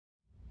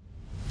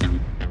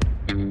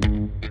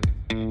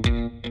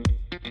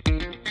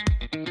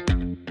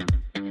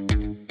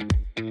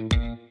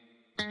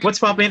What's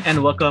poppin',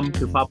 and welcome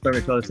to Popcorn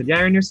with Lola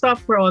Sadiaran, your stop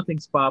for all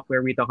things pop,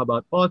 where we talk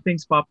about all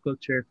things pop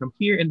culture from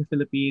here in the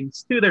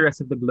Philippines to the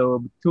rest of the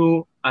globe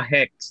to a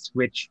hex,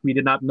 which we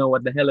did not know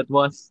what the hell it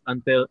was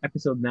until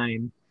episode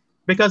 9.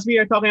 Because we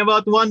are talking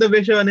about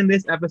WandaVision in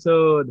this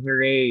episode.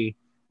 Hooray!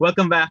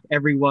 Welcome back,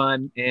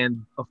 everyone.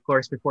 And of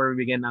course, before we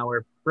begin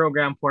our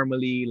program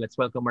formally, let's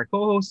welcome our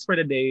co hosts for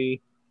the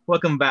day.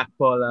 Welcome back,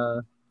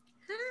 Paula.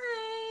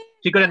 Hi!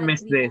 She couldn't Glad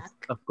miss to be this,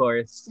 back. of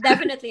course.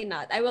 Definitely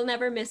not. I will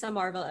never miss a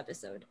Marvel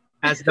episode.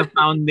 As the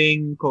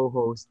founding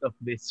co-host of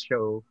this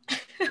show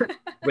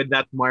with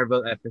that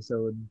Marvel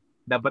episode,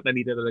 dapat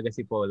nandito talaga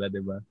si Paula, di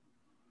ba?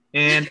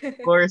 And of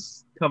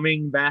course,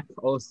 coming back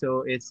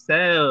also is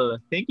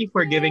Sel. Thank you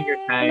for giving your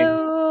Yay! time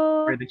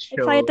Hello! for the show.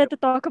 Excited to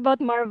talk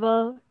about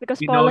Marvel because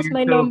We know Paula's you're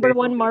my so number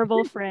one busy.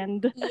 Marvel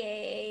friend.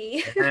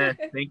 Yay! Yes,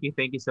 thank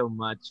you so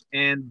much.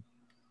 And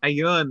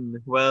ayun,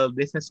 well,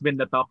 this has been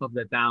the talk of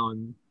the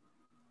town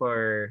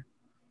for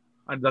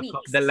the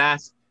Weeks.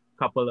 last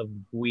couple of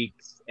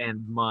weeks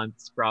and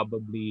months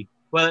probably.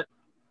 Well,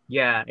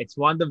 yeah, it's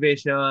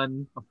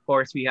WandaVision. Of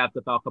course, we have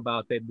to talk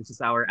about it. This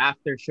is our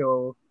after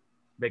show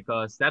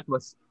because that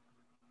was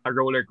a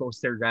roller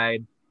coaster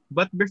ride.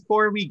 But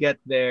before we get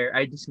there,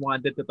 I just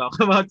wanted to talk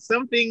about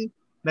something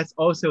that's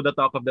also the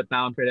talk of the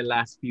town for the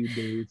last few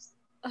days.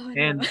 Oh no.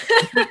 And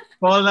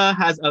Paula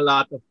has a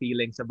lot of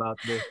feelings about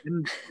this.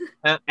 And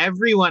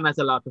everyone has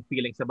a lot of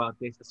feelings about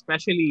this,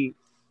 especially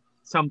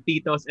some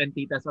titos and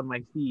titas on my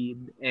feed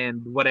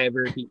and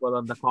whatever people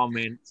on the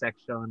comment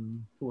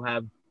section who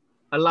have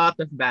a lot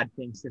of bad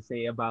things to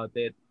say about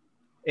it.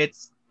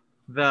 It's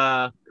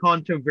the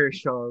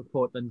controversial,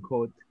 quote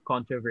unquote,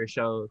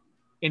 controversial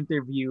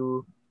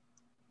interview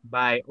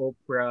by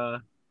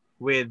Oprah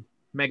with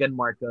Meghan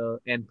Markle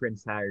and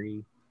Prince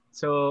Harry.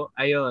 So,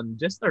 ayun,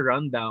 just a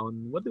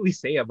rundown. What do we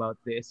say about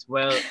this?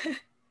 Well,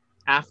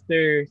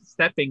 after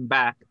stepping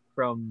back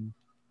from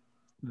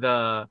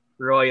the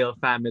royal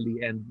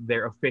family and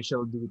their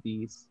official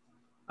duties,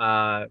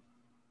 uh,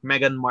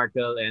 Meghan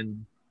Markle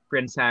and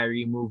Prince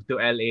Harry moved to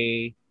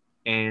LA,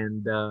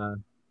 and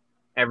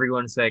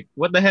everyone's like,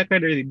 "What the heck are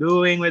they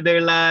doing with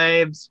their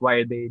lives?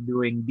 Why are they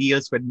doing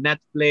deals with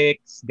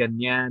Netflix?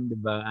 Ganyan, di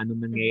ba? Ano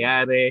Mhm.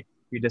 nangyayari?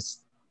 You're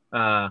just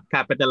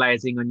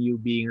capitalizing on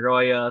you being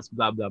royals,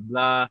 blah blah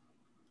blah."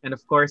 And of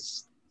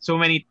course,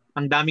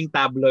 ang daming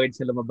tabloids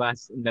na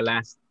lumabas in the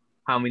last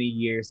how many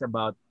years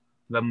about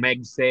the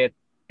Megxit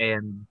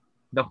and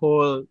the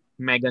whole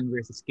Meghan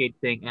versus Kate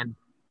thing. And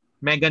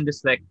Megan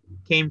just like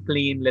came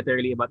clean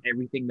literally about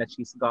everything that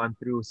she's gone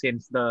through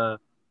since the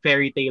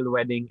fairy tale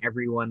wedding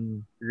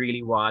everyone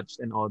really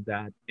watched and all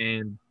that.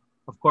 And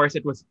of course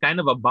it was kind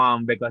of a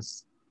bomb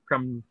because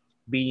from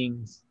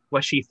being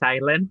was she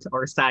silent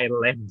or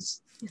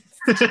silence?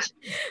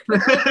 With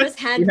Oprah's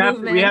hand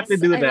we have to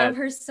movements. do I love that.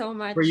 her so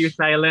Were you much.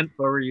 silent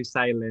or were you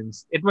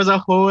silenced? It was a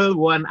whole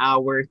 1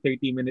 hour,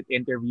 30-minute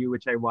interview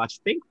which I watched.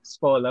 Thanks,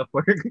 Paula,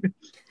 for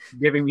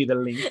giving me the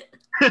link.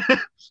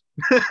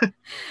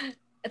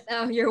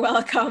 Oh, you're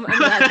welcome. I'm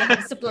glad to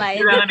have supplied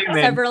Kailangan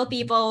several i-mention.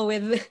 people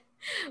with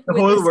the with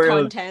whole this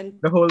world, content.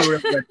 the whole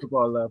world went to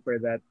Paula for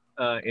that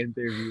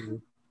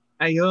interview.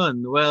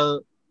 Ayun,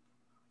 well,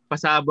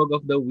 pasabog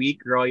of the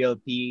week,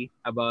 royalty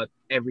about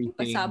I think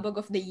everything. pasabog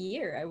of the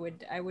year, I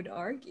would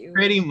argue.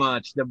 Pretty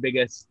much the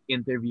biggest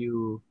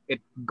interview. It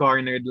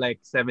garnered like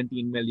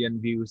 17 million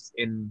views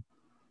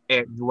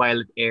while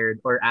it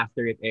aired or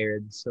after it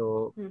aired.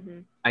 So,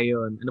 Mhm.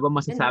 ayun. Ano ba And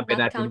masasabi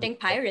not natin counting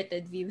dito?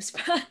 pirated views,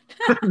 but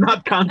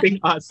Not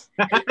counting us.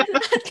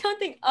 not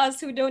counting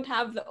us who don't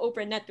have the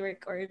Oprah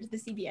network or the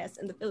CBS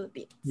in the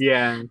Philippines.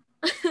 Yeah.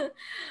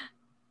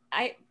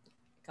 I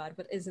God,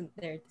 what isn't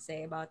there to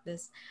say about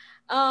this?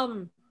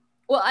 Well,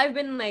 I've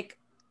been like,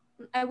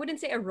 I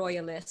wouldn't say a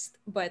royalist,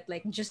 but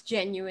like just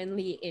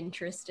genuinely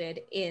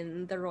interested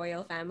in the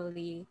royal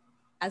family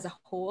as a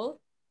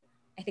whole.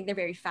 I think they're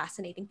very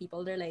fascinating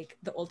people. They're like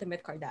the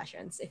ultimate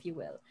Kardashians, if you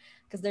will,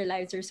 because their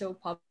lives are so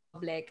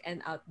public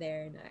and out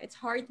there. Na it's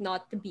hard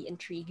not to be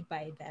intrigued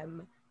by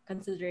them,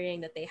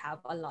 considering that they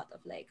have a lot of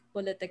like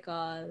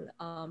political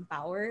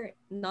power,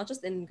 not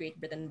just in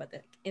Great Britain, but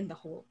like, in the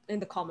whole in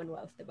the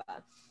Commonwealth,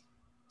 diba?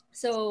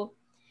 So,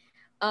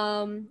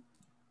 um,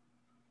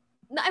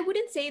 no, I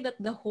wouldn't say that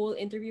the whole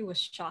interview was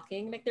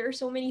shocking. Like there are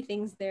so many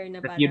things there na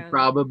That you'd parang,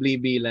 probably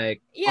be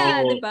like,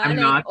 yeah, oh, diba? I'm Like,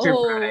 not oh,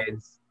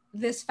 surprised.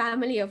 this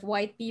family of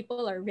white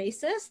people are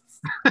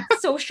racists?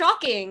 So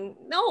shocking.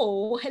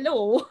 No,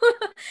 hello.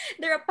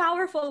 They're a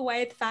powerful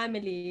white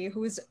family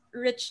whose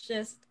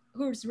riches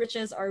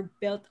are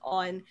built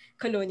on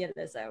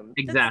colonialism.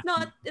 That's Exactly.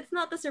 not it's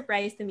not a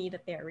surprise to me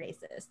that they're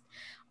racist.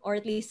 Or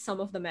at least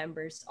some of the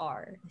members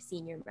are the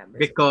senior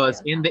members of the Because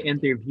royal in the family.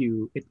 interview,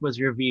 it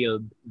was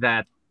revealed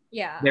that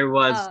Yeah. there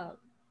was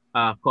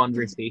a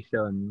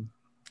conversation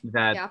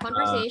that Yeah,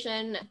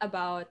 conversation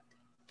about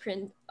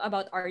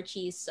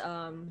Archie's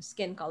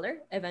skin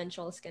color,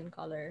 eventual skin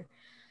color,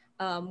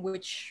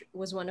 which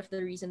was one of the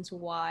reasons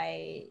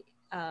why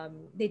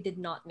they did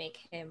not make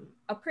him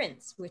a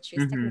prince, which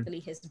is mhm, technically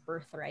his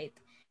birthright,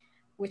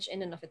 which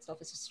in and of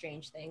itself is a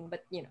strange thing.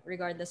 But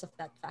regardless of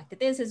that fact, it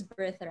is his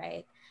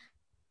birthright.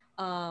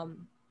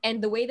 And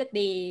the way that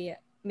they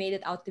made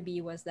it out to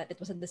be was that it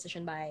was a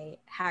decision by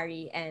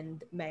Harry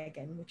and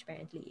Meghan, which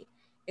apparently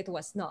it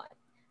was not.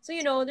 So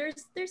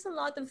there's a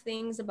lot of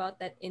things about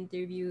that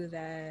interview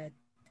that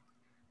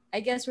I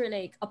guess were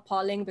like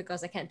appalling,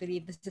 because I can't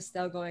believe this is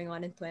still going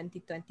on in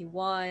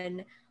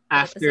 2021.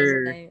 But at the same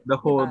After time, the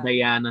whole diba?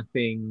 Diana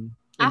thing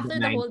in the After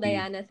the whole 90s.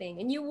 Diana thing,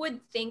 and you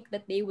would think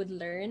that they would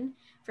learn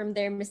from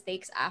their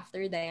mistakes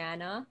after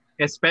Diana.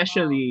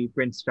 Especially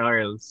Prince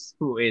Charles,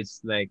 who is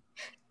like,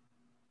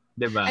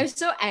 diba? I'm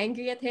so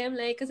angry at him,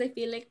 like, because I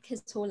feel like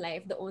his whole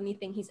life, the only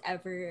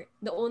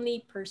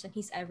person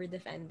he's ever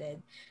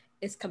defended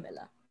is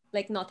Camilla.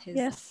 Like,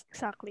 Yes,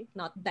 exactly.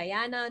 not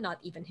Diana, not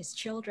even his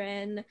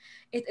children.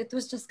 It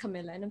was just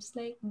Camilla, and I'm just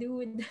like,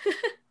 dude,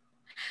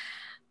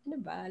 ano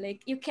ba?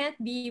 Like, you can't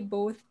be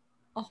both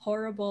a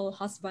horrible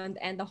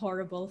husband and a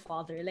horrible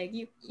father. Like,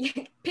 you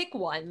pick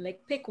one.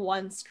 Like, pick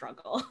one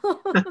struggle.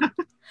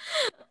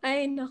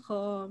 Ay,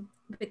 nako.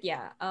 But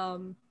yeah,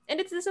 and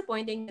it's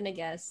disappointing then, I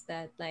guess,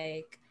 that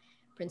like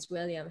Prince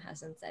William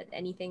hasn't said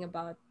anything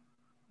about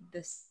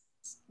these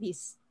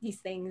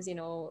things,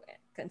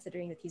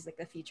 considering that he's like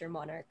the future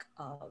monarch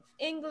of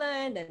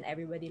England and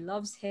everybody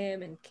loves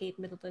him, and Kate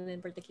Middleton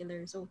in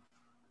particular. So,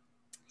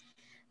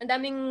 ang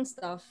daming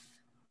stuff.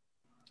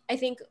 I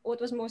think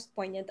what was most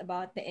poignant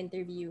about the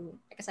interview,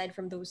 like, aside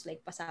from those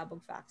like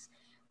pasabog facts,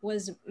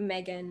 was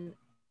Meghan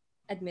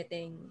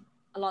admitting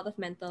a lot of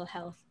mental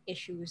health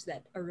issues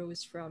that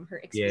arose from her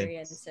Yes.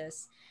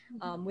 experiences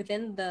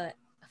within the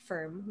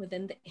firm,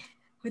 within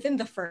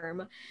the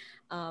firm,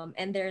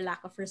 and their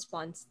lack of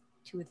response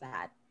to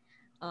that.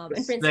 And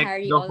It's Prince like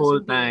Harry the also whole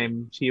being, time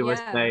she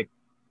was yeah, like,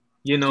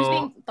 you she was know,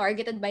 being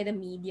targeted by the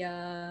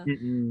media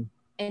mm-mm,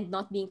 and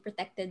not being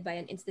protected by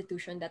an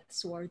institution that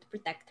swore to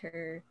protect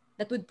her,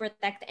 that would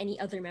protect any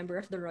other member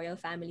of the royal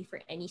family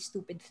for any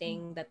stupid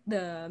thing that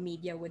the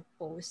media would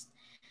post.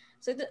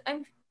 So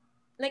I'm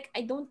like,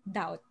 I don't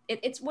doubt it.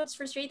 It's what's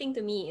frustrating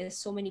to me is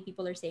so many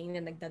people are saying na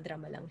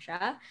nagdadrama lang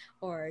siya,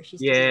 or she's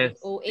just being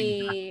yes, OA,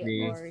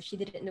 exactly. or she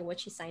didn't know what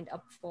she signed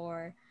up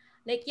for.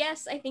 Like,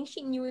 yes, I think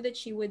she knew that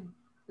she would,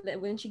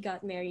 that when she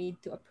got married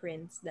to a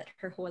prince, that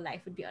her whole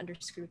life would be under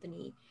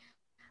scrutiny.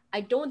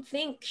 I don't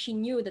think she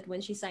knew that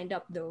when she signed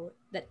up, though,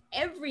 that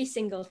every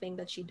single thing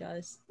that she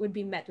does would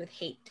be met with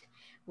hate,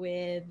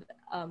 with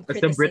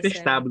Because the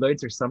British criticism.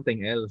 tabloids are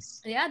something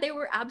else. Yeah, they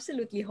were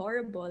absolutely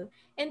horrible.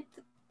 And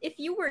if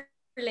you were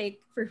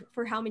like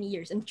for how many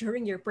years, and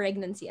during your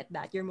pregnancy at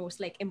that, your most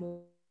like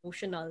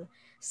emotional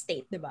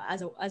state, diba,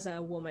 as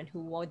a woman who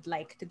would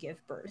like to give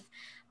birth,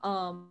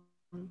 um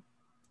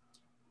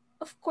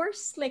of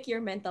course, like, your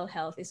mental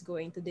health is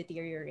going to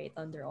deteriorate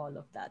under all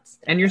of that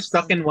And you're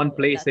stress, stuck under in all one of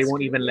place. that They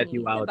won't even let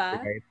scrutiny, you out, diba?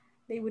 right?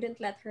 They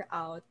wouldn't let her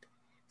out.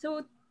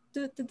 So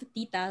to the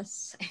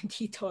titas and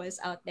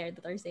titos out there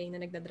that are saying na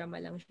nagdadrama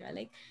lang siya,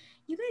 like,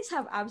 you guys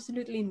have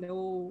absolutely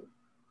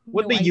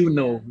What no do you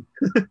know?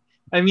 idea.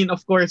 I mean,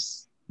 of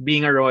course,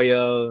 being a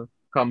royal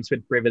comes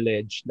with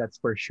privilege,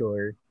 that's for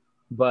sure.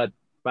 But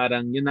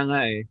parang yun na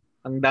nga eh.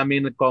 Ang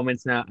dami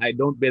nag-comments na, I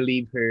don't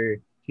believe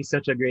her. She's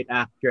such a great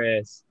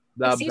actress.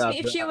 Blah, Excuse blah, me,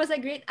 if she blah. was a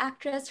great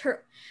actress,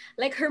 her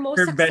most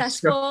Her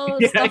best show. successful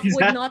Yeah, stuff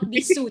would not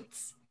be exactly.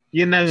 Suits.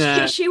 Yun na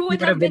nga. She She would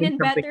would have have been been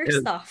in in something better else.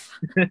 stuff.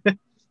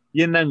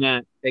 Yun na nga.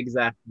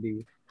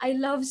 Exactly. I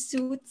love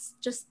Suits,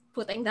 just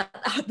putting that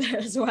out there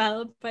as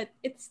well, but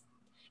it's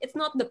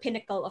not the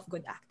pinnacle of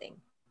good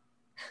acting.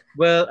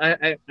 Well,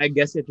 I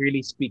guess it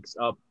really speaks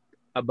up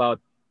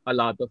about a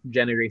lot of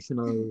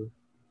generational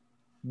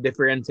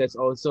differences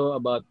also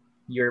about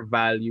your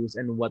values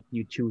and what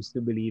you choose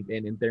to believe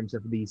in terms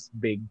of these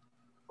big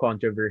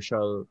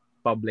controversial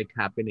public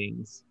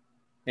happenings.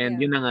 And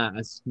Yeah. yun na nga,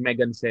 as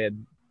Megan said,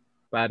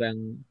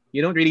 parang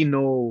you don't really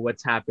know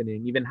what's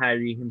happening. Even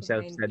Harry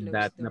himself Behind said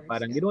that closed na doors,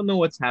 parang you yeah. don't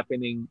know what's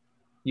happening.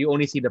 You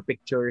only see the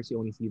pictures, you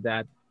only see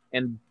that.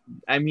 And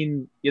I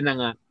mean, yun na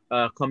nga,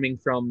 coming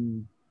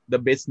from the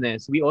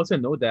business, we also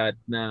know that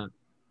na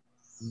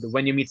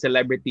when you meet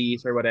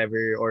celebrities or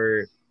whatever,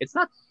 or it's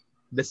not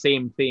the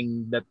same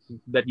thing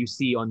that you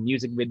see on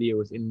music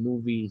videos, in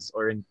movies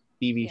or in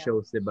TV Yeah.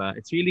 shows, diba?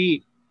 It's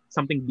really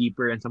something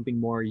deeper and something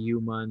more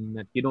human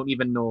that you don't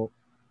even know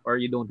or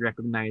you don't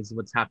recognize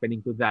what's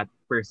happening to that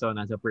person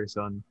as a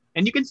person.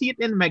 And you can see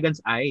it in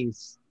Megan's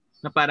eyes.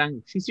 Na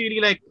parang she's really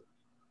like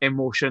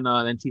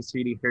emotional and she's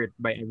really hurt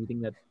by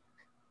everything that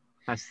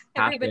has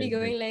Everybody happened.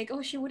 going like,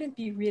 oh, she wouldn't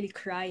be really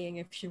crying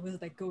if she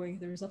was like going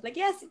through stuff. Like,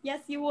 yes,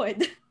 you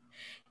would.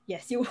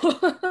 Yes, you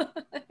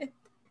would.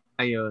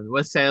 Ayun.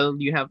 Well, Sel,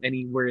 do you have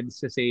any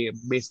words to say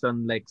based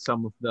on like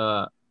some of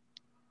the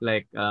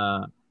like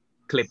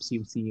clips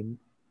you've seen?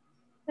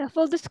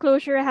 Full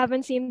disclosure, I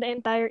haven't seen the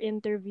entire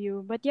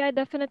interview, but yeah, I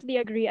definitely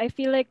agree. I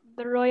feel like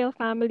the royal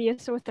family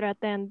is so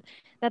threatened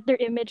that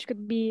their image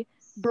could be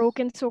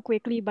broken so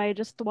quickly by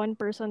just one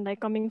person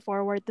like coming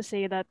forward to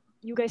say that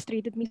you guys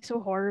treated me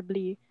so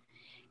horribly.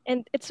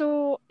 And it's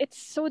so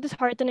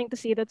disheartening to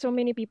see that so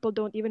many people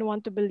don't even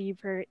want to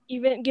believe her,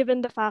 even given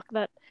the fact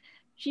that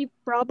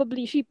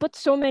she put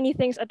so many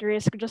things at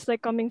risk just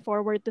like coming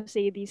forward to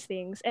say these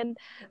things. And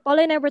Paul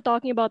and I were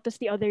talking about this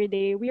the other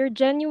day. We are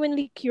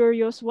genuinely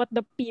curious what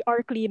the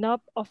PR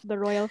cleanup of the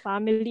royal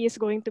family is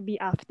going to be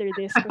after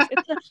this, because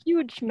it's a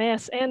huge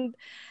mess. And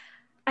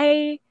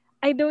I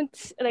I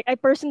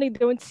personally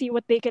don't see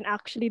what they can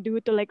actually do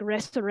to like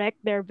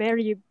resurrect their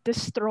very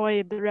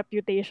destroyed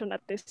reputation at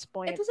this It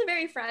point. was a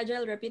very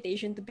fragile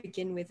reputation to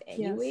begin with Yes.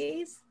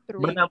 anyways.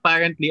 But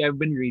apparently, I've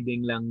been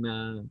reading lang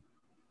na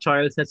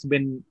Charles has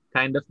been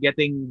kind of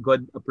getting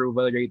good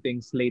approval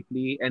ratings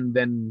lately, and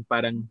then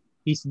parang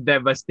he's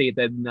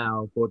devastated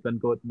now, quote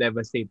unquote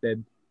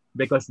devastated,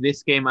 because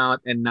this came out,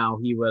 and now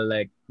he will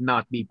like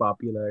not be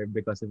popular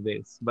because of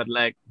this. But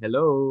like,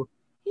 hello,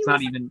 He it's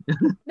not was even.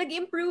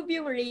 nag-improve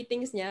yung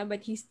ratings niya,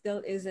 but he still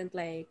isn't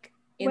like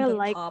in Well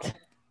the liked. top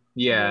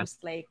Yeah.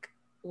 most like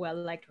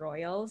well-liked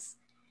royals.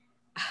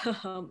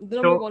 The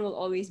number So one will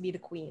always be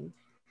the queen.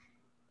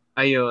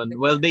 ayun.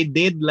 Well,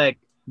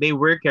 they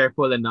were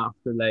careful enough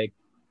to like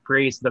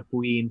praise the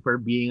queen for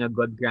being a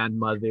good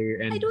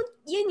grandmother, and I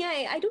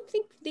don't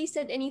think they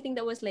said anything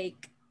that was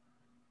like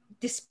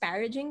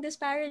disparaging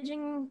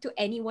to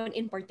anyone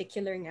in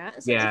particular nga.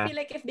 So I yeah, feel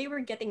like if they were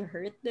getting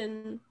hurt,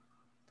 then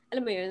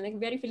alam mo yun, like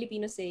very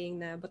Filipino saying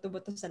na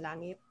bato-bato sa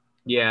langit.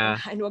 yeah.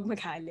 Wag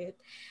magalit.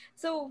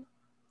 So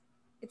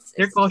They're it's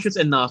just cautious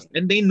enough, annoying.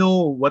 and they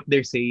know what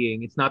they're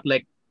saying. It's not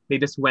like they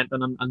just went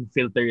on an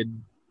unfiltered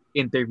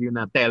interview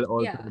na tell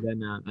all Yeah. talaga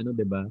na ano,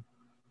 'di ba?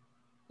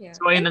 Yeah.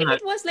 So ayun And na if nga.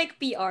 it was like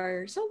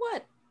PR, so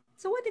what?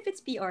 So what if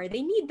it's PR?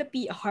 They need the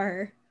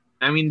PR.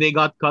 I mean, they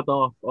got cut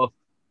off of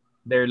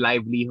their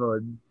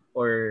livelihood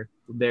or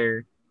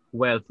their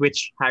wealth,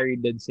 which Harry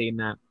did say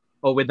na,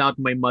 oh, without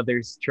my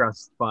mother's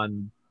trust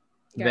fund,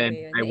 Grabe then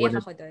yun. I Naiyak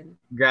wouldn't. ako dun.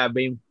 Grabe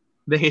yung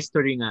the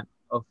history nga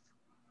of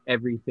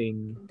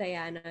everything.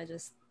 Diana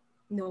just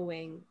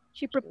knowing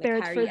She like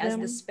prepared for Harry as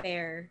them. the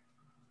spare,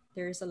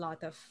 there's a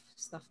lot of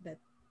stuff that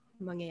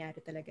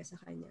mangyayari talaga sa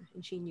kanya.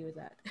 And she knew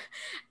that.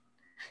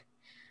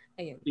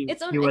 Ayun. He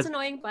It's was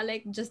annoying pa,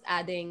 like just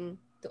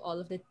adding to all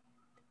of the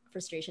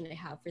frustration I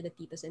have for the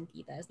titos and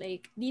titas.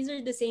 Like, these are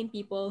the same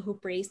people who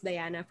praised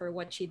Diana for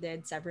what she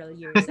did several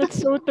years That's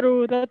ago. so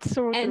true. That's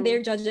so And true.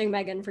 they're judging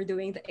Meghan for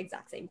doing the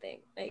exact same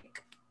thing. Like,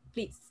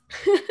 please.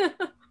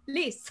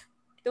 Please.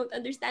 I don't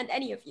understand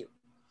any of you.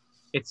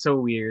 it's so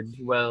weird.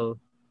 Well,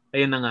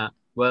 ayun na nga.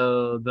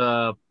 Well,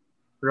 the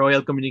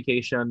royal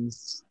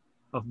communications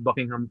of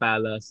Buckingham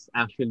Palace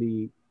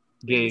actually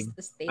gave Release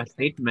the a statement.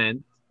 statement.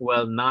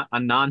 Well, not a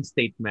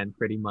non-statement,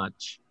 pretty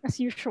much, As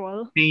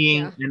usual.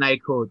 saying, Yeah. and I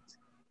quote,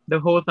 "The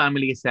whole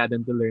family is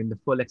saddened to learn the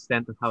full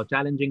extent of how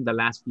challenging the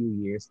last few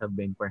years have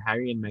been for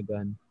Harry and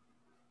Meghan.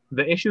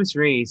 The issues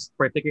raised,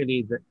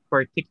 particularly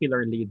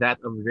that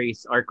of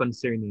race, are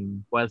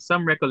concerning. While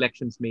some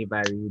recollections may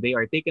vary, they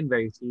are taken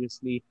very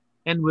seriously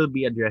and will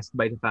be addressed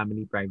by the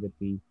family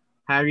privately.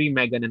 Harry,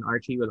 Meghan, and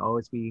Archie will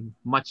always be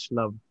much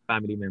loved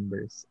family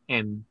members."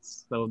 And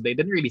so they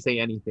didn't really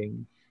say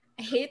anything.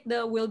 I hate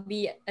the will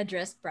be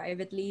addressed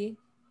privately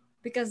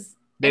because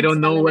They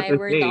don't know Edsel and what I to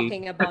were say.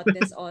 talking about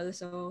this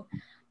also.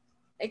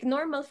 Like,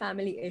 normal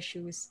family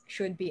issues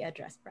should be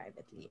addressed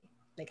privately.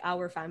 Like,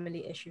 our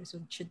family issues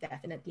should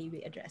definitely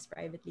be addressed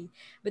privately.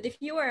 But if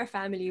you are a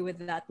family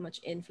with that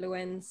much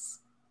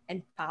influence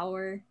and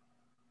power,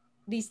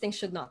 these things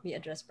should not be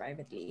addressed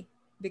privately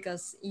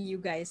because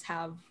you guys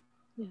have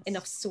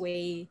enough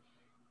sway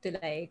to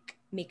like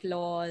make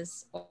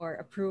laws or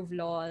approve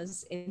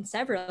laws in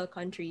several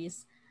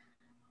countries.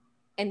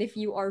 And if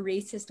you are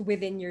racist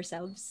within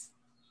yourselves,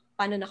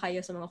 paano na kayo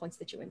sa mga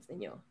constituents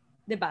ninyo?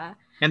 'Di ba?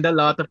 And a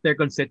lot of their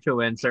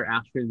constituents are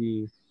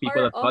actually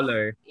people Or of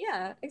color.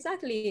 yeah,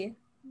 exactly.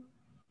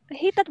 I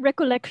hate that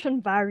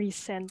recollection varies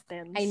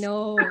sentence. I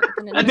know.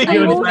 Ito na Ano naman yun?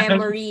 tayo with Parang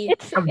memory.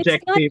 It's not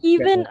subjective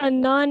even kasi.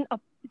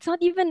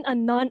 a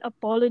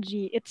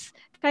non-apology. It's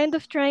kind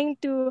of trying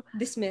to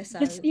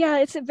Dismissal.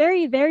 it's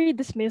very, very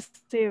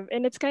dismissive.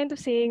 And it's kind of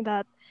saying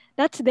that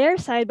that's their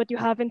side, but you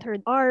haven't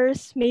heard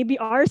ours. Maybe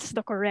ours is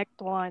the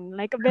correct one.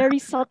 Like a very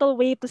subtle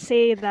way to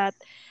say that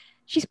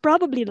she's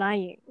probably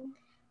lying.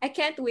 I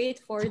can't wait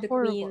for It's the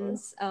horrible.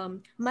 Queen's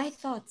my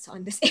thoughts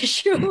on this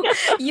issue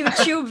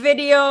YouTube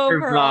video Her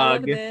for all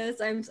of vlog.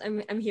 this.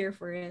 I'm here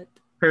for it.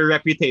 Her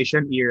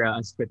reputation era,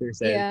 as Twitter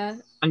said. Yeah.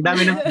 Ang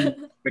dami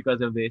ng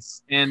because of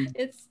this. And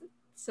It's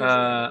so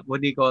good.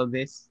 what do you call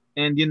this?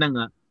 And yun na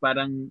nga,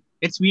 parang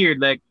it's weird.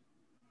 Like,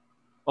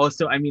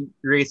 also, I mean,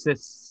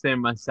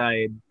 racism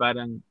aside,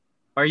 parang,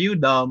 are you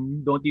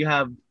dumb? Don't you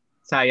have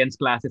science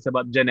classes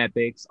about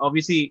genetics?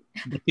 Obviously,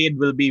 the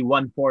kid will be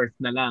 1/4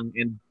 na lang,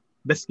 and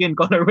the skin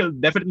color will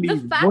definitely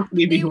The fact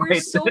mostly be they were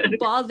white. so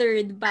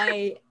bothered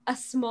by a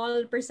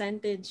small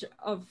percentage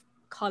of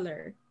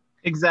color.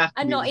 Exactly.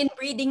 Ano,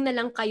 inbreeding na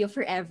lang kayo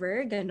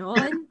forever?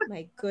 Ganon?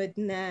 My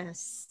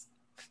goodness.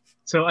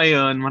 So,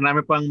 ayun,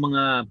 marami pang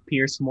mga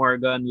Piers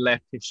Morgan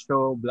left his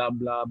show, blah,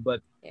 blah.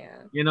 But,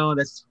 Yeah. you know,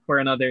 that's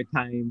for another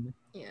time.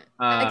 Yeah.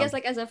 I Um, guess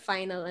like as a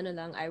final ano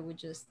lang, I would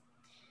just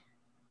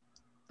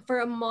for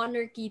a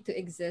monarchy to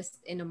exist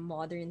in a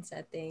modern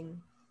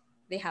setting,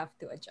 they have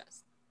to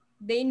adjust.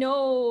 they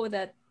know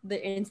that the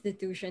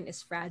institution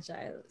is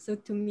fragile. So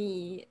to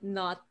me,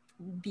 not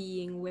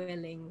being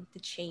willing to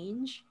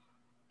change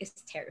is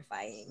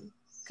terrifying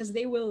because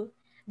they will.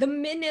 The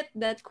minute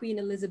that Queen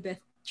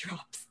Elizabeth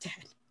drops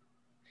dead,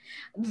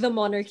 the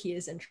monarchy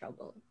is in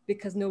trouble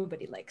because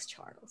nobody likes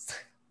Charles.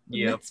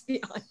 Yep. Let's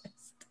be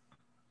honest.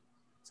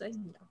 So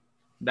no.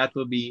 That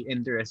will be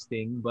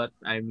interesting. But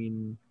I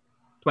mean,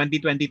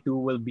 2022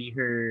 will be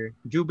her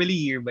Jubilee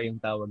year ba yung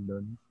tawag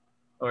doon?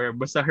 Or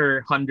basta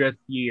her 100th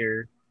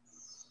year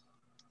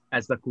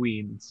as the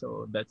queen.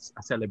 So that's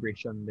a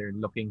celebration they're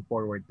looking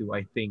forward to.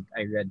 I think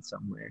I read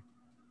somewhere.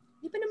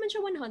 Di pa naman siya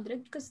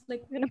 100 because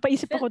like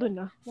Napaisip ako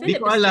dun Hindi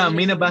Philip ko is alam.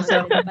 May turning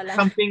nabasa 100 pala.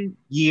 something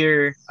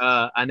year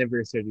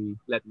anniversary.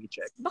 Let me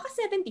check. Baka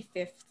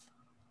 75th.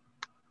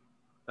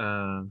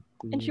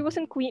 And she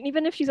wasn't queen.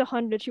 Even if she's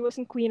 100, she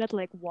wasn't queen at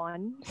like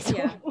 1. So,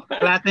 Yeah.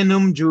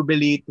 Platinum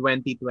Jubilee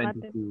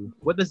 2022.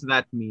 What does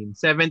that mean?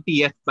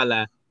 70th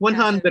pala.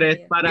 100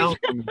 70th. parang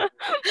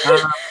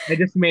I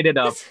just made it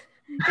up.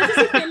 Kasi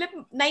si Philip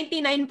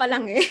 99 pa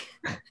lang eh.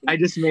 I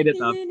just made it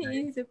up. Yun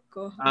yung iniisip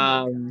ko.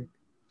 Oh my God.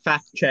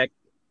 Fact check.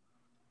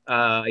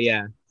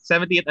 Yeah.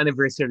 70th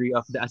anniversary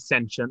of the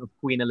ascension of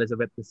Queen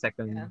Elizabeth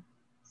II. Yeah.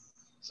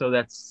 So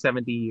that's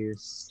 70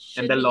 years.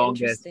 Should and the be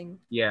longest. interesting.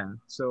 Yeah.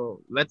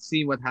 So let's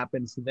see what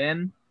happens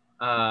then.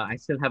 I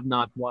still have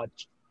not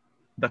watched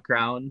The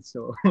Crown.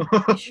 So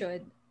You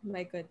should.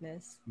 My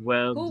goodness.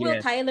 well, Who will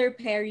yes.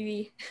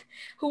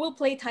 Who will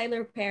play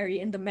Tyler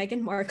Perry in the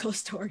Meghan Markle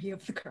story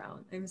of The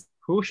Crown?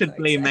 Who should so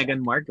play excited.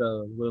 Meghan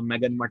Markle? Will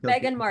Meghan Markle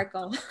Meghan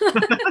Markle.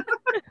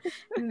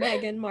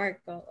 Meghan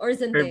Markle. Or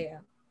Zendaya.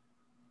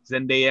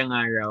 Zendaya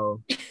nga raw.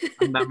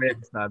 Ang dami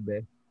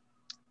nagsasabi.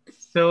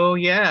 So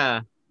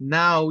yeah,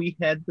 now we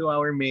head to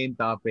our main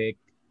topic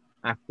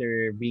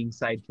after being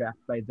sidetracked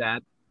by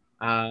that.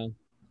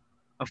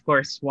 Of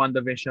course,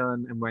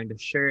 WandaVision. I'm wearing the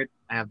shirt.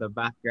 I have the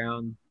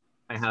background.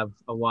 I have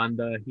a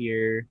Wanda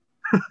here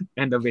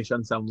and a Vision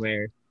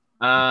somewhere.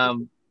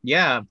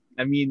 Yeah,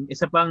 I mean,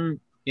 isa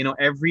pang,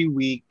 every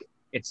week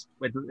it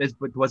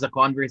was a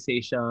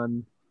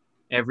conversation.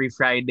 Every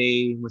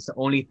Friday was the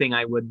only thing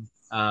I would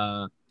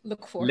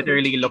Look forward.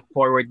 literally look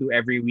forward to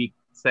every week.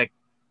 It's like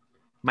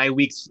my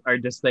weeks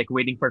are just like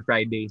waiting for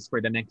Fridays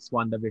for the next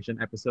WandaVision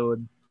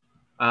episode.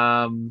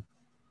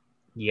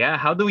 Yeah,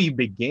 how do we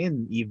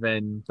begin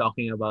even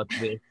talking about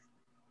this?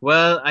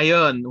 Well,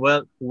 ayun.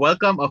 Well,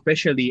 welcome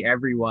officially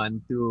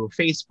everyone to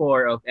Phase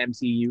 4 of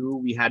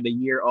MCU. We had a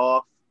year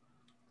off,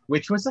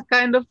 which was a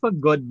kind of a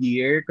good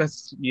year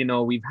because,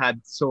 we've had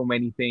so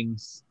many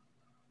things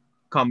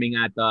coming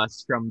at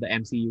us from the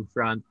MCU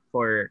front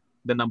for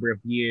the number of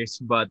years.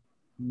 But,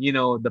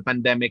 the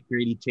pandemic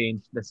really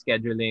changed the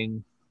scheduling,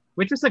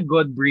 which was a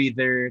good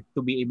breather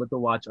to be able to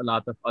watch a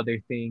lot of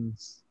other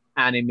things,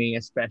 anime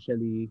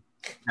especially,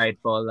 right,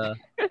 Paula?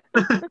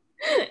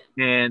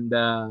 And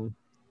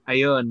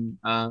ayun,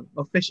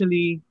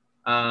 officially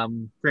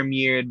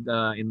premiered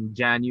in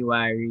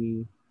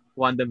January.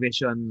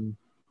 WandaVision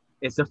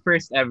is the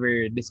first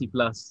ever Disney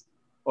Plus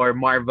or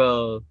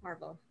Marvel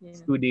Yeah.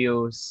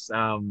 Studios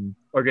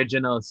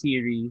original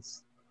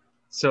series.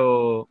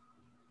 So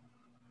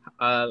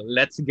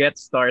let's get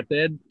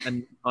started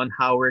on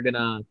how we're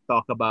gonna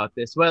talk about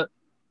this. Well,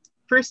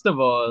 first of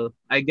all,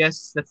 I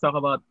guess let's talk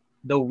about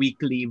the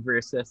weekly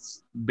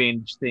versus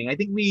binge thing. I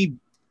think we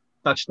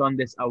touched on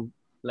this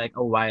like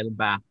a while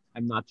back.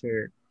 I'm not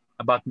sure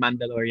about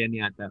Mandalorian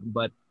yata,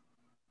 but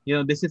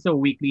this is a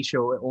weekly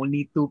show.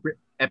 Only two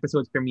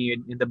episodes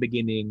premiered in the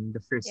beginning,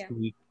 the first Yeah.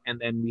 week, and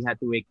then we had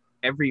to wait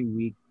every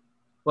week.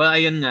 Well,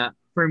 ayun nga,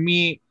 for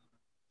me,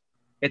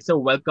 it's a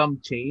welcome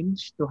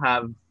change to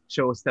have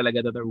shows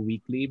talaga that are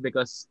weekly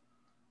because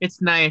it's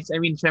nice. I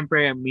mean,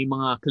 syempre, may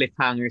mga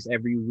cliffhangers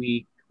every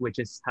week, which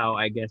is how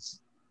I guess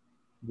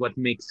what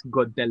makes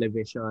good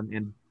television.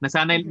 And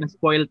nasanay,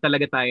 na-spoil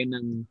talaga tayo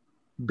ng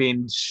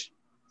binge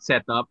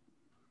setup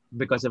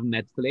because of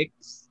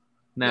Netflix.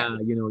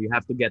 Na, you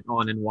have to get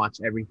on and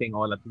watch everything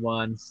all at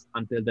once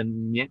until the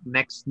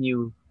next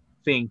new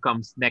thing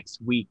comes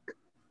next week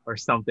or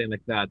something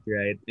like that,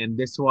 right? And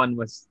this one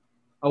was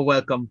a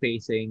welcome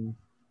pacing.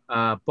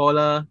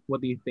 Paula, what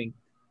do you think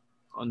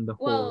on the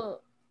whole?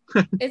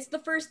 Well, it's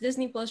the first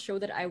Disney Plus show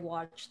that I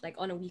watched like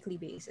on a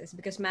weekly basis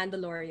because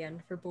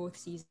Mandalorian for both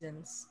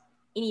seasons.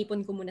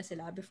 Inipon ko muna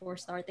sila before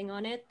starting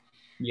on it.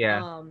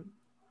 Yeah.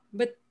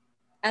 But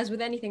as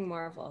with anything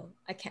Marvel,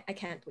 I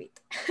can't wait.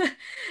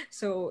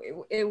 So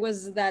it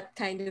was that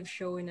kind of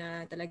show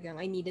na talagang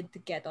I needed to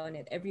get on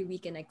it every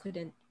week and I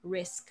couldn't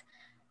risk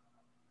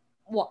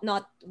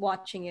not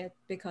watching it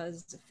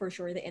because for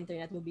sure the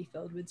internet will be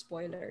filled with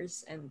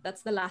spoilers and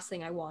that's the last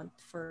thing I want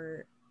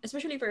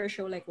especially for a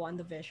show like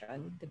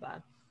WandaVision,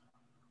 diba?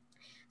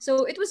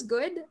 So it was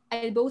good.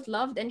 I both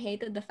loved and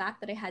hated the fact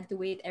that I had to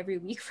wait every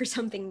week for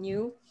something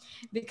new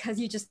because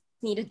you just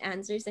needed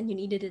answers and you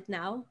needed it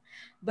now.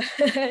 But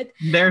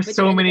There's but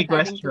so you ended many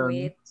up having to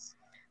wait. questions.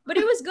 But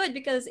it was good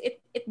because it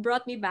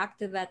brought me back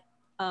to that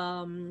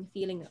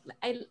feeling.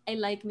 I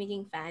like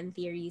making fan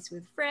theories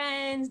with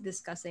friends,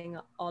 discussing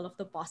all of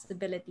the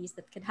possibilities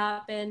that could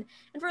happen.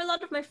 And for a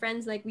lot of my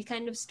friends, like we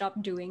kind of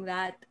stopped doing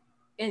that,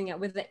 and yeah,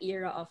 with the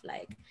era of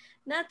like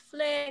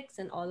Netflix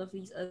and all of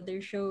these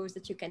other shows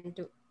that you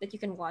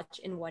can watch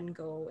in one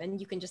go, and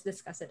you can just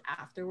discuss it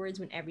afterwards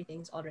when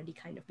everything's already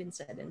kind of been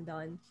said and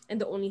done, and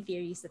the only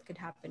theories that could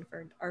happen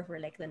for are for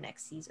like the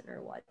next season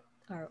or what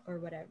or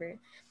whatever.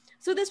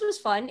 So this was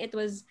fun. It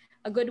was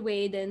a good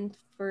way then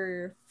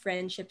for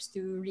friendships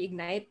to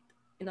reignite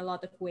in a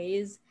lot of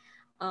ways.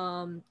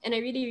 And I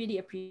really, really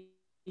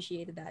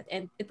appreciated that.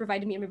 And it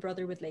provided me and my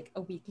brother with like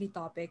a weekly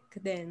topic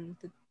then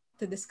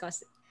to discuss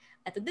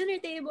at the dinner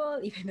table,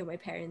 even though my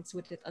parents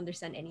wouldn't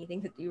understand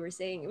anything that we were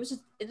saying. It was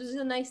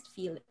a nice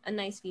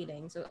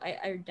feeling. So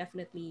I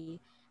definitely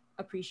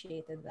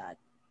appreciated that.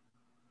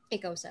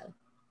 Ikaw, Sel.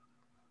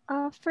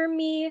 For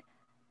me,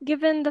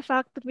 given the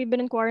fact that we've been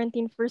in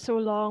quarantine for so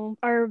long,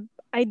 our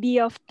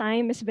idea of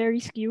time is very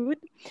skewed.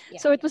 Yeah.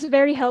 So it was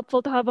very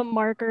helpful to have a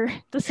marker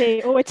to say,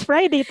 "Oh, it's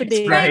Friday It's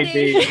today."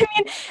 Friday.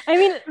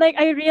 Friday. Like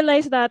I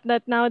realized that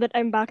now that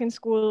I'm back in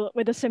school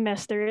with a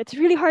semester, it's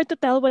really hard to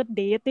tell what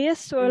day it is.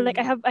 So like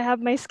Mm. I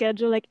have my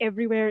schedule like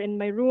everywhere in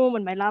my room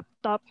on my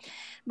laptop.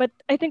 But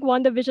I think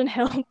WandaVision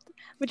helped,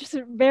 which is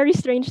a very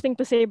strange thing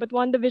to say, but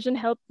WandaVision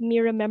helped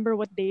me remember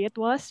what day it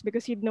was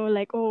because you'd know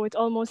like, oh, it's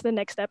almost the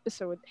next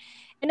episode.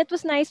 And it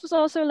was nice. It was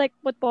also like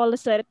what Paula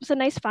said. It was a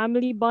nice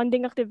family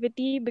bonding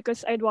activity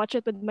because I'd watch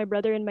it with my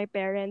brother and my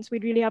parents.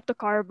 We'd really have to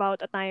carve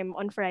out a time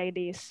on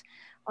Fridays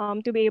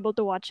to be able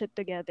to watch it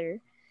together.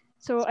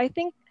 So I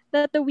think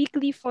that the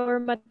weekly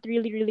format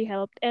really, really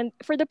helped. And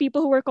for the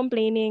people who were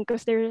complaining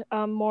because they're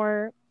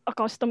more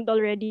accustomed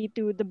already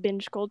to the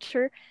binge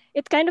culture,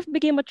 it kind of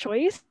became a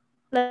choice.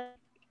 Like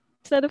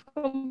instead of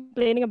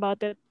complaining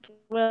about it,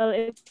 well,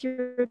 it's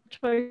your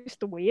choice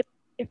to wait,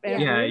 if ever. So I Yeah.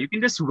 don't Yeah, think you that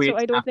can was just a big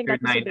wait problem. after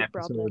 9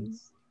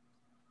 episodes.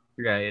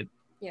 Right.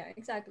 Yeah,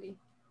 exactly.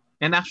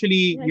 And Yeah,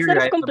 actually, instead you're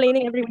of right.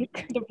 complaining every week,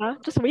 diba?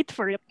 Just wait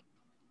for it.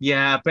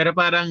 Yeah, pero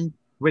parang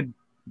with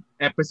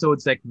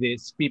episodes like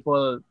this,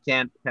 people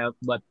can't help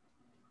but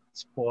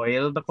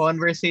spoil the I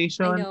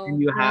conversation, and know.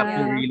 you have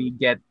to Yeah. Yeah. really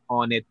get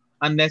on it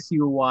unless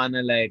you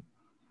wanna like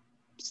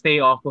stay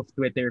off of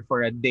Twitter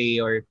for a day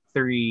or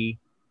three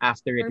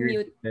after it Or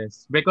mute.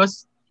 releases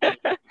because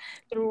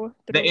True,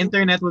 the true.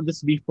 internet will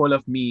just be full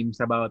of memes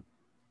about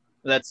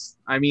that's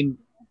I mean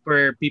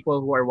for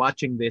people who are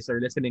watching this or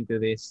listening to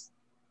this,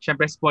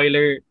 syempre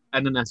spoiler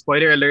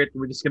alert,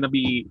 we're just gonna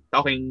be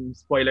talking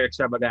spoiler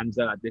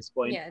extravaganza at this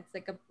point. Yeah, it's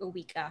like a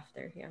week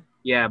after. Yeah.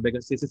 Yeah,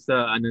 because this is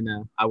the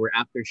our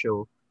after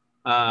show.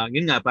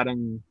 Yun nga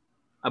parang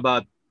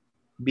about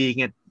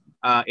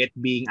it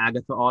being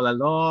Agatha all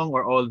along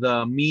or all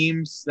the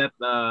memes that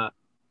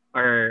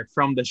are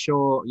from the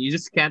show. You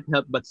just can't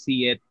help but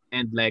see it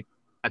and like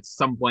at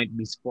some point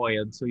be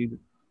spoiled. So you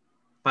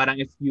parang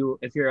if you're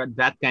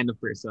that kind of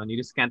person, you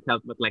just can't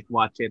help but like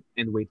watch it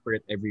and wait for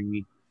it every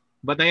week.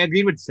 But I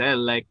agree with Sel,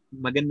 like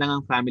maganda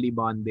ang family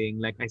bonding.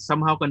 Like I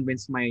somehow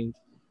convinced my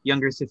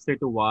younger sister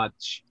to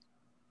watch,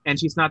 and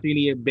she's not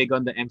really big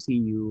on the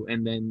MCU.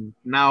 And then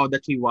now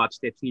that she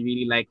watched it, she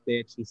really liked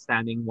it. She's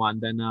standing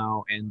Wanda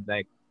now, and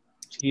like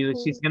she's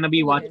Who gonna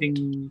be who wouldn't?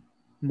 watching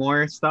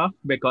more stuff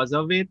because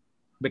of it,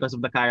 because of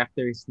the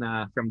characters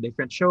na from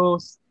different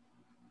shows.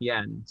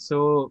 Yeah.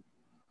 So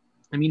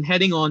I mean,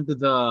 heading on to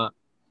the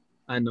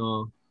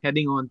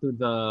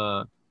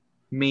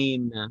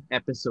main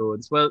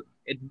episodes. Well,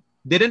 it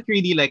didn't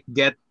really like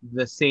get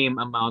the same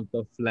amount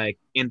of like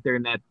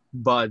internet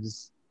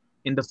buzz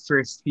in the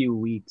first few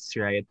weeks,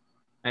 right?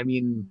 I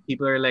mean,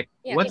 people are like,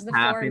 Yeah, "What's because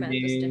the format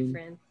was happening?"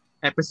 different.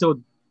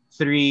 Episode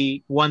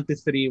 1 to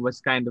 3 was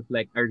kind of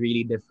like a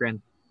really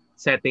different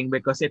setting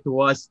because it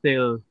was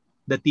still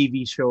the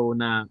TV show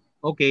na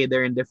okay,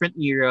 they're in different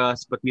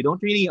eras, but we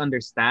don't really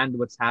understand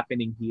what's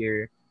happening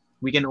here.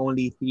 We can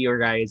only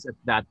theorize at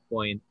that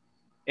point.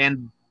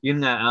 And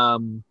yun nga,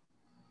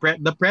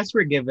 the press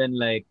were given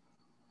like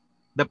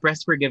the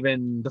first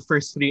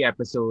 3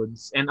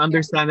 episodes, and Yeah.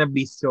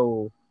 understandably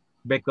so,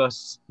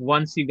 because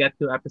once you get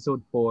to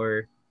episode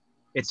 4,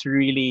 it's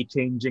really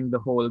changing the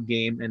whole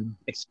game and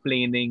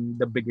explaining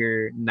the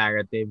bigger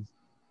narrative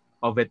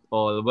of it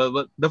all.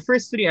 Well, the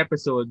first 3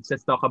 episodes,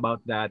 let's talk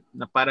about that.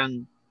 Na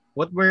parang,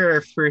 what were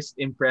our first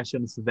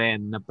impressions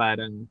then? Na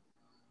parang,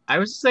 I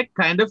was just like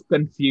kind of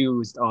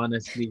confused,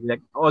 honestly.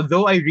 Like,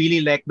 although I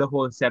really like the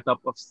whole setup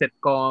of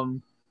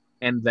sitcom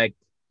and like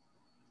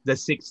the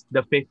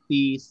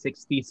 50s,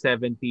 60s,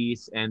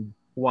 70s, and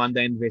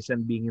Wanda and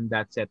Vision being in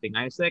that setting,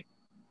 I was like,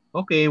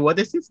 okay, what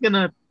is this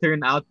gonna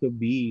turn out to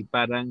be?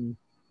 Parang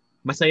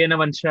masaya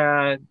naman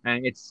siya.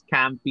 It's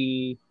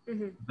campy.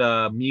 Hmm.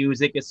 The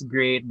music is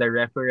great. The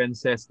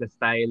references, the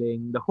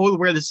styling, the whole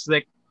world is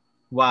like,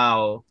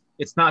 wow.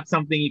 It's not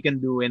something you can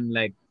do in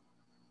like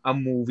a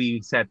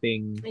movie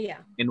setting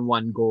Yeah. in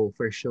one go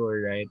for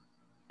sure, right?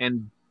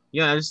 And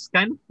it's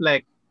kind of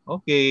like,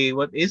 okay,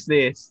 what is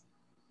this?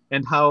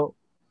 And how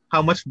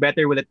much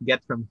better will it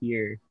get from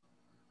here?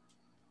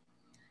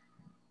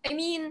 I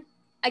mean,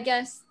 I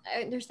guess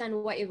I understand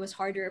why it was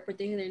harder,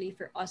 particularly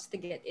for us to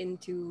get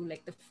into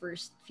like the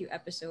first few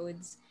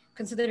episodes,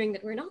 considering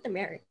that we're not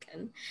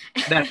American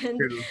That's and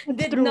true. It's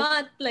did true.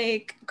 not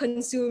like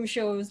consume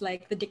shows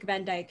like the Dick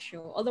Van Dyke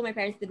Show. Although my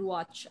parents did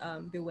watch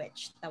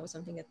Bewitched, that was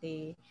something that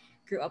they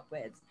grew up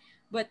with.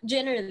 But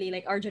generally,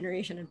 like our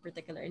generation in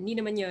particular, hindi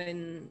naman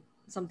yun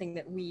something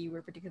that we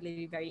were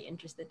particularly very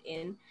interested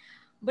in.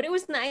 But it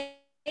was nice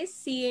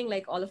seeing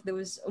like all of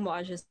those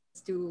homages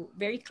to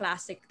very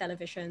classic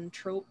television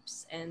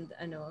tropes and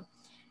ano.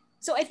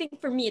 So I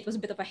think for me it was a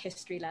bit of a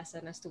history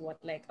lesson as to what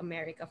like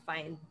America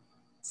finds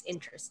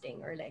interesting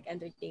or like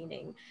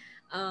entertaining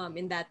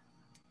in that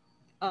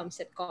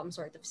sitcom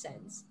sort of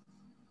sense.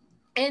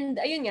 And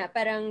ayun nga,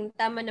 parang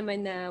tama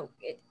naman na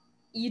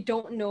you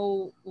don't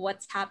know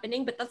what's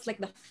happening, but that's like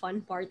the fun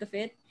part of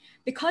it.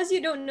 Because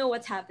you don't know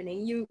what's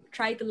happening, you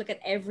try to look at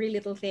every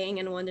little thing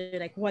and wonder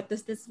like, what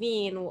does this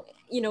mean?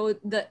 You know,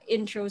 the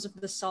intros of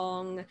the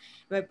song,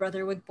 my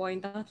brother would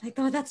point out like,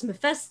 oh, that's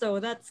Mephisto,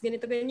 that's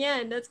ganito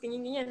ganyan, that's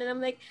ganyan ganyan. And I'm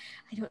like,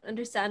 I don't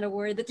understand a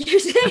word that you're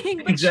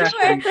saying, but sure,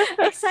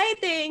 Exactly.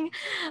 exciting.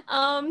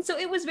 So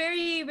it was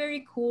very,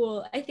 very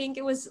cool. I think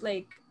it was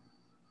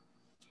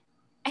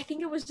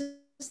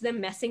just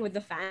them messing with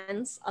the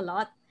fans a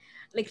lot,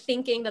 like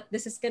thinking that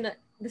this is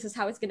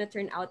how it's gonna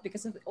turn out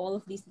because of all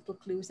of these little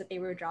clues that they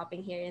were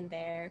dropping here and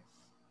there.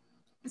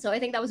 So I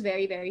think that was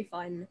very, very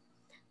fun.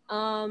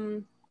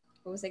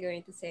 What was I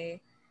going to say?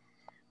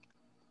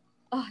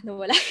 Oh,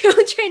 nawala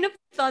yung train of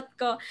thought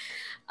ko.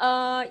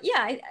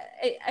 Yeah,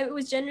 I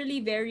was generally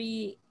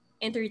very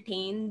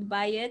entertained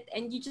by it,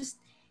 and you just,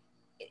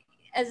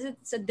 as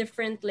it's a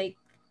different like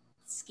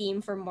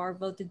scheme for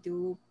Marvel to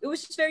do, it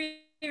was just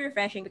very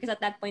refreshing because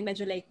at that point,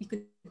 medyo like we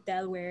could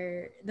tell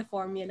where the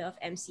formula of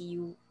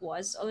MCU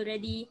was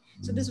already.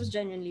 So this was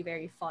genuinely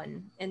very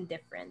fun and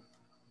different.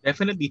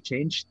 Definitely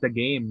changed the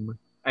game.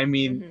 I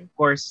mean, Mm-hmm. of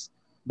course,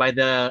 by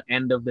the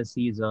end of the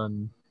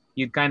season,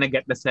 you kind of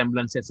get the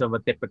semblances of a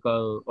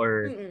typical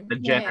or Mm-mm. the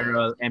Yeah, yeah, yeah.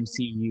 general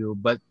MCU,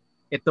 but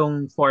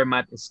itong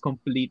format is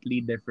completely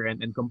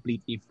different and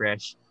completely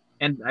fresh.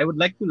 And I would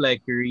like to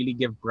like really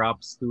give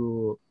props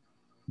to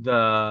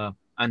the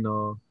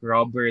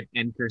Robert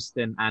and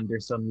Kirsten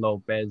Anderson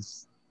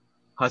Lopez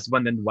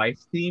husband and wife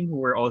team who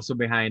were also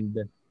behind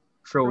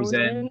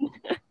Frozen.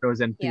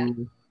 Frozen, Frozen Yeah.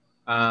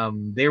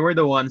 2. They were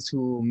the ones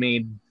who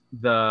made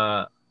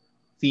the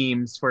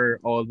themes for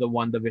all the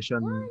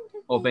WandaVision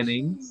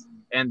openings. WandaVision.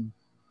 And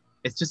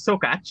it's just so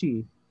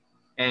catchy.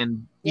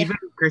 And Yeah. even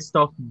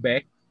Christoph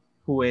Beck,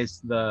 who is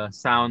the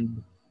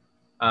sound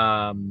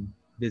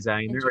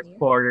designer or Engineer.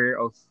 scorer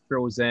of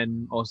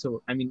Frozen,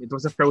 also, I mean, it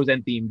was a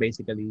Frozen team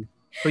basically.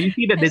 So you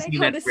see the I like Disney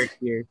how this. Network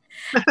here.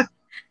 I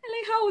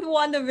like how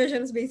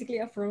WandaVision is basically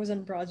a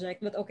Frozen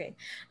project, but okay.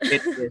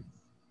 It is.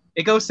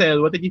 Ikaw,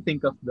 Sel, what did you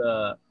think of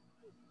the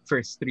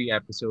first three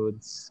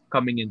episodes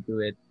coming into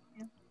it?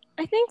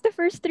 I think the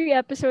first three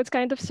episodes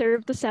kind of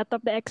served to set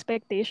up the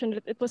expectation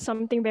that it was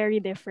something very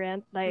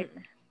different. Like,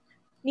 Mm.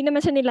 hindi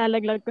naman siya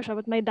nilalaglag ko siya,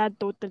 but my dad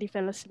totally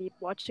fell asleep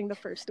watching the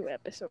first two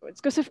episodes.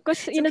 Because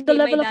It's you know, the okay.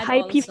 My level of dad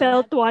hype he also.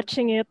 felt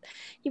watching it,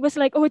 he was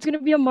like, oh, it's gonna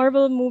be a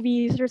Marvel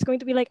movie. There's going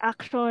to be like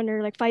action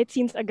or like fight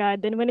scenes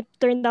agad. And when it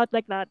turned out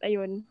like that,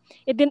 ayun,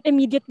 it didn't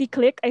immediately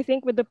click, I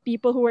think, with the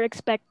people who were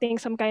expecting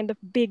some kind of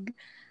big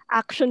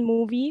action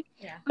movie.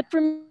 Yeah. But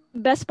for me,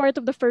 the best part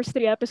of the first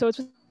three episodes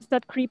was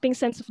that creeping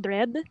sense of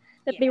dread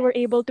that they were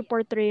able Yes. to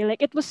portray. Like,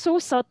 it was so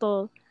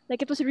subtle.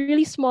 Like, it was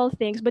really small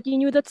things, but you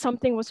knew that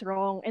something was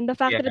wrong. And the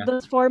fact that Yeah,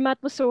 the format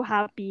was so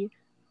happy,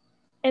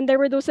 and there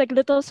were those like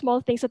little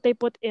small things that they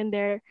put in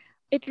there,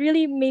 it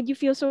really made you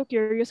feel so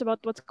curious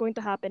about what's going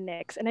to happen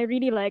next. And I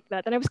really liked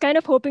that. And I was kind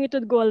of hoping it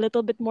would go a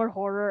little bit more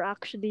horror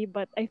actually,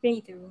 but I Me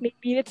think too.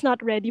 maybe it's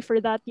not ready for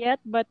that yet.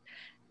 But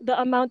the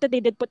amount that they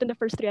did put in the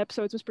first three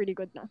episodes was pretty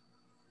good na.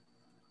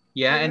 I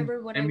yeah, and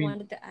remember what I I mean,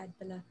 wanted to add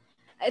pala.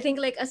 I think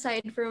like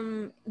aside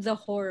from the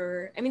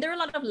horror, I mean there were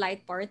a lot of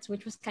light parts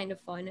which was kind of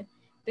fun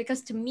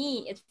because to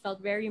me it felt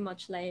very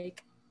much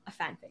like a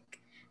fanfic.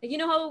 Like you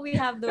know how we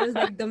have those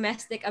like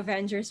domestic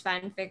Avengers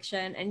fan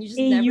fiction and you just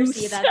They never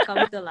see use. that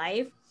come to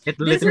life. it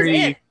This was it.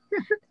 literally,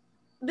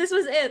 This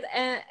was it.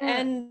 Yeah.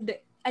 And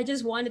I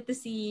just wanted to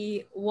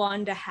see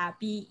Wanda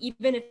happy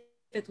even if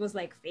it was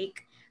like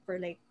fake for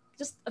like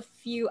just a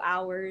few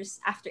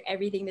hours after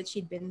everything that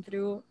she'd been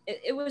through.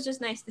 It was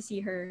just nice to see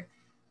her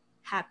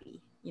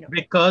happy, you know.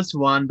 because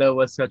Wanda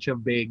was such a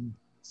big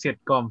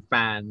sitcom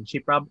fan, she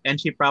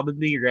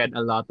probably read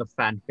a lot of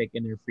fanfic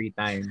in her free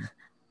time.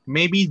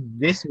 Maybe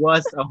this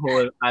was a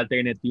whole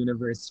alternate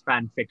universe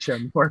fan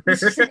fiction for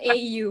This was her an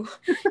AU.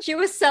 She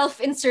was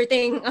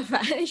self-inserting a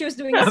fan. She was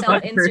doing a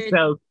about self-insert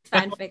herself.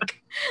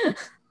 fanfic. I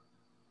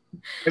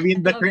I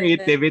mean, the love it.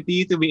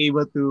 creativity to be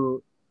able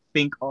to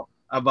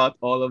about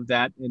all of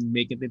that and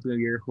make it into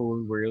your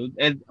whole world.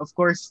 And of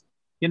course,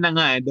 yun na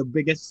nga, the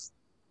biggest,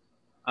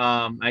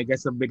 I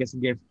guess the biggest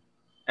gift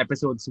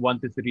episodes 1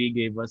 to 3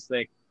 gave us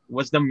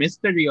was the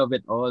mystery of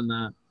it all.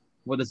 Na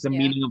what is the Yeah.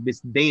 meaning of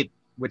this date,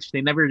 which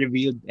they never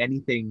revealed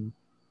anything.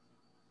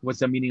 What's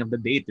the meaning of the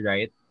date,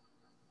 right?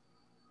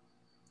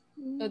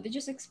 So they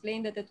just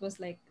explained that it was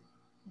like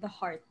the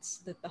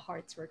hearts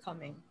were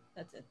coming.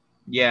 That's it.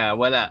 Yeah,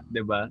 wala,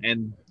 'di ba?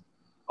 And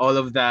all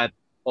of that,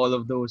 all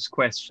of those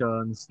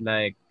questions,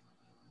 like,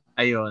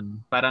 ayun,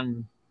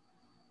 parang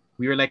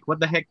we were like, what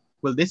the heck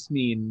will this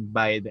mean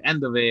by the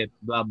end of it?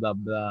 Blah blah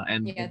blah.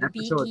 And Yeah, in the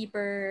episode,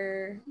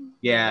 beekeeper,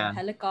 the yeah,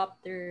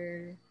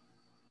 helicopter,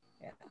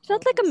 yeah, It all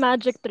felt like a those things.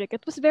 magic trick.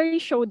 It was very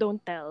show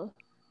don't tell,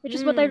 which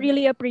is what I Mm.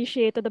 really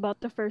appreciated about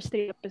the first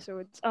three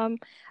episodes.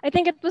 I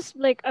think it was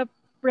like a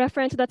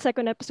reference to that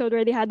second episode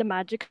where they had the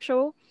magic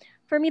show.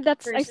 For me, I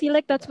First, feel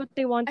like that's what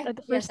they want I, at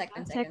the yeah, first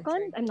second, second.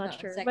 sorry. I'm not No,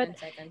 sure, but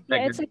second.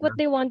 yeah, it's second, like what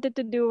they wanted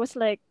to do was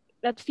like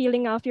that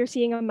feeling of you're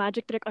seeing a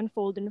magic trick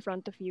unfold in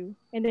front of you,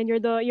 and then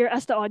you're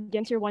as the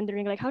audience you're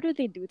wondering like how do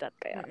they do that,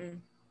 kaya? Mm-mm.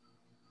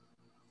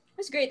 It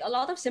was great. A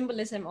lot of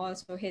symbolism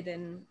also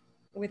hidden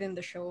within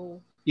the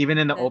show. even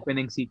in the That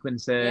opening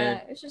sequences,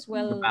 yeah, it's just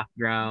the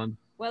background.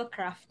 well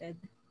crafted.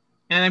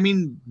 And I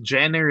mean,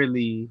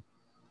 generally,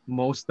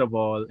 most of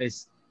all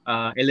is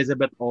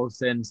Elizabeth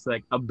Olsen's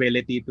like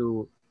ability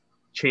to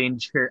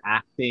change her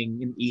acting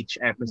in each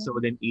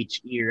episode in each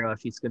era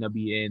she's gonna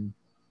be in,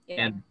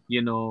 Yeah. and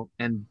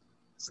and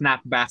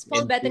snap back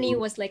Because Paul Bettany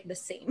into was like the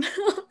same.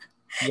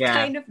 yeah.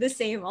 Kind of the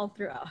same all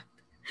throughout.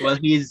 Well,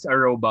 he's a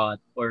robot,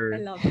 I or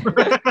love him.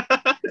 But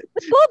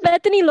Paul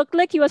Bettany looked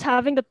like he was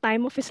having the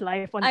time of his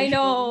life on the I show.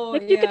 know,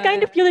 Like you could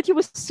kind yeah. of feel that he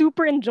was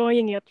super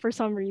enjoying it for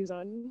some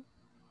reason.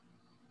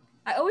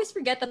 I always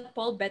forget that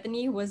Paul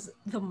Bettany was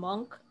the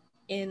monk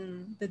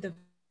in the Da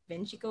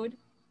Vinci Code.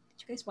 Did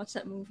you guys watch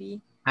that movie?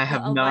 I The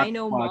have not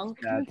albino watched monk.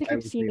 I that. don't think I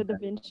I've would seen say the Da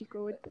that. Vinci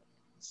Code.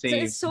 So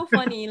Same. it's so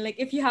funny. Like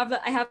if you have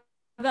that, I have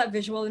that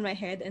visual in my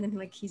head, and then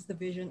like he's the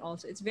vision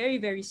also. It's very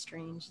very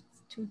strange.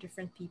 It's two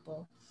different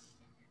people.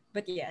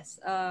 But yes,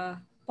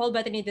 Paul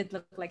Bettany did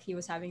look like he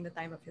was having the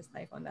time of his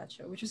life on that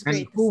show, which was And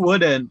great to who see.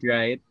 wouldn't,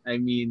 right? I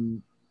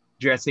mean,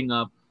 dressing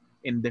up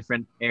in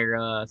different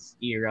eras.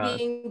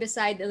 Being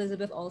beside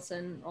Elizabeth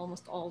Olsen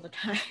almost all the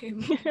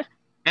time,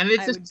 And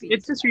I would be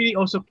it's into just that. really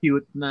also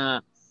cute na,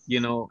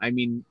 I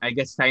mean, I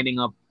guess signing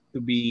up to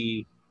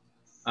be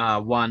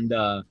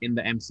Wanda in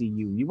the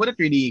MCU, you wouldn't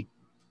really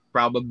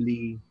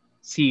probably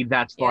see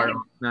that far Yeah.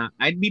 off na.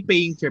 I'd be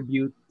paying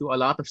tribute to a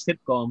lot of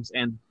sitcoms,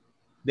 and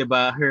 'di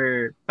ba,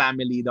 her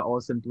family, the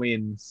Olsen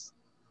twins,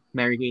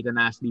 Mary Kate and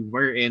Ashley,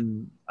 were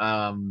in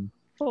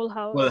Full Full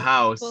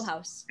House. Full House.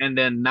 House. And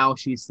then now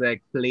she's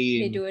like They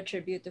playing do a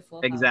tribute to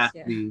Full House. Yeah.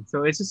 exactly.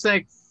 So it's just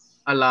like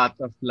a lot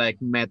of like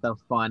meta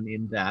fun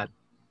in that.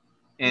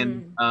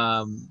 And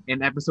Mm.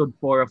 in episode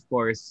 4, of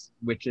course,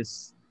 which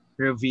is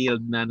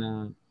revealed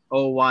na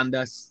oh,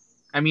 Wanda's,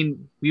 I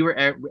mean,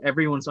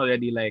 everyone's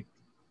already like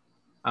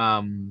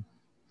um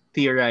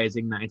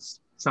theorizing na it's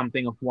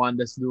something of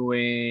Wanda's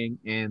doing,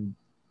 and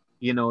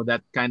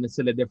that kind of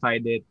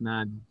solidified it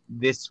na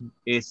this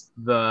is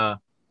the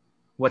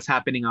what's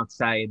happening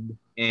outside,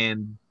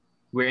 and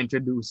we're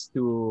introduced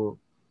to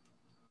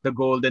the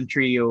Golden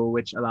Trio,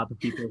 which a lot of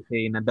people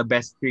say na the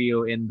best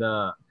trio in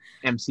the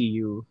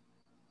MCU.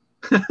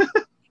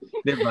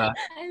 Diba?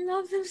 I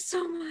love them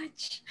so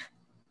much.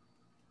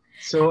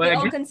 So They I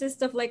all guess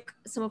consist of like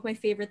some of my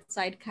favorite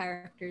side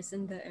characters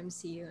in the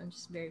MCU. I'm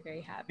just very,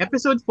 very happy.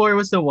 episode 4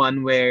 was the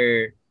one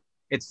where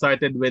it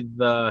started with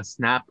the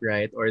snap,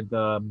 right? Or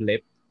the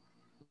blip.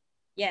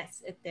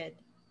 Yes, it did.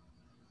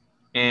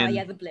 Yeah,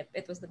 And the blip.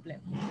 It was the blip.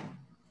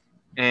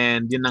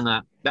 yun na nga.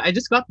 I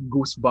just got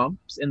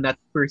goosebumps in that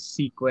first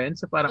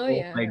sequence. So parang, Oh oh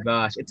yeah. my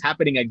gosh, it's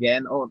happening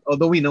again. Oh,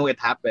 although we know it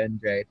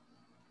happened, right?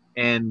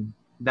 And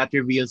that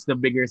reveals the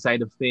bigger side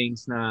of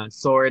things na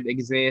Sword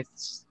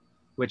exists,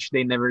 which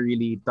they never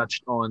really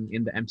touched on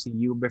in the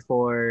MCU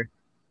before.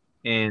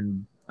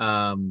 And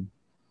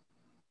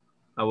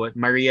what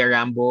Maria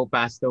Rambo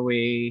passed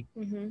away,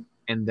 Mm-hmm.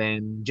 and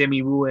then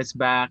Jimmy Woo is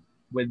back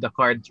with the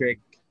card trick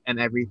and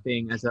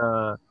everything as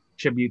a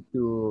tribute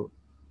to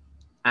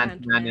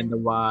Ant-Man and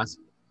the Ant-Man. Wasp.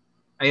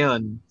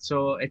 Ayun.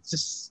 So it's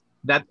just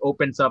that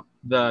opens up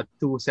the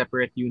two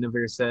separate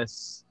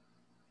universes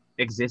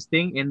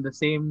existing in the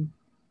same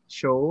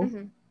show.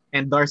 Mm-hmm.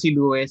 And Darcy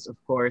Lewis, of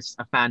course,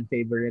 a fan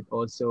favorite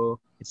also.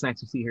 It's nice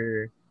to see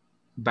her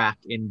back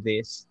in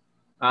this.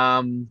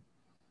 Um,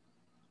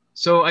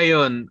 so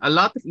ayun, a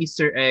lot of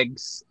Easter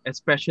eggs,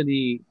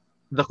 especially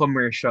the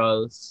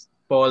commercials.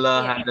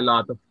 Paula Yeah. had a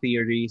lot of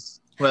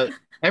theories. Well,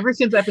 ever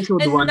since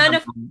episode And one, none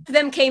of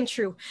them came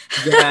true.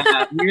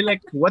 yeah, we're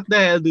like, what the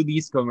hell do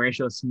these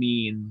commercials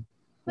mean?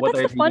 But What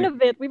that's are the fun these?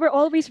 of it. We were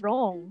always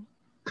wrong.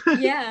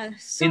 Yeah,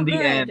 so In the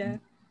good. end,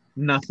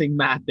 nothing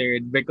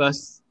mattered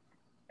because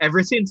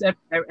ever since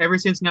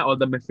nga all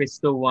the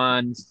Mephisto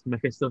ones,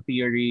 Mephisto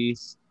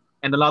theories,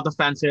 and a lot of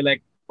fans are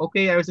like,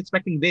 okay, I was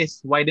expecting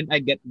this. Why didn't I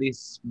get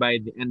this by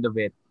the end of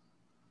it?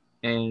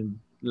 And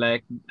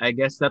like, I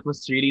guess that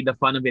was really the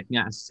fun of it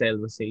nga, as Sel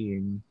was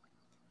saying.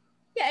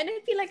 Yeah, and I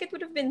feel like it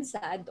would have been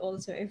sad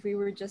also if they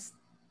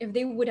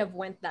would have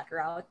went that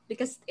route,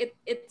 because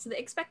it's the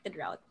expected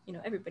route. You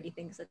know, everybody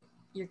thinks that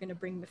you're gonna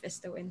bring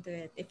Mephisto into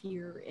it if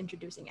you're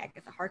introducing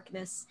Agatha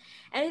Harkness,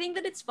 and I think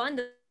that it's fun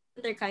that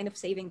they're kind of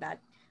saving that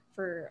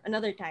for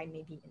another time,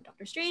 maybe in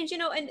Doctor Strange,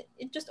 and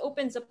it just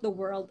opens up the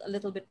world a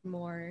little bit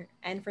more,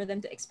 and for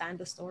them to expand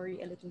the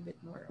story a little bit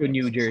more To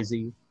New also.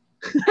 Jersey.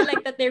 I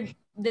like that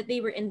they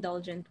were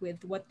indulgent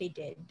with what they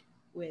did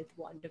with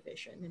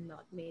WandaVision and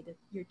not made it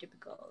your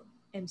typical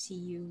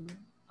MCU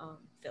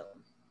film.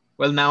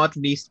 Well, now at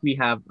least we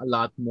have a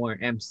lot more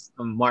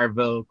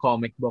Marvel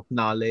comic book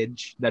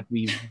knowledge that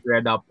we've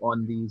read up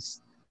on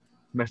these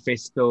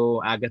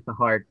Mephisto, Agatha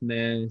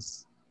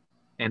Harkness,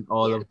 and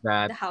all Yeah, of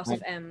that. the House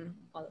of M,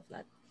 all of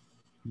that.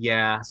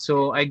 Yeah,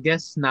 so I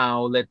guess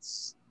now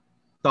let's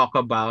talk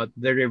about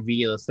the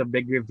reveals, the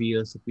big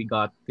reveals that we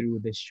got through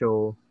the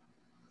show,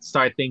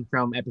 starting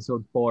from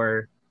episode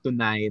 4 to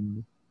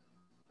 9.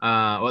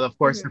 Well, of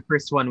course, Mm-hmm. the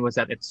first one was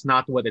that it's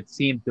not what it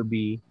seemed to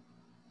be.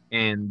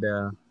 And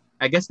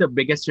I guess the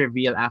biggest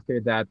reveal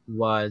after that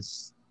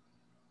was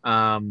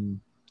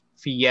um,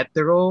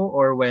 Pietro,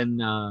 or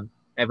when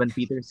Evan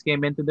Peters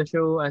came into the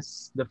show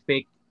as the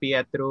fake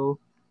Pietro.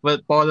 Well,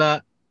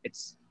 Paula,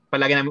 it's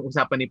palagi namin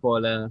usapan ni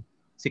Paula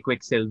si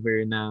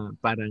Quicksilver na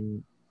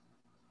parang,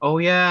 oh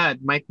yeah,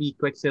 it might be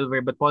Quicksilver,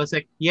 but Paula's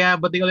like, yeah,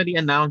 but they already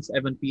announced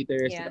Evan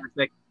Peters. And Yeah. I was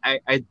like,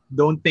 I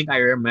don't think I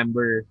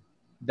remember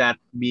that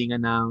being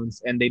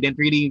announced, and they didn't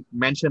really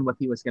mention what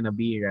he was gonna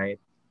be, right?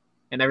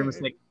 And everyone's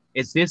Mm-mm. like,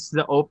 is this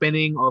the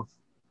opening of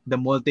the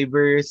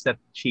multiverse that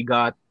she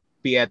got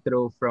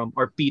Pietro from,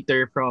 or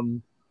Peter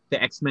from the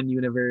X-Men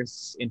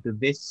universe into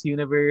this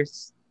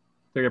universe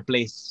to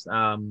replace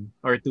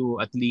or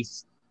to at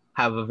least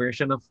have a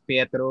version of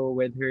Pietro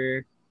with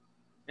her?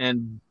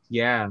 And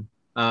yeah,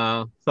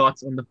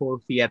 thoughts on the whole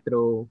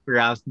Pietro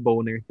Ralph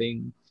Boner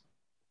thing?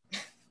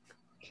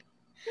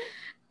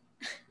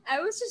 I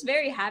was just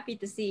very happy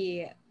to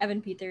see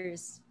Evan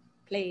Peters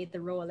play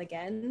the role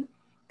again.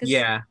 Because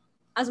Yeah,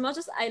 as much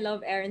as I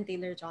love Aaron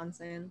Taylor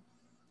Johnson,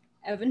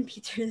 Evan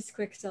Peters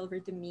Quicksilver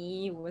to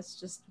me was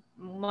just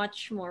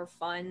much more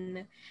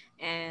fun,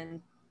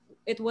 and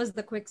it was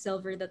the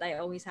Quicksilver that I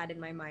always had in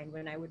my mind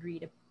when I would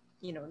read,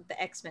 the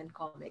X-Men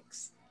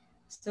comics.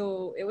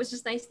 So it was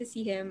just nice to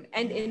see him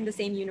and in the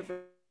same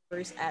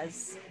universe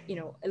as,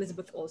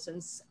 Elizabeth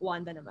Olsen's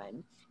Wanda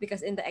naman.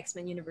 Because in the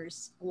X-Men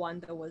universe,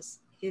 Wanda was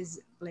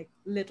his like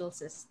little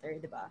sister,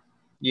 diba?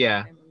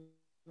 yeah,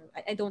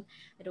 I don't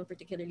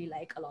particularly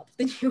like a lot of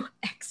the new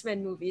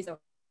X-Men movies, so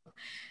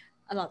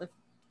a lot of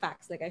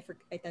facts like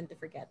I tend to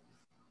forget.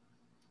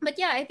 But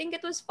yeah, I think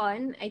it was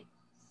fun. I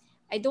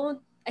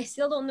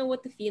still don't know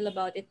what to feel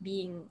about it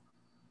being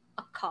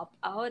a cop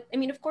out. I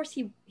mean, of course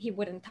he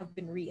wouldn't have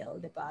been real,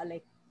 diba?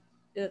 Like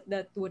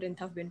that wouldn't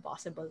have been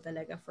possible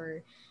talaga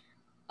for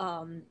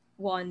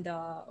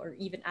Wanda or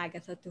even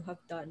Agatha to have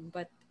done.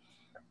 But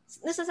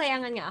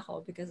nasasayangan nga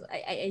ako because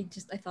I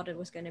thought it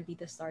was gonna be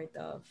the start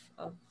of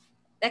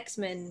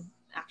X-Men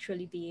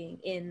actually being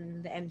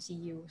in the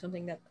MCU,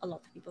 something that a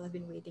lot of people have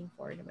been waiting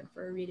for naman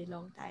for a really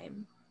long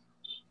time.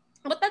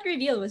 But that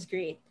reveal was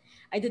great.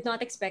 I did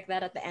not expect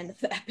that at the end of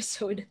the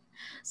episode.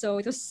 So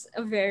it was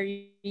a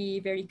very,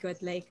 very good,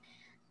 like,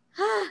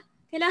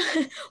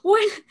 kailangan,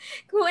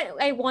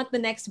 I want the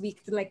next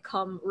week to like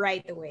come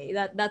right away.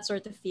 That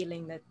sort of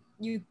feeling that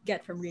you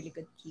get from really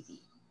good TV.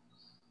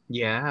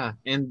 yeah.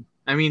 And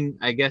I mean,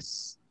 I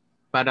guess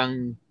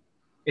parang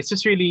it's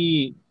just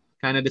really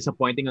kind of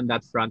disappointing on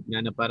that front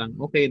nga na parang,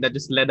 okay, that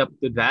just led up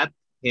to that,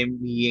 him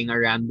being a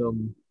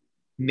random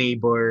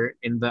neighbor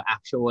in the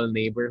actual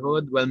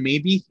neighborhood. Well,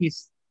 maybe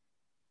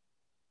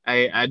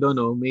I don't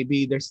know,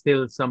 maybe there's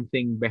still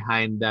something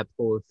behind that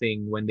whole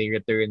thing when they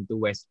return to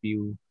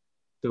Westview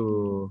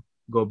to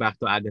go back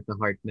to Agatha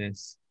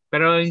Harkness.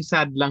 Pero yung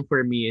sad lang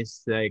for me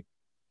is like,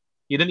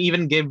 you don't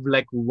even give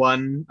like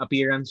one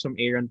appearance from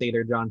Aaron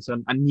Taylor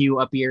Johnson, a new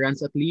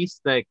appearance at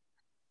least. Like,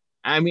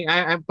 I mean,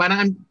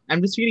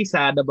 I'm just really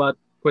sad about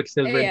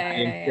Quicksilver Yeah,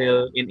 dying yeah, yeah.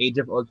 still in Age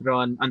of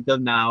Ultron until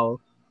now.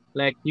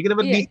 Like, you could have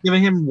at Yeah. least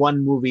given him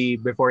one movie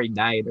before he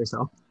died or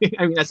something.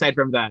 I mean, aside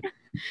from that.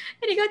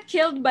 And he got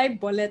killed by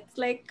bullets.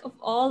 Like of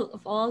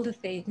all the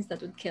things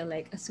that would kill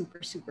like a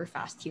super super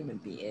fast human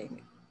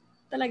being.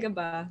 Talaga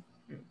ba?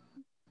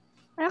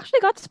 I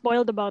actually got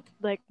spoiled about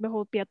like the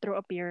whole Pietro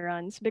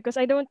appearance because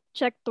I don't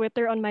check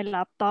Twitter on my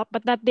laptop.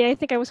 But that day, I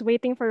think I was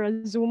waiting for a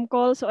Zoom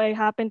call, so I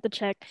happened to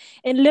check,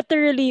 and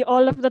literally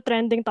all of the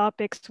trending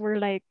topics were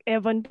like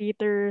Evan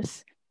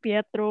Peters,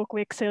 Pietro,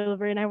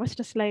 Quicksilver, and I was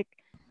just like,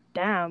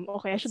 "Damn,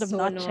 okay, I should have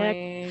So not checked."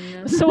 It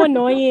annoying. was so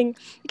annoying.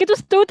 Like, it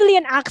was totally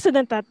an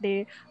accident that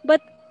day. But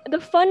the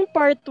fun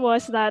part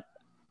was that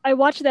I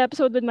watched the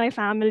episode with my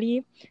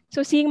family.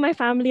 So seeing my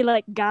family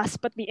like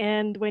gasp at the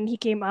end when he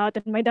came out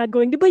and my dad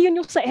going, "Di ba yun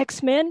yung sa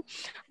X-Men?"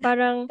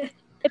 Parang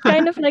it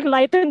kind of like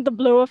lightened the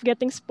blow of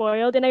getting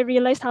spoiled, and I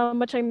realized how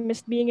much I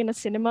missed being in a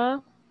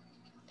cinema.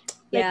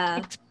 Like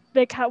Yeah.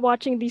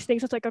 watching these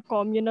things as like a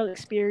communal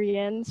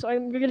experience. So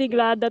I'm really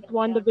glad that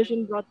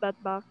WandaVision brought that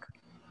back.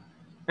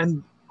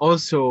 And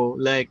also,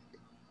 like,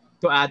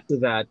 to add to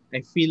that,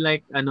 I feel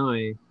like, ano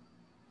eh,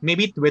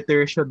 maybe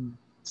Twitter should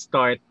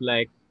start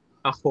like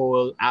a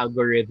whole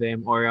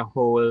algorithm or a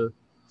whole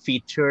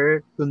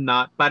feature to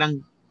not, parang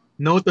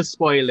no to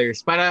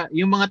spoilers. Para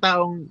yung mga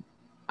taong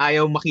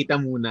ayaw makita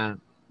muna.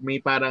 May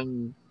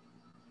parang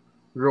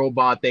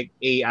robotic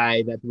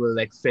AI that will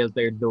like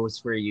filter those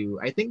for you.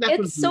 I think that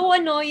will It's so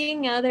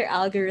annoying now, their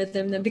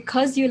algorithm, na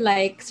because you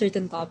like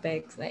certain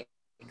topics, like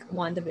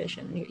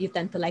WandaVision, you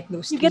tend to like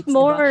those You tweets, get diba?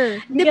 more.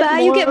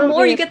 Diba? You get of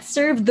more. You it. get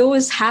served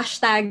those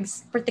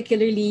hashtags,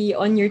 particularly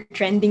on your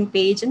trending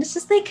page, and it's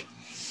just like,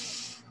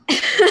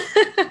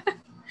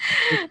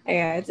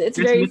 yeah, it's there's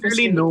very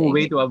literally no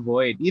way frustrating. to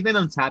avoid. Even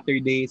on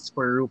Saturdays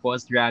for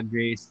RuPaul's Drag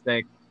Race,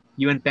 like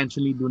you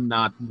intentionally do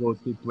not go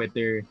to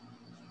Twitter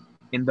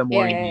in the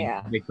Yeah, yeah, morning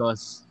yeah.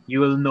 because you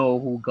will know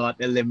who got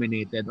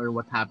eliminated or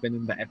what happened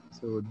in the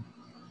episode.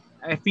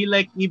 I feel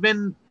like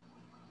even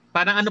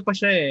parang ano pa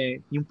siya eh,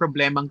 yung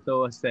problemang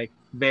to was like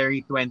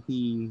very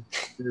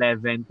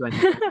 2011,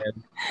 2012.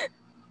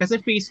 Kasi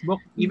Facebook,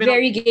 even on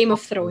Very Game of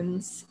Facebook,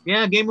 Thrones.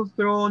 yeah, Game of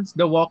Thrones,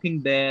 The Walking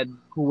Dead,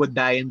 who would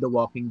die in The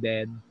Walking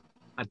Dead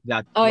at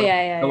that Oh when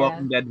yeah, yeah, The yeah.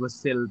 Walking Dead was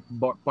still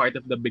part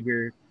of the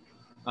bigger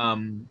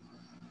um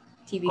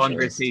TV shows.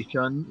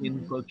 conversation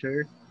in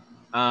culture.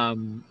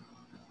 Um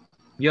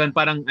yun,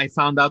 parang I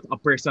found out a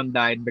person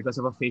died because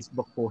of a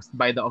Facebook post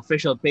by the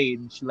official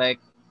page.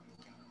 Like,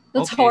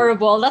 That's okay,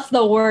 horrible. That's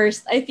the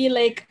worst. I feel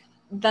like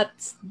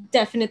that's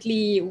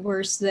definitely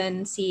worse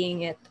than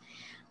seeing it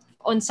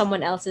on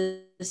someone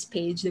else's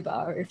page, diba?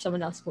 Or if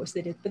someone else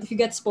posted it. But if you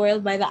get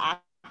spoiled by the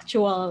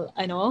actual,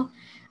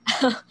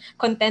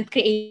 content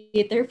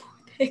creator,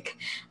 putik,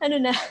 ano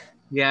na.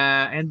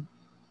 yeah, and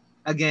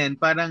again,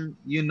 parang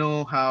you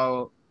know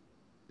how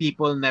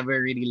people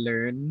never really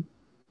learn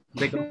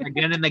because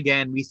again and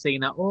again we say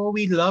na, oh,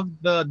 we love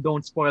the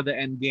don't spoil the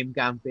end game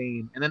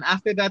campaign, and then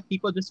after that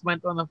people just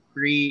went on a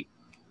free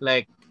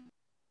like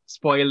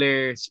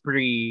spoiler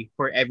spree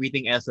for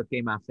everything else that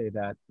came after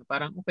that.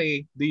 Parang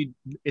okay,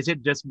 is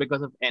it just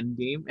because of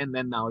Endgame and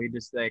then now you're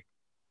just like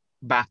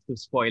back to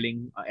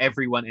spoiling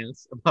everyone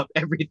else about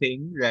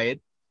everything,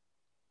 right?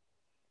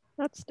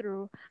 That's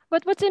true.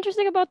 But what's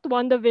interesting about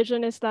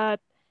WandaVision is that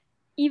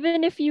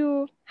even if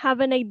you have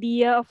an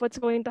idea of what's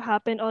going to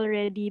happen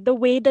already, the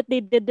way that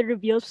they did the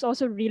reveals was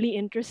also really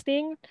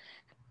interesting.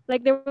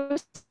 Like there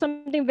was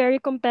something very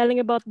compelling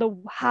about the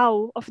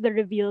how of the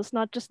reveals,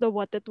 not just the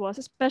what it was,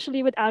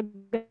 especially with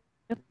Agatha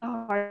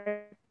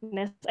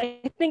Harkness.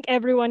 I think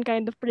everyone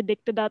kind of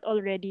predicted that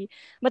already.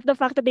 But the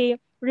fact that they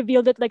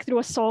revealed it like through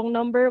a song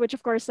number, which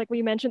of course, like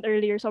we mentioned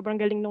earlier, sobrang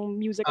galing nung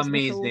music of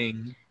the show.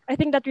 I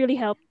think that really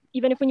helped. Amazing.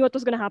 Even if we knew what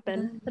was gonna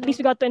happen, at least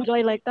we got to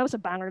enjoy like that was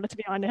a banger, let's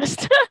be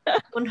honest.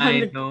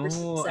 I 100%.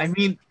 know. I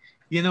mean,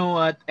 you know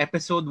what?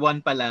 Episode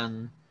 1 pa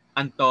lang,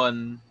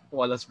 Anton,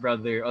 Paula's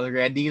brother,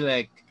 already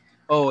like,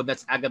 oh,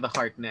 that's Agatha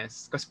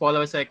Harkness. Because Paula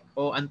was like,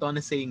 oh, Anton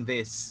is saying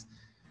this.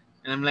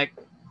 And I'm like,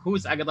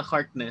 who's Agatha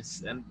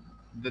Harkness? And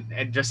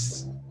it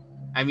just,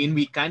 I mean,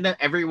 we kind of,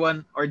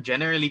 everyone, or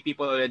generally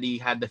people already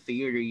had the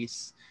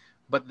theories.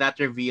 But that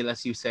reveal,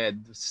 as you said,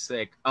 was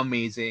like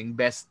amazing.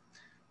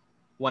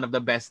 One of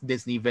the best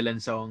Disney villain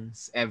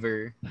songs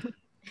ever.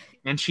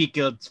 And she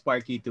killed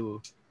Sparky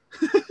too.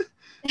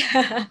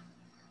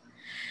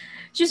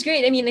 She's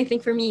great. I mean, I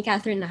think for me,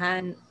 Catherine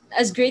Han,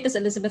 as great as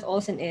Elizabeth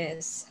Olsen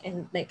is,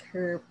 and like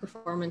her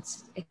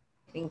performance, I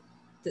think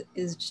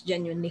is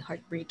genuinely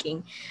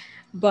heartbreaking.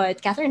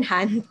 But Catherine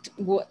Han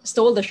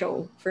stole the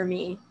show for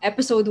me.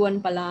 Episode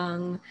 1 pa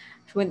lang,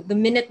 when the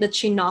minute that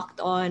she knocked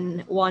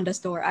on Wanda's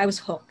door, I was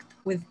hooked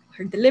with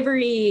her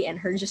delivery and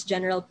her just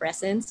general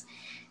presence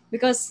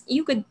because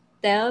you could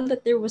tell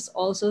that there was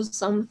also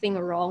something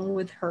wrong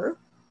with her.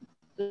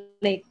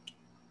 Like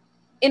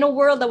in a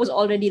world that was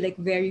already like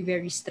very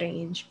very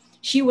strange,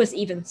 she was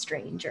even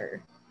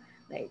stranger.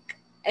 Like,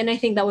 and I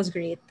think that was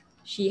great.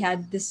 She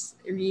had this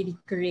really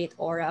great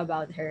aura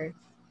about her,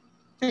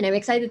 and I'm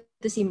excited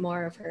to see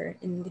more of her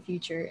in the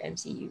future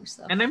MCU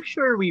stuff. And I'm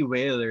sure we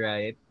will,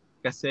 right?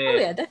 Oh Kasi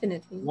yeah,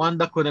 definitely.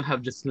 Wanda couldn't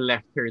have just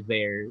left her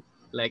there.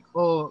 Like,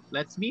 oh,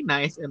 let's be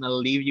nice and I'll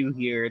leave you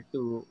here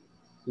to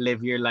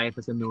live your life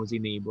as a nosy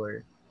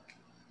neighbor.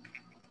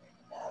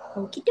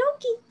 Okie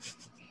dokie.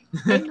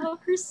 I love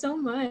her so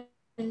much.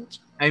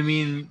 I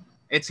mean,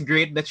 it's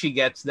great that she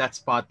gets that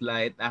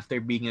spotlight after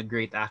being a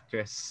great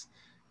actress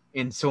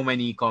in so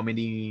many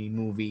comedy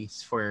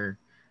movies for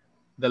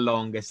the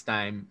longest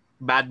time.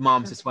 Bad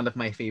Moms is one of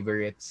my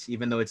favorites,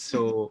 even though it's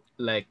so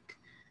like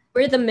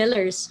We're the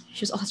Millers.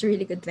 She was also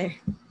really good there.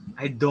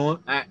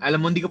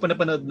 alam mo, hindi ko pa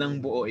napanood ng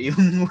buo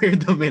yung We're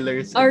the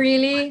Millers. Oh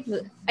really?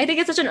 I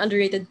think it's such an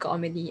underrated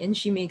comedy, and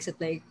she makes it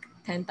like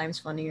 10 times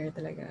funnier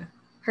talaga.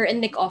 Her and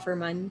Nick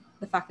Offerman,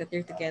 the fact that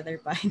they're together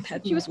by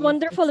that She was movie.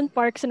 wonderful in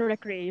Parks and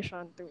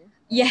Recreation too.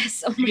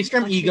 Yes. Oh my She's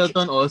from gosh.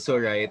 Eagleton also,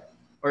 right?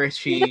 Or is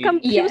She was,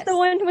 she... she was Yes. the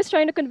one who was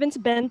trying to convince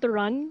Ben to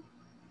run.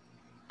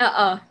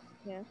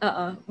 Yeah.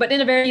 But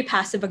in a very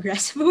passive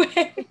aggressive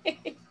way.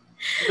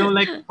 You know,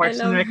 like Parks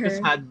and love Rec just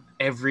her. had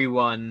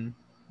everyone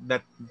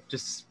that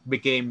just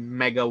became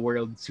mega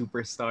world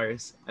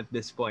superstars at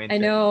this point. I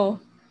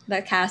know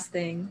that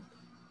casting.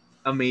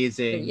 But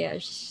Amazing. yeah,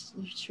 she's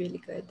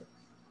really good.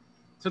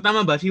 So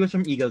tama ba? She was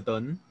from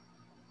Eagleton?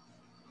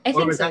 I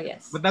Or think was so, that,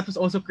 yes. but that was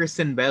also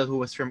Kristen Bell who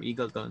was from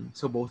Eagleton.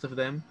 So both of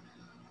them?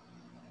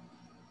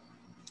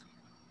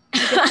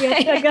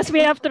 I guess we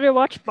have to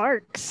rewatch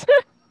Parks.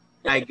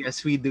 I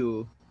guess we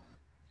do.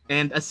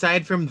 And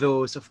aside from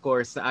those, of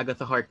course, the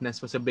Agatha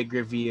Harkness was a big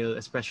reveal,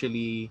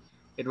 especially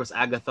it was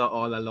Agatha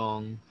all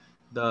along,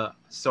 the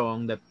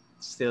song that's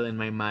still in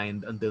my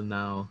mind until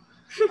now.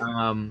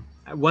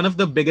 One of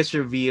the biggest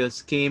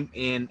reveals came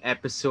in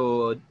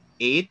episode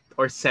 8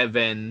 or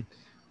 7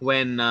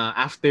 when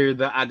after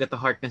the Agatha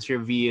Harkness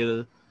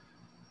reveal,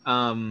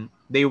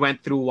 they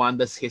went through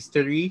Wanda's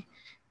history,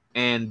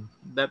 and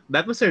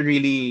that was a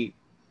really,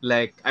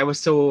 like, I was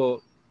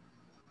so,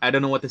 I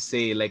don't know what to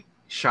say, like,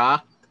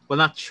 shocked. Well,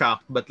 not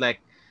shocked, but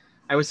like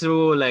I was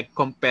so like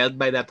compelled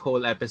by that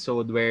whole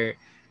episode where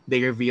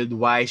they revealed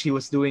why she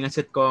was doing a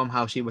sitcom,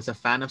 how she was a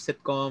fan of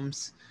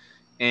sitcoms,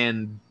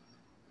 and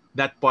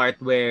that part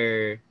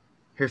where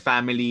her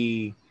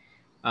family,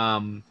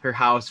 her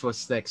house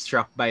was like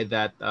struck by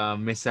that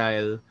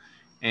missile,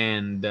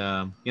 and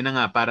yun na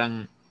nga,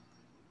 parang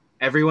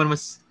everyone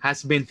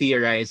has been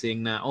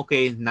theorizing na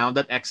okay, now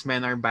that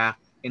X-Men are back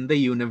in the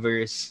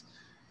universe,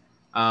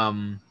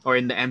 or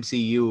in the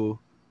MCU,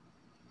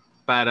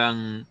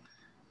 parang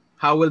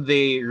how will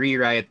they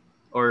rewrite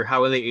or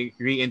how will they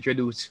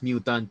reintroduce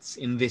mutants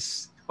in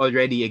this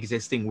already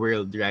existing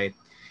world, right?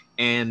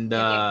 And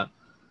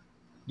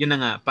yun na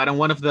nga, parang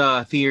one of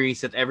the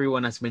theories that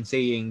everyone has been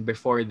saying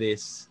before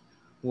this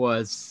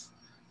was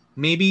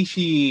maybe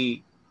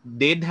she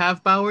did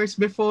have powers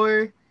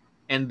before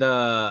and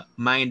the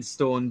Mind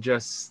Stone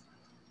just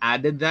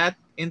added that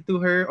into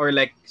her or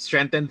like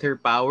strengthened her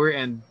power,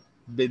 and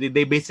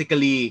they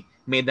basically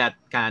made that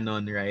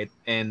canon, right?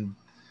 And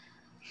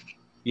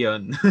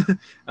yun.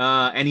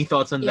 Any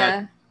thoughts on that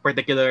Yeah.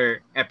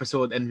 particular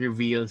episode and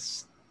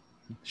reveals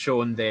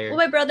shown there?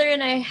 Well, my brother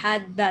and I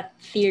had that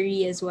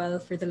theory as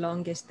well for the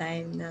longest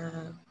time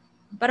na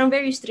parang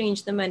very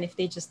strange naman if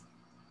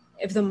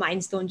the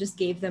Mind Stone just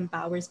gave them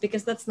powers,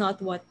 because that's not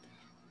what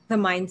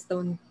the Mind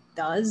Stone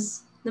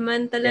does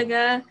naman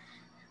talaga.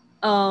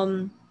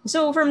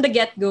 So from the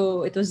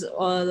get-go, it was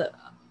all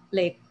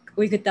like,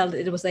 we could tell that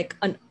it was like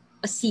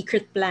a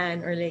secret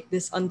plan or like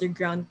this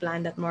underground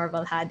plan that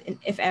Marvel had, and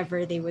if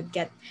ever they would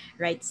get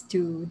rights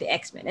to the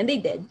X-Men, and they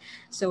did.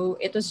 So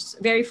it was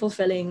very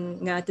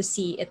fulfilling to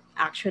see it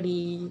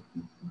actually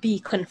be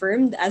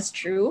confirmed as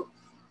true,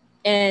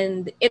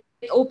 and it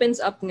opens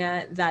up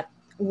that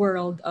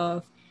world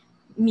of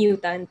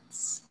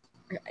mutants,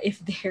 if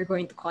they're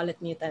going to call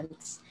it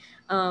mutants.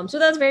 So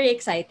that's very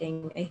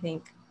exciting, I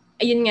think.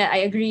 Ayun nga,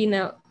 I agree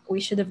na we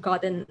should have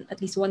gotten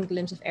at least one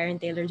glimpse of Aaron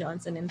Taylor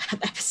Johnson in that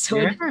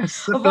episode.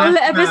 Yes. Of all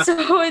the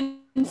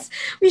episodes,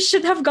 we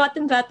should have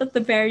gotten that at the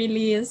very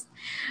least.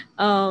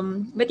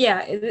 But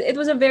yeah, it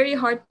was a very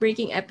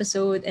heartbreaking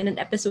episode, and an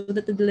episode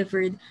that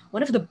delivered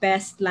one of the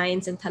best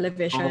lines in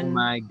television Oh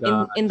my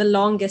God. in the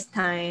longest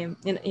time,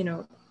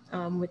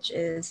 which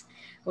is,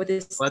 what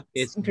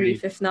is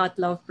grief if not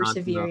love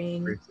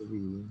persevering?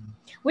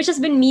 Which has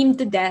been memed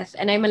to death,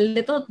 and I'm a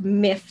little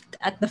miffed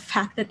at the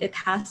fact that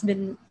it has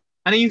been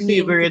Ano yung memed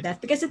to favorite death,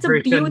 because it's a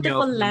version beautiful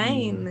niyo of the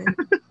line.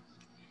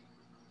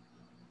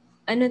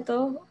 Ano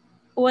to?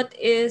 What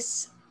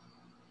is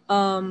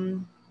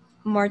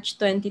March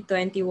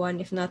 2021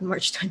 if not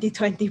March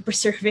 2020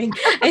 preserving?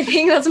 I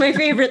think that's my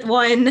favorite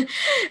one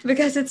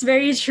because it's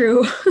very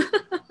true.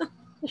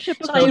 The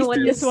ship of So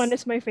Theseus one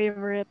is my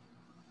favorite.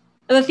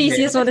 The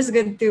Theseus one is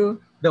good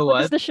too. The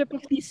What is what? the ship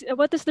of Theseus?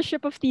 What is the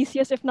ship of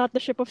Theseus if not the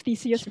ship of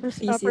Theseus,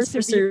 Theseus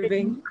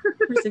persevering?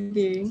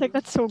 persevering. It's like,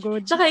 that's so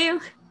good. Tsaka yung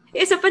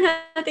isa pa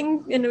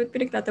nating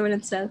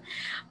pinagtatawanan sa,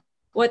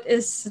 what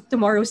is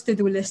tomorrow's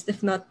to-do list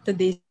if not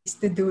today's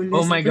to-do list?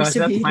 Oh my gosh,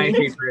 that's my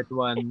Persevering. favorite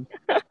one.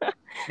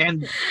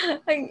 And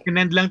Ay,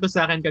 kinend lang to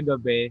sa akin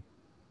kagabi.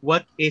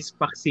 What is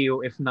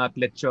paksiw if not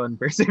lechon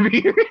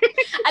persevering?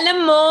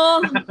 alam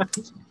mo,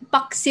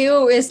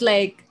 paksiw is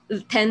like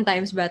 10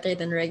 times better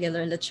than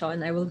regular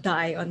lechon. I will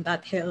die on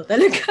that hill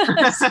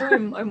talaga. So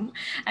I'm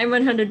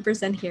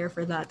 100% here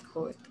for that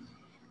quote.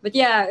 But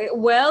yeah,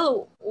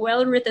 well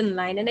written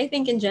line, and I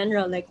think in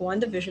general, like,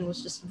 WandaVision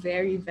was just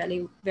very,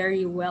 very,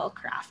 very well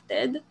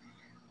crafted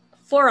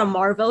for a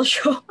Marvel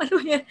show. Ano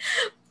yan?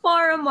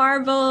 For a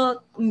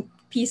Marvel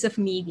piece of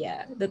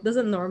media that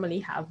doesn't normally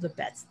have the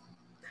best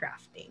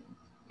crafting.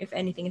 If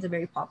anything, it's a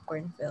very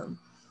popcorn film.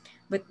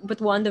 But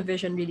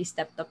WandaVision really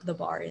stepped up the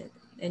bar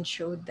and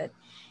showed that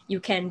you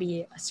can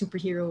be a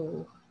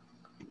superhero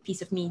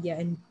piece of media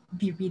and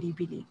be really,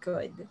 really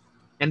good.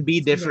 And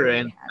be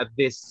different Yeah. at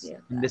this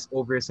in this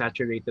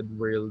oversaturated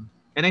world.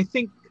 And I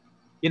think,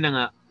 yun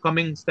na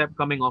nga,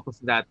 coming off of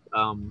that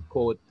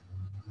quote,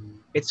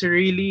 it's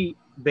really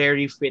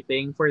very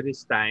fitting for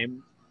this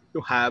time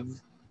to have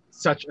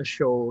such a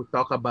show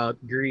talk about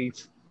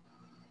grief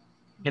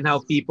and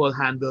how people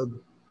handled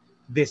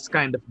this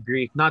kind of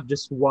grief. Not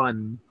just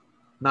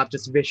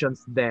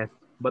Vision's death,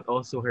 but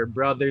also her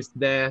brother's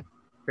death,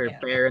 her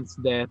Yeah. parents'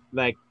 death,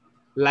 like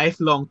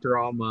lifelong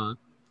trauma,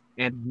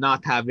 and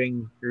not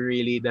having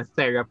really the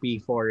therapy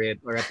for it,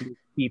 or at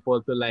least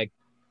people to, like,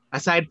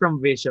 aside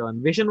from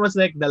Vision was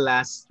like the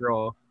last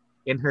straw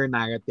in her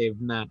narrative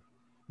na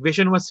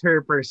Vision was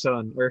her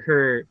person or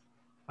her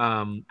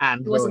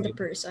It wasn't the android.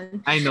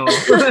 person. I know.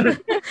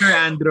 Her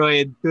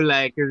android to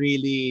like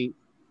really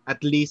at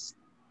least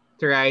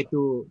try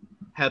to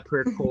help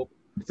her cope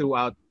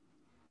throughout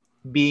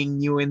being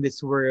new in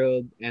this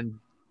world, and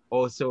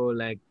also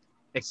like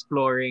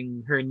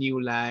exploring her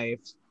new life.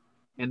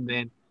 And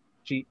then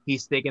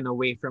he's taken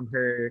away from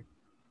her.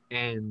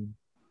 And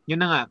yun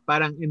na nga,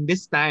 parang in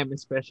this time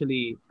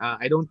especially,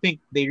 I don't think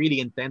they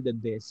really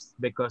intended this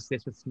because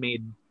this was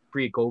made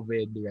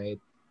pre-COVID, right?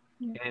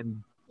 Yeah.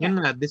 And Yeah. yun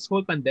nga, this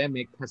whole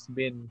pandemic has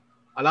been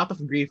a lot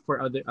of grief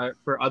for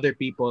other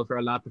people, for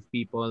a lot of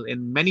people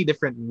in many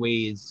different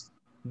ways.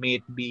 May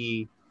it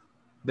be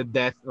the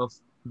death of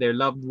their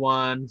loved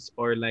ones,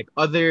 or like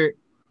other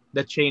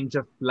the change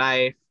of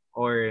life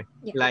or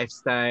Yeah.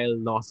 lifestyle,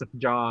 loss of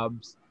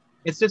jobs.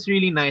 It's just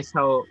really nice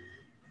how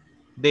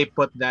they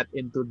put that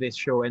into this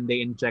show, and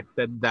they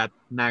injected that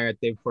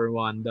narrative for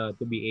Wanda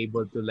to be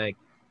able to like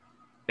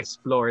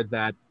explore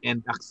that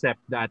and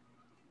accept that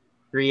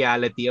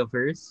reality of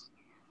hers.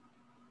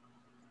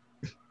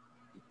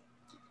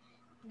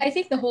 I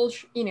think the whole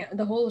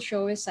the whole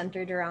show is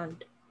centered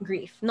around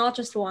grief, not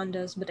just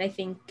Wanda's, but I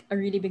think a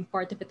really big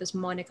part of it is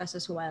Monica's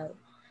as well.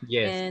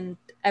 Yes. And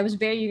I was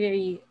very,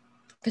 very,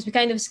 because we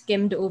kind of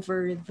skimmed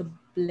over the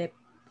blip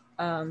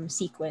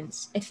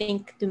sequence. I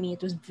think to me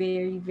it was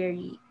very,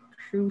 very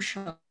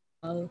crucial,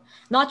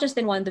 not just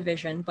in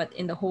WandaVision, but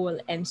in the whole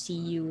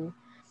MCU,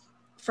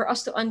 for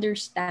us to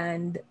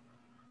understand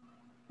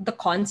the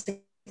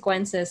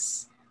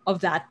consequences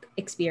of that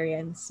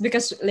experience.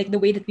 Because like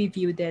the way that we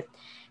viewed it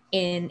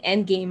in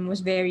Endgame was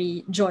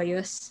very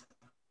joyous.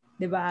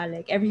 Diba?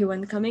 Like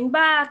everyone coming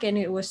back and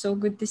it was so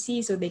good to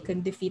see, so they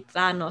could defeat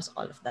Thanos,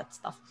 all of that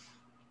stuff.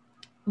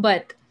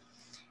 But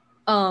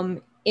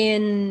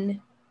in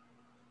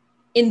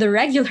the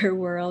regular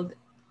world,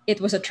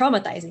 it was a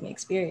traumatizing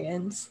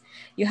experience.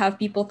 You have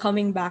people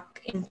coming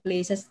back in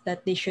places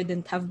that they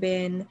shouldn't have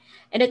been,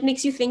 and it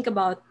makes you think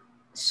about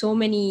so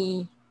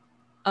many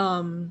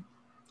um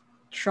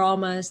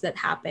traumas that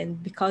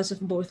happened because of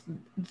both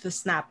the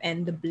snap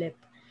and the blip.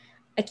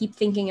 I keep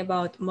thinking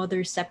about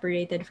mothers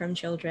separated from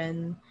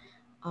children,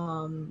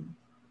 um,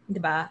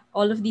 diba?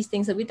 All of these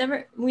things that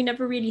we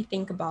never really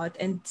think about,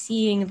 and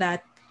seeing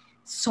that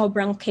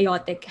sobrang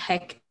chaotic,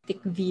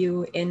 hectic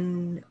view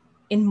in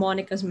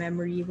Monica's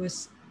memory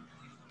was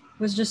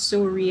just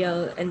so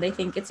real, and I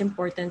think it's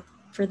important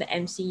for the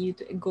MCU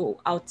to go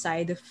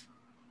outside of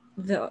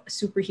the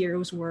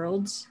superheroes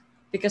worlds,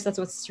 because that's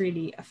what's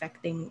really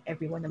affecting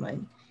everyone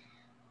naman.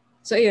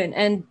 So yun,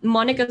 and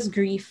Monica's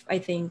grief, I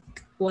think,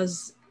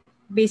 was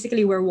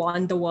basically where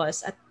Wanda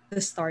was at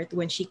the start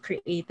when she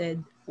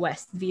created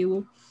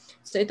Westview.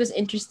 So it was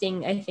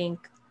interesting, I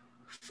think,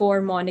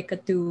 for Monica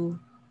to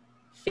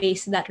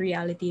face that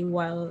reality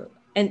while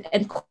and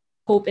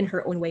cope in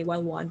her own way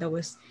while Wanda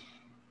was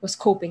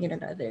coping in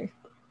another.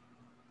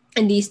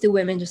 And these two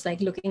women just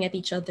like looking at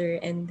each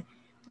other and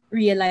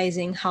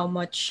realizing how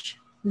much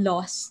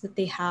loss that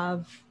they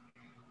have,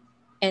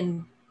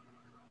 and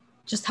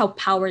just how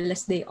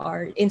powerless they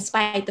are in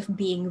spite of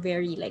being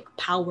very like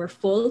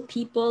powerful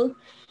people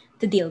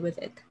to deal with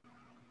it.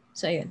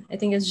 So yeah, I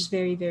think it's just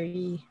very,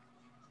 very,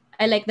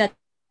 I like that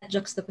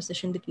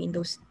juxtaposition between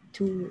those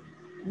two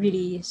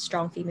really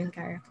strong female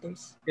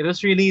characters. It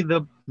was really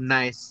the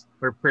nice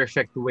or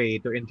perfect way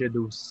to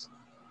introduce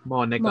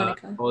Monica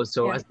Monica.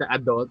 also Yeah. as the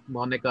adult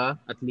Monica,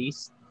 at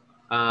least.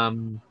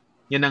 Um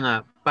Yun na nga,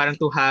 parang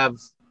to have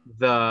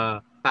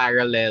the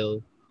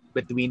parallel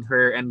between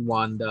her and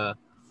Wanda,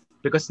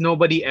 because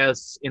nobody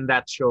else in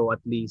that show,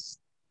 at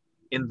least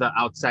in the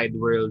outside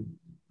world,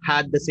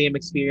 had the same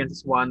experience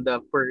as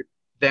Wanda, for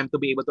them to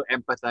be able to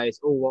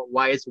empathize. Oh,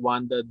 why is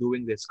Wanda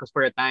doing this? Because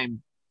for a time,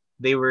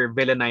 they were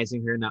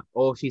villainizing her na,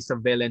 oh, she's a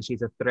villain,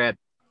 she's a threat,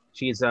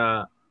 she's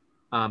a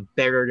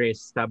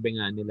terrorist, sabi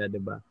nga nila,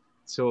 diba?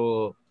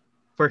 So,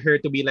 for her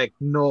to be like,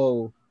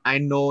 no, I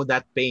know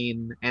that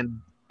pain and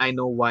I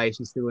know why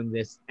she's doing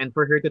this. And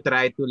for her to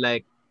try to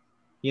like,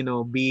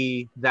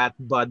 be that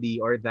buddy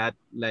or that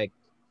like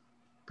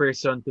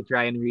person to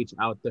try and reach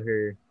out to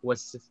her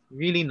was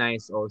really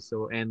nice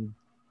also. And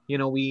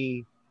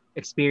we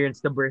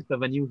experienced the birth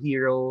of a new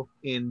hero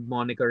in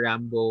Monica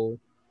Rambeau,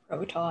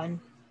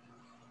 Proton.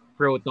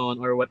 Proton,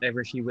 or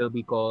whatever she will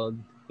be called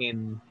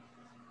in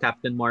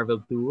Captain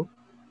Marvel 2.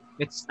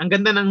 It's ang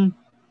ganda ng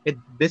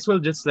this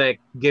will just like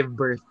give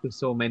birth to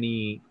so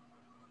many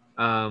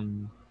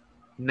um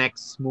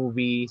next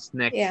movies,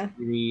 next Yeah.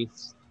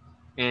 series.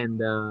 And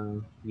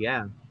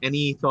yeah,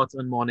 any thoughts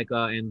on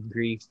Monica and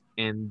grief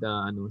and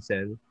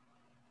Sel?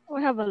 Oh,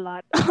 I have a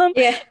lot.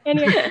 Yeah.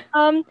 Anyway,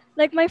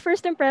 like my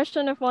first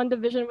impression of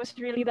WandaVision was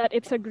really that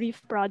it's a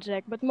grief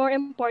project, but more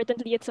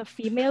importantly, it's a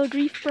female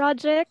grief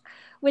project,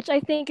 which I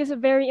think is a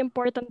very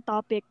important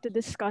topic to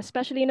discuss,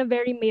 especially in a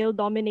very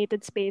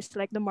male-dominated space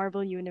like the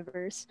Marvel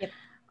Universe. Yep.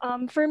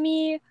 For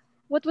me,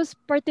 what was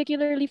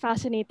particularly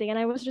fascinating, and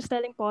I was just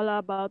telling Paula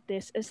about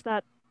this, is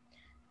that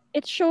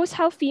it shows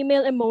how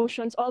female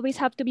emotions always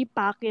have to be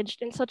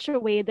packaged in such a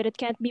way that it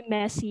can't be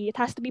messy. It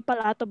has to be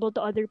palatable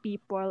to other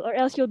people, or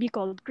else you'll be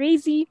called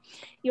crazy.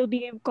 You'll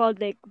be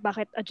called like,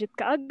 bakit ajit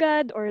ka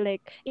agad? Or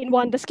like, in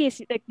Wanda's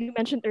case, like you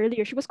mentioned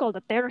earlier, she was called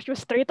a terrorist. She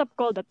was straight up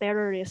called a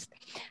terrorist.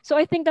 So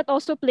I think that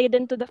also played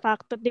into the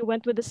fact that they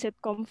went with the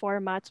sitcom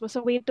formats was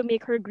a way to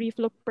make her grief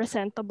look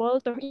presentable,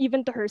 to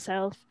even to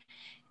herself.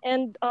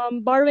 And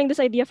borrowing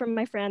this idea from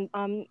my friend,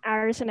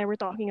 Aris and I were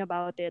talking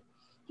about it.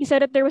 He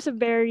said that there was a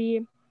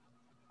very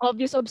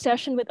obvious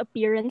obsession with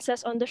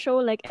appearances on the show.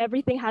 Like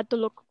everything had to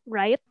look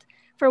right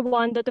for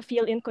Wanda to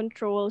feel in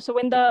control. So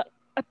when the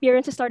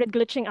appearances started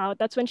glitching out,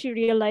 that's when she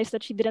realized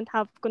that she didn't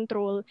have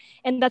control.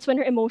 And that's when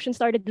her emotions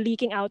started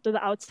leaking out to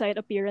the outside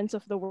appearance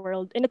of the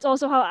world. And it's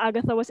also how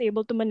Agatha was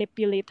able to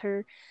manipulate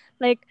her.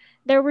 Like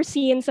there were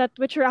scenes that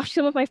which were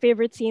actually some of my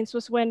favorite scenes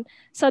was when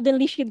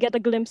suddenly she'd get a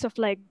glimpse of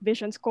like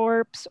Vision's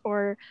corpse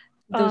or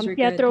Those were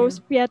good.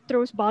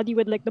 Pietro's body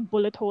with like the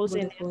bullet holes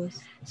in Bullet it. holes.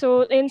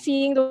 So in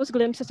seeing those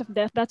glimpses of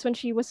death, that's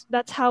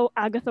how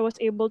Agatha was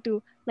able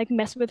to like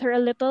mess with her a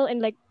little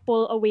and like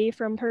pull away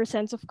from her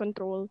sense of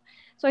control.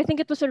 So I think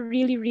it was a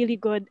really, really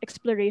good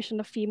exploration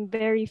of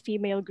very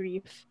female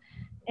grief.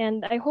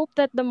 And I hope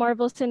that the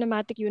Marvel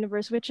Cinematic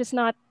Universe, which is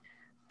not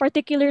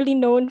particularly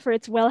known for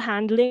its well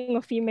handling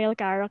of female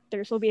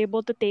characters, will be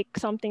able to take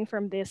something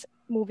from this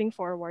moving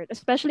forward.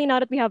 Especially now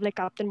that we have like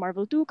Captain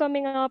Marvel 2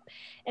 coming up,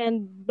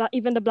 and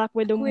even the Black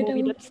Widow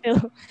movie Widow. that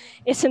still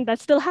that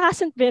still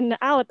hasn't been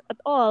out at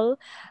all.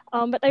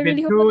 But I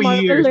Been really hope that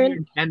 2 years Marvel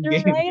learned. since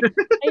Endgame. Right?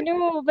 I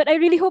know, but I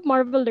really hope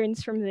Marvel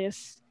learns from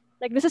this.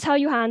 Like this is how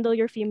you handle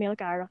your female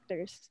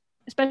characters,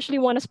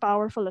 especially one as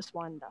powerful as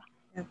Wanda.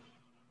 Yep.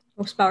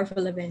 Most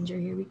powerful Avenger.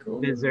 Here we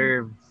go.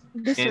 Deserves.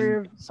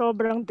 And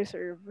Sobrang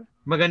deserve.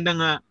 maganda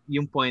nga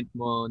yung point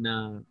mo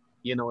na,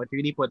 it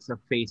really puts a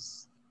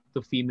face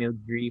to female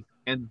grief,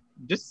 and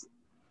just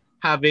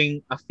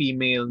having a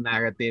female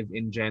narrative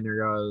in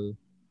general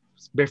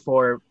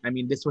before,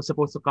 this was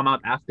supposed to come out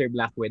after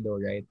Black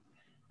Widow, right?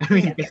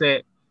 Yeah.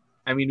 Kasi,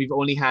 we've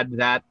only had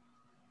that.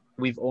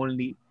 We've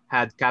only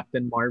had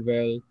Captain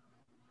Marvel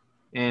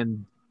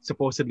and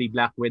supposedly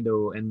Black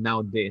Widow, and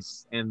now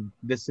this. And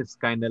this is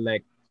kind of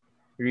like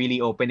really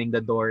opening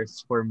the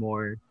doors for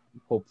more,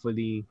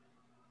 hopefully,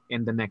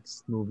 in the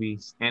next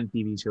movies and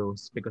TV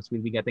shows, because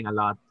we'll be getting a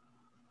lot,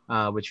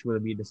 which we'll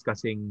be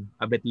discussing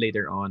a bit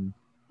later on.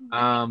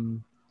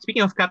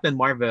 Speaking of Captain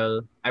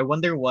Marvel, I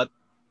wonder what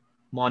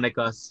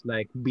Monica's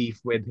like beef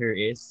with her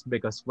is,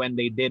 because when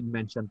they did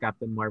mention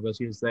Captain Marvel,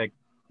 she was like,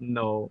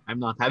 "No, I'm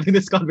not having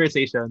this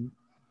conversation."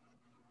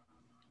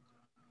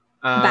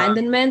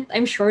 Abandonment.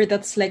 I'm sure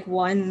that's like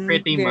one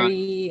Pretty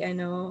very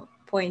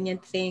poignant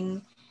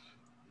thing,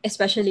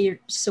 especially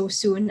so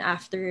soon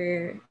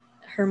after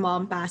her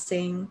mom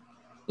passing.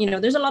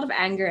 There's a lot of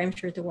anger, I'm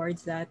sure,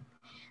 towards that,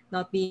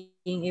 not being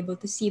able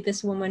to see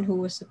this woman who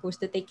was supposed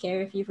to take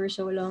care of you for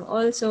so long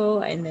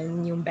also, and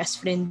then yung best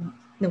friend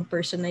ng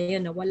person na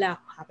yun na wala,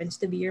 happens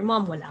to be your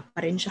mom, wala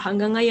pa rin siya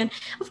hanggang ngayon.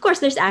 Of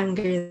course, there's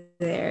anger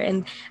there.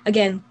 And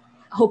again,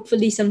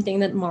 hopefully something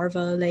that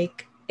Marvel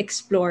like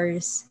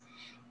explores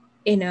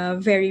in a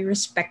very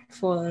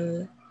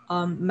respectful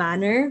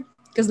manner.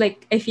 Because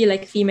like I feel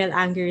like female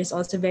anger is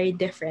also very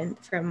different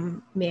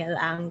from male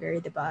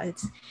anger, diba?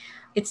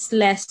 It's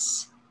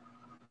less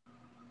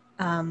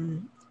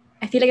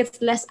I feel like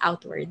it's less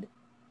outward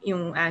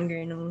yung anger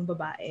ng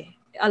babae.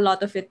 A lot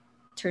of it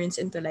turns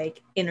into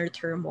like inner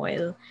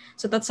turmoil.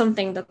 So that's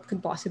something that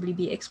could possibly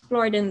be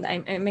explored, and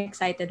I'm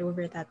excited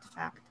over that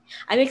fact.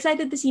 I'm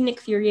excited to see Nick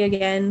Fury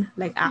again,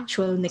 like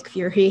actual Nick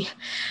Fury.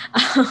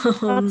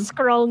 Not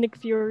Skrull Nick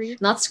Fury.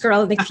 Not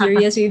Skrull Nick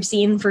Fury as we've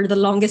seen for the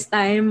longest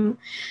time.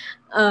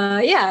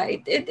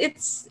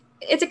 It's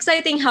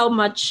exciting how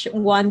much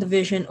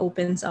WandaVision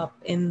opens up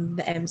in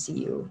the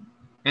MCU.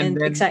 And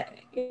then,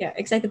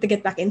 excited to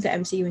get back into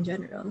MCU in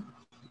general.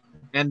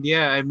 And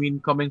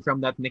coming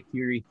from that Nick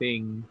Fury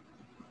thing,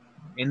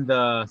 in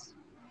the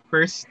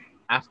first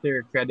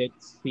after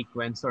credits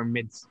sequence or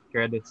mid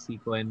credits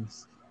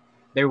sequence,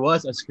 there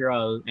was a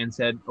Skrull and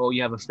said, "Oh,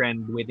 you have a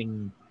friend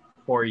waiting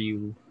for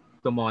you,"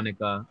 to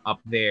Monica up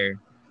there.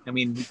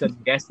 We could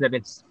guess that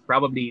it's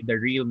probably the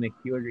real Nick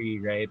Fury,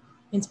 right?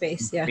 In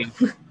space, yeah.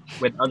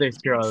 With other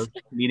Skrulls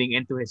leading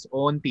into his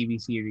own TV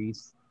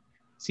series,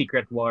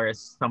 Secret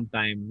Wars,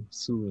 sometime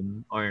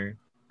soon, or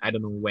I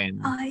don't know when.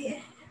 Oh,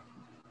 yeah.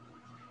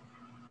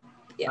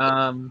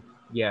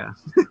 Yeah.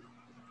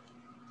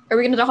 Are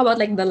we going to talk about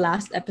like the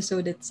last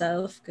episode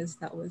itself? Because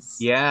that was...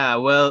 Yeah,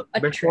 well,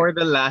 before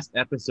the last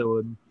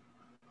episode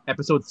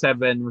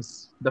 7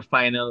 was the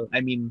final.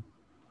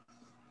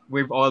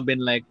 We've all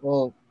been like,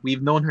 oh,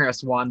 we've known her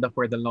as Wanda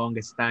for the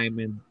longest time,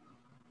 and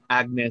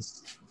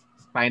Agatha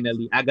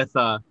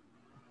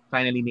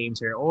finally names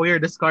her, "Oh, you're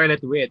the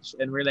Scarlet Witch."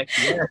 And we're like,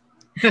 yeah.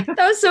 That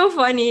was so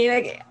funny.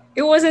 Like,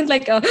 it wasn't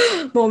like a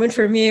moment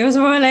for me. It was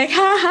more like,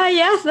 haha,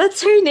 yes,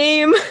 that's her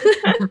name.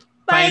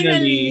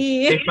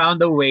 Finally, they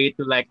found a way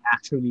to like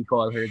actually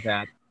call her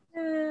that.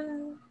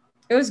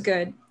 It was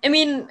good.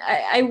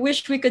 I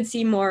wish we could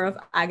see more of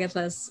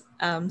Agatha's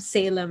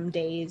Salem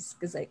days,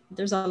 because like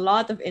there's a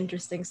lot of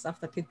interesting stuff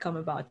that could come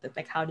about it.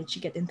 Like, how did she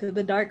get into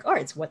the dark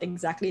arts? What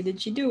exactly did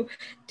she do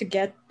to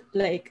get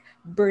like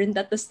burned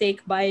at the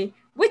stake by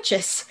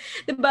witches?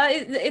 But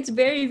it's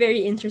very,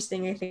 very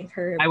interesting. I think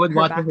I would her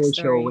watch the whole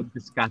show backstory. with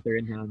this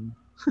Catherine Han.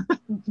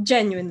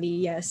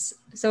 Genuinely, yes.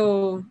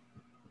 So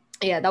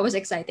yeah, that was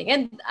exciting.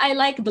 And I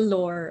like the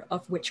lore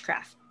of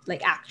witchcraft,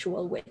 like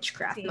actual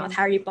witchcraft, not Same.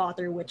 Harry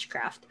Potter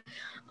witchcraft.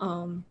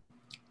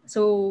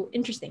 So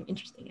interesting.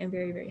 I'm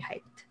very, very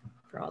hyped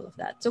for all of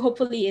that. So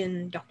hopefully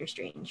in Doctor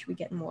Strange we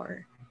get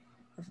more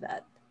of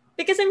that.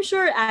 Because I'm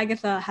sure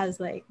Agatha has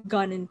like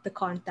gone into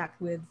contact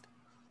with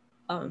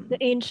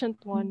The ancient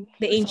one.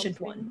 the or ancient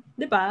something.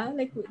 one. Diba?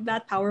 Like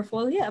that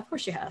powerful. Yeah, of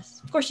course she has.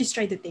 Of course she's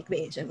tried to take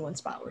the ancient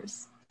one's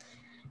powers.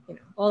 You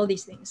know, all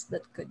these things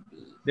that could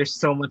be. There's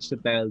so much to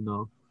tell,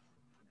 no?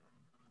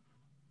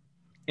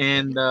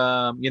 And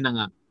yun na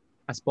nga,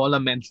 as Paula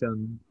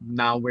mentioned,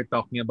 now we're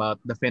talking about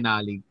the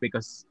finale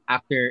because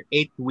after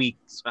 8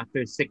 weeks,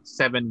 after 6,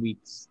 7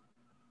 weeks,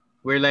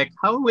 we're like,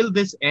 how will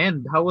this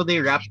end? How will they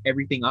wrap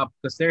everything up?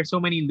 Because there are so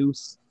many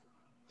loose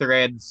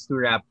threads to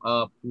wrap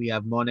up. We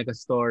have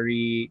Monica's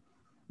story,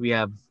 we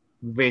have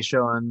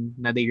Vision,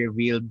 na they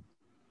revealed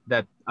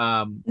that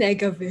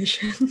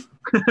Negavision.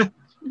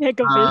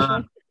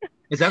 Negavision.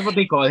 is that what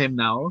they call him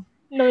now?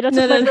 No, that's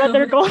No, what my no,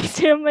 brother no. calls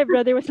him. My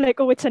brother was like,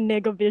 "Oh, it's a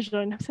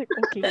negavision." I was like,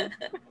 "Okay."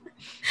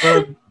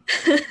 Well,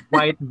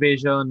 White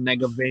Vision,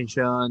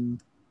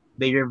 Negavision,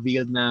 they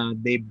revealed na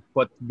they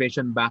put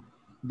Vision back,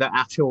 the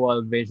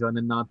actual Vision,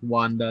 and not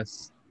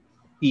Wanda's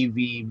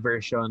TV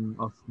version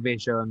of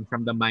Vision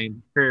from the mind,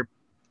 her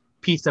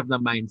piece of the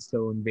Mind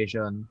Stone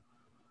Vision.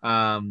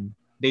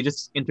 They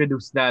just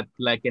introduced that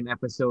like in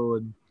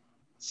episode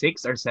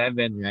 6 or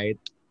 7, right?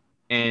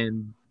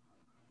 And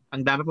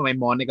ang dami pa, may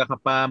Monica ka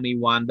pa, may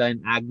Wanda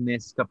and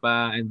Agnes ka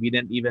pa, and we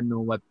didn't even know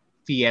what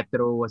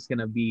Pietro was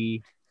gonna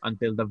be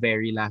until the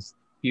very last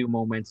few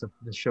moments of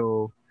the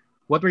show.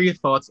 What were your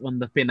thoughts on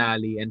the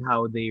finale and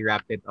how they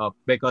wrapped it up?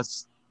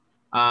 Because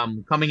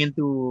coming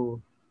into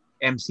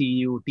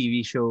MCU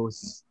TV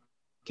shows,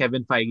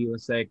 Kevin Feige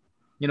was like,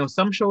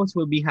 some shows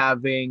will be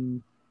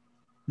having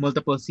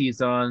multiple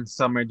seasons,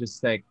 some are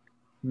just like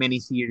mini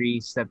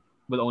series that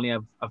will only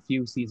have a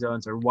few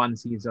seasons or one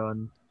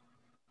season.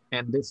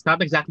 And it's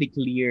not exactly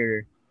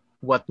clear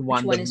what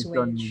Which one is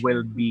WandaVision which?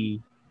 will be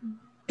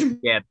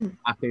yet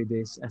after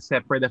this,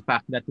 except for the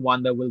fact that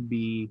Wanda will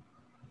be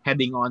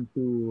heading on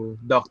to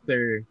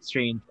Doctor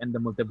Strange and the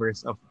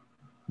Multiverse of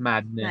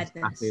Madness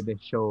after Madness. the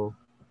show.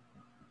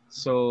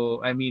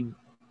 So, I mean,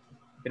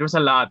 it was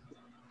a lot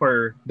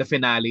for the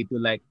finale to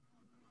like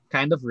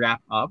kind of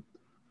wrap up.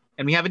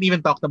 And we haven't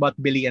even talked about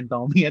Billy and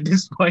Tommy at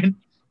this point.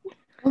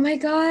 Oh my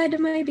god,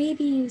 my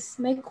babies.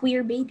 My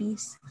queer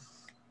babies.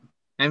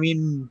 I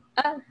mean,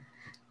 Uh,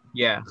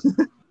 yeah.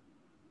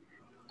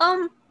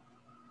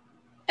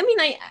 I mean,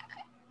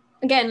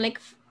 again,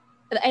 like,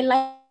 I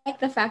like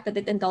the fact that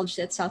it indulged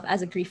itself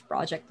as a grief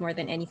project more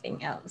than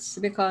anything else.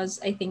 Because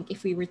I think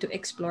if we were to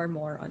explore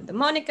more on the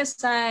Monica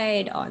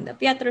side, on the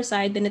Pietro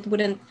side, then it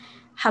wouldn't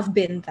have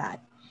been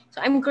that.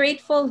 So I'm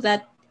grateful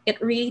that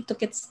it really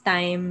took its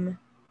time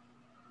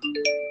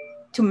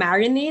to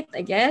marinate,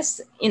 I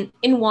guess, in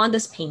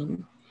Wanda's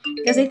pain.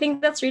 Because I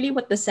think that's really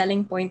what the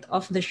selling point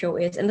of the show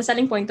is, and the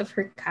selling point of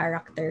her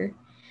character.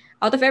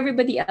 Out of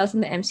everybody else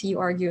in the MCU,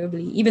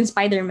 arguably, even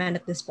Spider-Man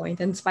at this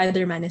point, and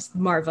Spider-Man is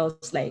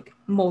Marvel's like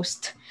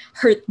most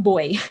hurt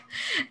boy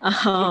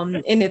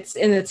in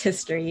its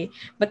history.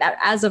 But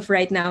as of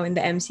right now in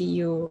the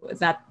MCU,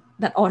 that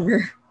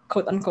honor,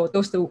 quote unquote,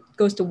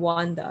 goes to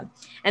Wanda,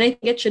 and I think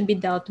it should be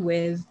dealt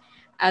with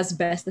as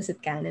best as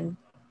it can,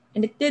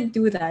 and it did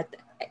do that.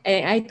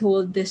 I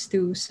told this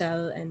to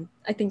Sel, and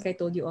I think I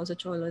told you also,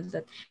 Cholo,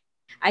 that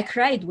I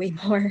cried way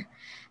more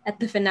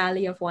at the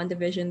finale of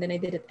WandaVision than I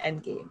did at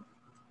Endgame.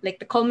 Like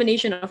the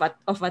culmination of a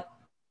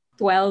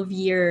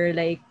 12-year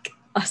like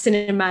a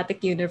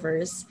cinematic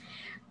universe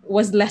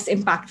was less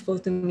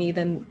impactful to me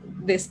than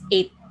this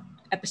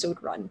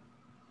 8-episode run,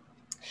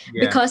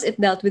 Yeah. because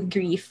it dealt with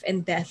grief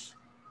and death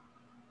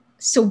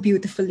so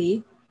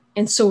beautifully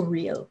and so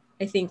real.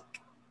 I think,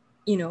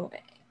 you know,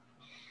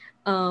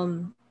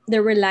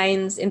 there were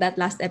lines in that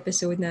last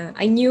episode na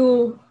I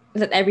knew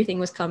that everything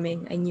was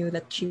coming. I knew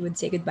that she would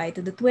say goodbye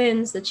to the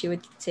twins, that she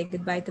would say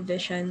goodbye to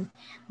Vision.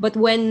 But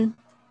when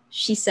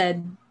she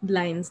said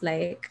lines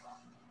like,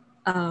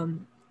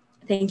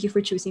 thank you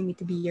for choosing me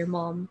to be your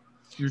mom,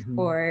 Mhm.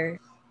 or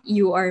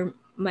you are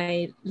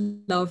my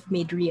love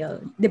made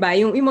real. Diba?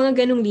 Yung mga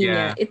ganong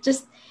linya, Yeah.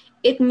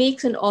 it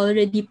makes an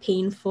already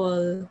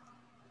painful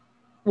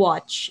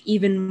watch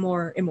even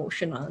more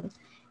emotional.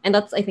 And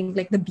that's, I think,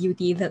 like the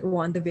beauty that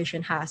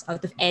WandaVision has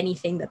out of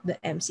anything that the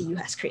MCU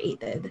has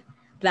created.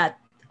 That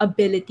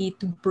ability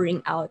to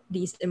bring out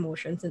these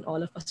emotions in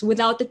all of us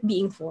without it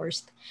being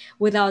forced,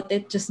 without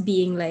it just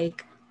being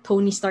like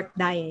Tony Stark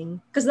dying.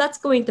 Because that's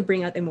going to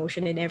bring out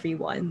emotion in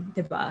everyone,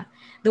 diba?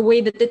 The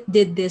way that it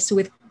did this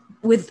with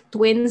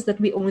twins that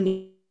we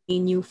only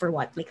knew for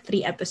what, like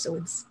 3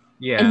 episodes.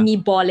 Yeah. me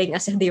bawling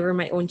as if they were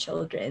my own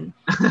children.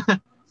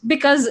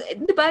 Because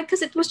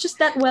it was just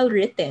that well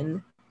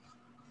written.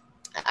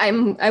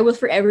 I will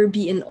forever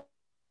be in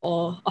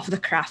awe of the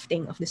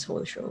crafting of this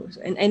whole show.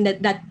 And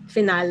that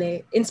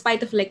finale, in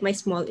spite of like my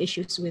small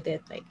issues with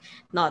it, like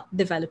not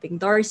developing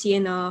Darcy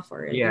enough,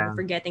 or Yeah.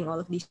 forgetting all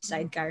of these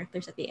side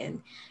characters at the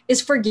end, is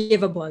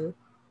forgivable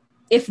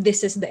if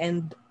this is the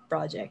end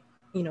project.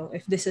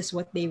 If this is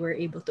what they were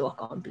able to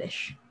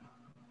accomplish.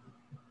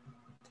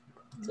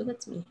 So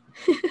that's me.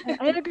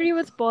 I agree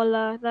with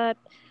Paula that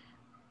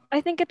I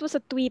think it was a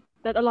tweet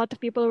that a lot of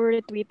people were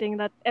retweeting,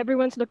 that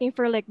everyone's looking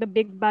for like the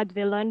big bad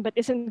villain, but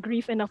isn't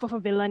grief enough of a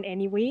villain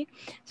anyway.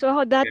 So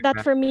how that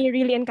Yeah. for me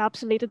really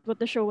encapsulated what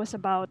the show was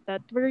about.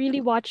 That we're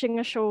really watching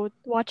a show,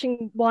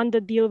 watching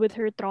Wanda deal with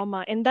her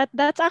trauma, and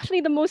that's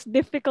actually the most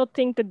difficult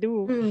thing to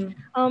do,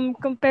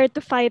 compared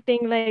to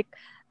fighting like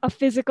a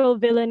physical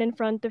villain in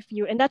front of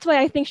you. And that's why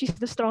I think she's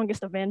the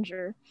strongest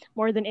Avenger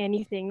more than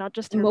anything, not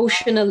just her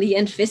Emotionally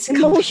and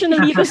physically.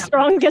 emotionally the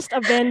strongest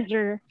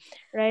Avenger,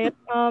 right?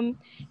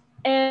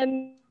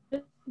 And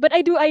but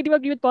I do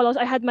agree with Paulos.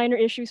 I had minor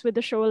issues with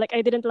the show. Like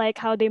I didn't like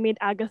how they made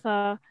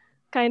Agatha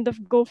kind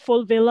of go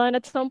full villain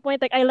at some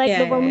point. Like I like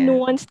the more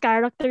nuanced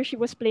character she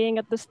was playing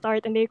at the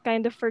start, and they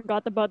kind of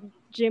forgot about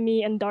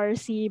Jimmy and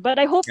Darcy.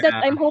 But I'm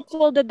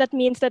hopeful that that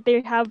means that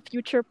they have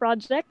future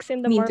projects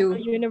in the Me Marvel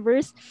too.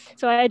 universe.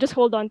 So I just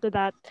hold on to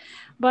that.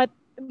 But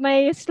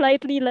my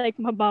slightly like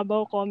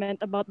mababaw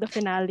comment about the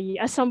finale,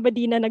 as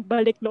somebody na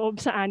nagbalik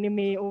loob sa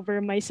anime over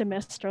my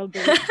semestral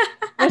break,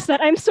 was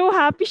that I'm so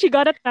happy she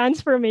got a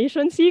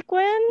transformation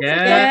sequence.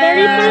 Yeah.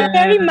 It felt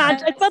very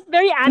magic. It felt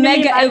very anime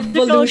Mega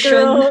magical evolution.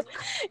 girl.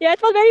 Yeah, it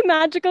felt very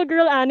magical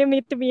girl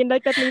anime to me, and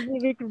like that made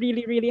me like,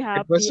 really, really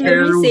happy. It was And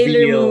her Very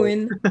Sailor reveal.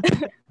 Moon.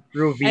 I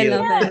Reveal.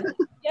 love it.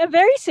 yeah,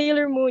 very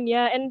Sailor Moon,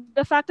 yeah. And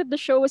the fact that the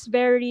show was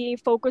very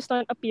focused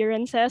on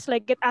appearances,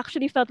 like it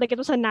actually felt like it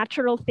was a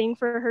natural thing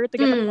for her to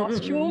get a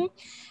costume.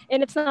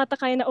 And it's not the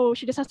kind of, oh,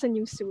 she just has a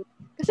new suit.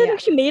 Because I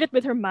think she made it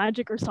with her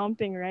magic or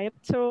something, right?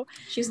 So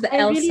She's the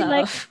I Elsa. really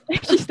like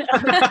she's the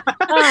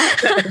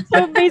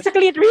so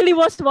basically it really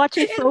was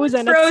watching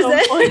Frozen at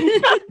some point.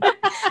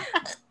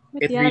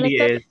 But It really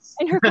that, is.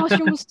 and her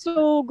costume was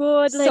so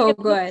good. Like So it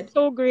looked good.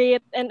 so great.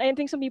 And I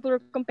think some people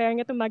were comparing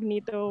it to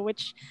Magneto,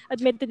 which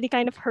admittedly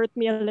kind of hurt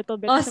me a little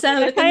bit.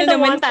 Awesome. I Ito kind na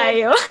of naman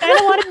tayo.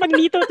 wanted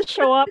Magneto to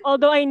show up,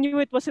 although I knew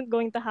it wasn't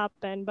going to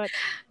happen. But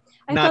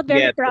I Not felt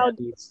very yet, proud.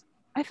 at least.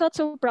 I felt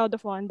so proud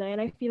of Wanda,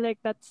 and I feel like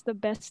that's the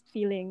best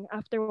feeling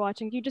after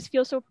watching. You just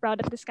feel so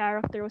proud that this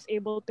character was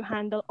able to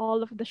handle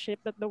all of the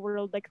shit that the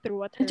world like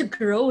threw at her. And to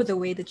grow the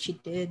way that she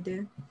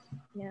did.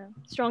 Yeah,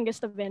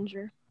 strongest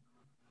Avenger.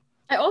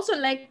 I also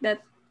like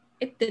that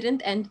it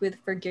didn't end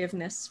with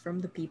forgiveness from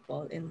the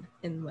people in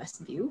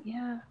Westview.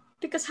 Yeah.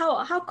 Because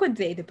how could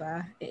they,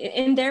 diba?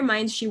 In their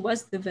minds, she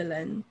was the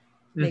villain.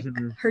 Like,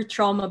 her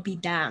trauma be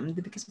damned.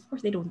 Because, of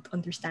course, they don't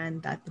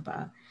understand that,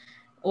 diba?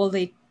 All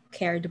they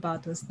cared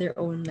about was their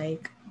own,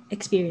 like,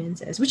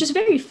 experiences, which is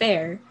very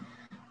fair.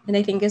 And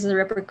I think is a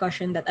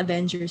repercussion that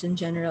Avengers in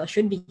general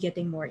should be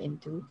getting more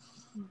into.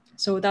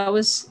 So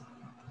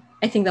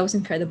I think that was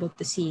incredible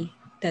to see,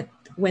 that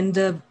when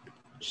the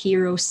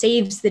hero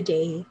saves the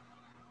day,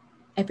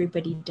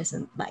 everybody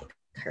doesn't like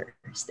her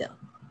still.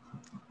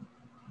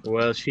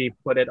 Well, she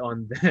put it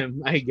on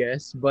them, I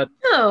guess. But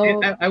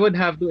No. I would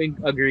have to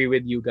agree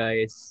with you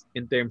guys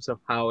in terms of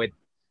how it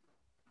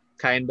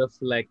kind of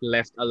like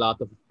left a lot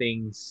of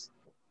things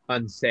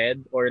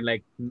unsaid, or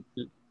like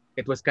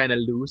it was kind of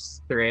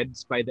loose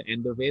threads by the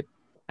end of it.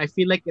 I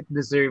feel like it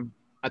deserved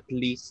at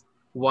least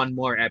one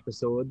more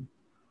episode,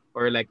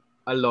 or like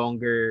a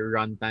longer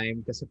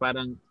runtime, kasi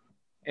parang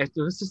it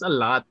was just a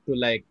lot to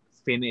like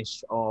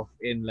finish off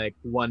in like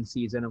one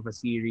season of a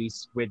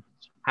series, which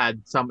had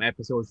some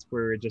episodes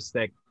for just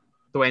like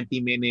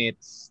 20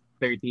 minutes,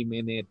 30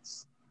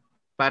 minutes.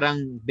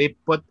 Parang they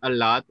put a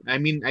lot. I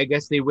mean, I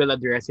guess they will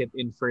address it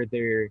in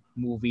further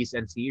movies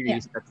and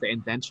series. Yeah. That's the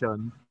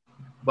intention.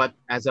 But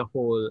as a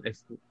whole, if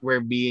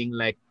we're being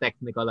like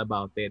technical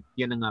about it,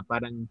 yun na nga,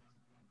 parang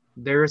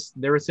there was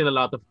still a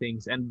lot of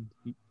things. And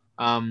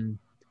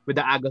with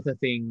the Agatha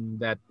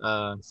thing that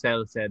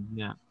Cell said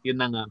nga, yun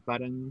na nga,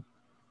 parang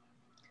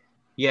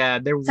yeah,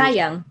 there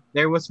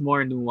was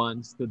more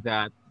nuance to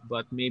that,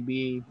 but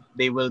maybe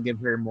they will give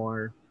her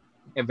more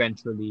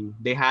eventually.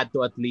 They had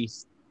to at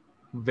least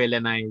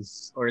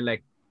villainize, or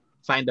like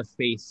find a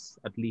face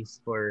at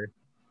least for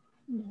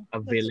a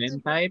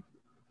villain type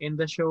in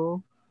the show.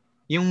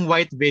 Yung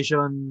White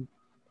Vision,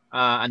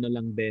 ano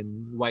lang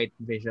din, White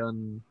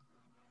Vision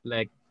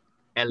like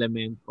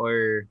element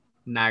or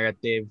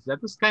narrative,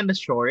 that was kind of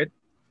short,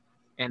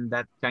 and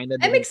that kind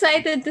of I'm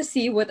excited to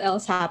see what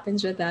else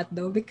happens with that,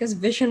 though, because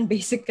Vision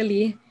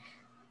basically,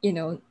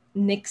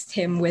 nixed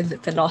him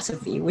with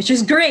philosophy, which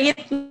is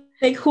great.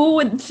 Like, who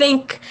would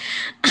think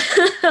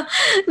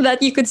that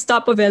you could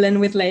stop a villain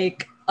with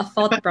like a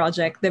thought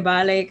project,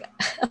 diba? Like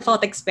a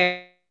thought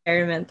experiment.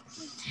 experiment.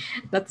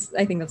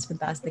 I think that's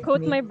fantastic to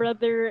Quote me. my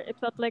brother, it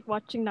felt like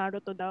watching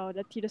Naruto daw,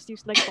 that he just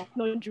used like talk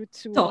no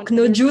jutsu on Talk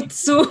no other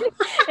jutsu.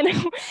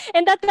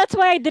 and that's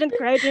why I didn't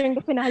cry during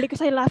the finale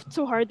because I laughed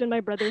so hard when my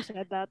brother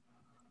said that.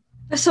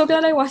 I'm so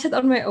glad I watched it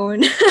on my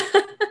own.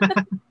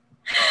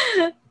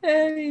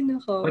 Ay,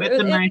 nako. But it's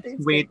a nice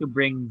It's way good. to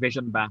bring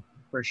Vision back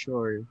for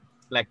sure.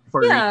 Like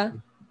for Yeah,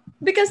 real.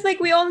 because like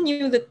we all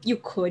knew that you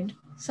could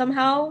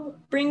somehow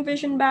bring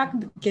Vision back,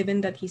 given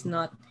that he's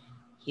not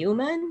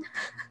human,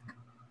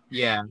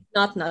 Yeah.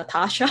 not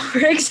Natasha,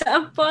 for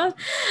example.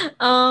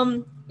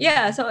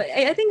 Yeah, so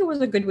I think it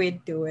was a good way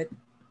to do it.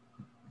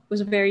 It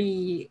was a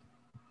very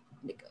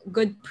like,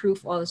 good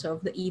proof also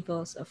of the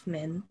evils of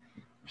men.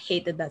 I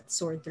hated that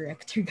sword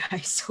director guy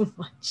so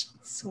much.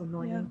 It's so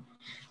annoying.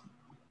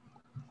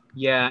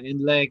 Yeah.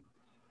 And like,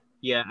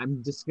 yeah, I'm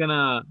just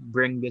gonna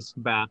bring this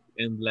back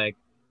and like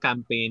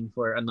campaign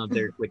for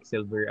another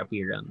Quicksilver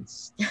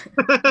appearance.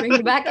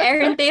 Bring back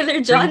Aaron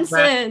Taylor Bring back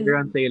Johnson.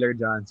 Aaron Taylor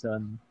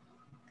Johnson.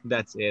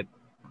 That's it.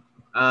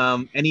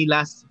 Any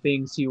last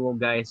things you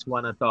guys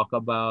wanna talk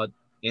about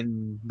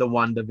in the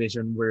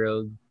WandaVision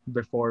world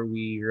before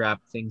we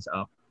wrap things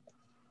up?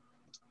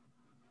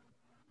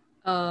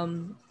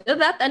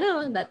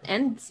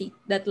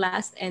 That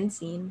last end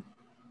scene,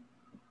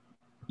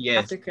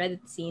 Yes. after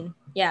credit scene.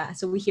 Yeah,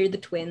 so we hear the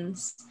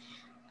twins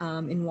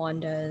in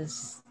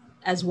Wanda's,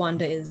 as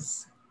Wanda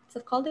is, what's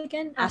it called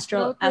again?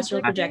 Astral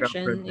Astral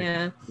projection.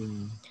 Yeah,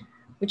 projection.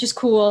 which is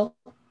cool.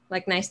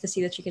 Like nice to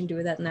see that you can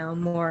do that now.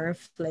 More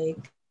of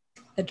like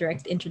a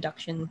direct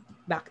introduction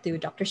back to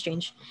Doctor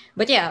Strange.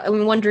 But yeah,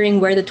 I'm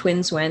wondering where the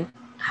twins went,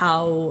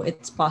 how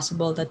it's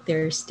possible that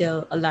they're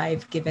still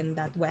alive given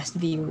that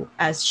Westview,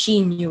 as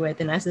she knew it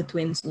and as the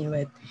twins knew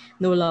it,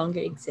 no longer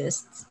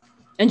exists.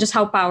 And just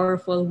how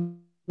powerful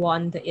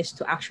Wanda is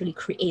to actually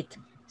create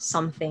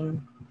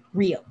something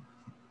real,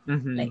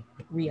 Mm-hmm. like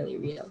really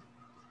real.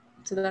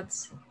 So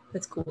that's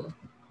cool.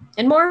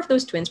 And more of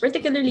those twins,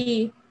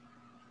 particularly,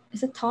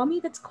 is it Tommy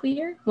that's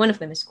queer? One of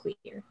them is queer.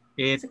 It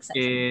It's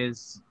exciting.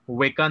 is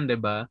Wiccan,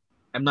 diba?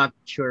 I'm not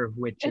sure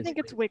which I is think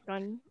it's which.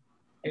 Wiccan.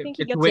 I think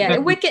he It's gets Yeah,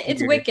 Wiccan.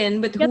 It's Here.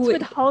 Wiccan, but gets who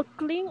with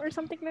Hulkling or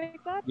something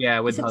like that. Yeah,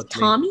 with is it? Hulkling.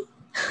 Tommy?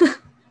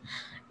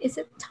 Is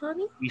it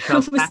Tommy? We shall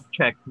Was fact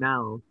check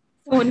now.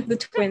 one of the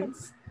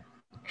twins.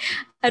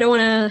 I don't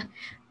want to,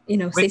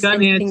 say Wiccan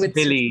anything is with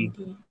Billy.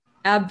 certainty.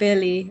 Ah,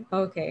 Billy.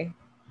 Okay.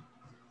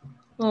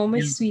 Oh, my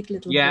And sweet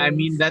little yeah, I boys.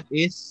 mean that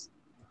is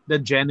the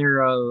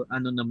general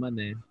ano naman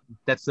eh.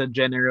 That's the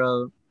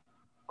general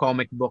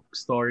comic book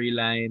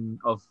storyline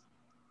of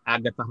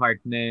Agatha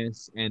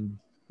Harkness and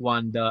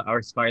Wanda,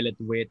 our Scarlet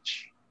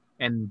Witch,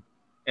 and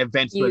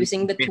eventually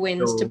Using the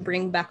twins to Mephisto,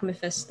 bring back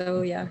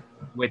Mephisto, yeah.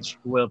 which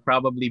will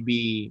probably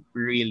be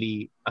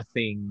really a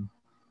thing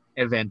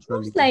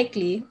eventually. Most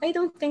likely. I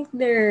don't think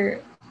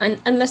they're,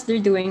 unless they're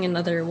doing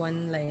another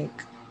one like,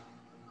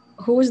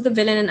 who was the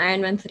villain in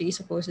Iron Man 3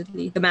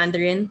 supposedly? The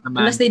Mandarin.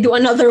 Unless they do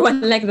another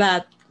one like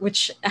that,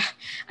 which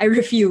I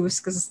refuse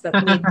because that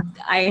made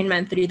Iron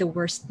Man 3 the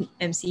worst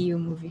MCU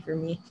movie for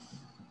me.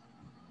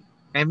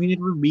 I mean, it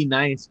would be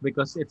nice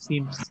because it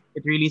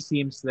really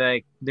seems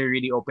like they're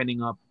really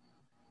opening up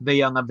the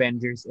Young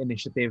Avengers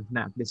initiative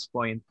na at this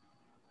point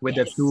with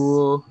the Yes.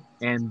 two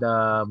and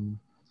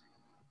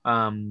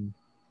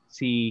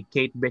si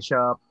Kate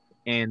Bishop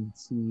and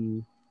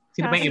sino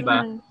pa yung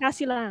iba?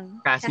 Cassie Lang.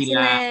 Cassie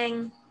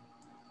Lang,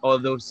 all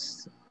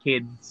those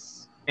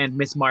kids and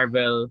Miss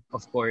Marvel,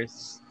 of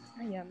course.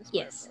 Yeah,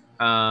 Yes.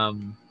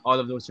 All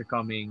of those are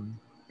coming,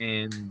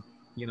 and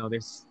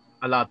there's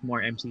a lot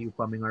more MCU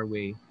coming our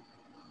way.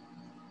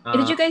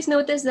 Did you guys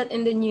notice that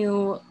in the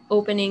new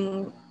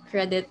opening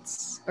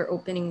credits or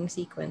opening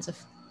sequence of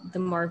the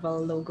Marvel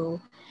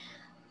logo,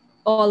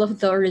 all of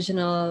the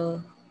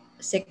original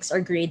 6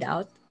 are grayed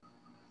out?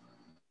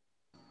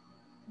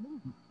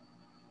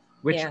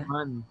 Which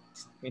one?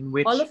 In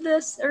which? All of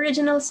the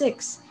original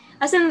 6.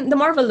 As in the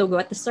Marvel logo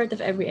at the start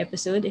of every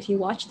episode, if you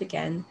watch it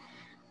again,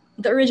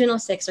 the original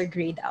 6 are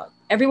grayed out.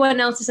 Everyone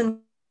else is in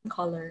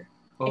color,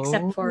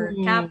 except for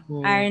Cap,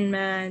 Iron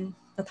Man,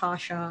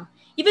 Natasha,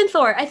 even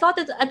Thor. I thought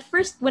that at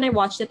first when I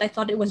watched it, I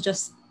thought it was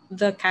just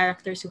the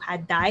characters who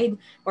had died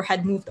or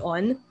had moved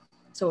on.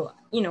 So,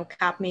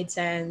 Cap made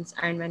sense,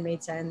 Iron Man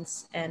made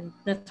sense, and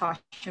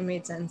Natasha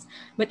made sense.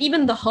 But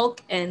even the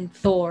Hulk and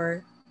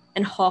Thor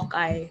and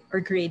Hawkeye are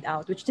grayed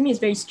out, which to me is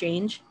very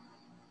strange.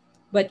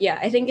 But yeah,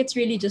 I think it's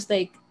really just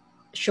like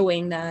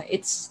showing that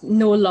it's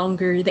no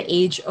longer the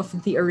age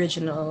of the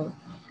original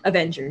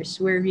Avengers.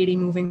 We're really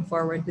moving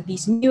forward with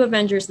these new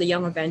Avengers, the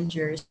young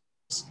Avengers.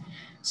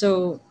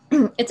 So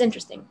it's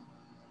interesting.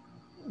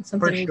 It's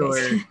something For you sure.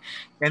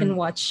 guys can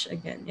watch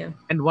again. Yeah.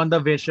 And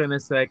WandaVision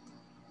is like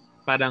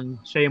parang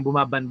siya yung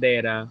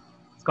bumabandera,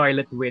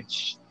 Scarlet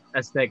Witch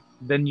as like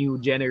the new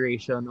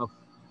generation of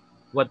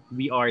what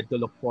we are to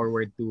look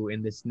forward to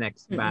in this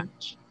next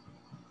batch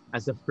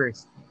as the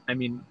first. I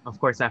mean, of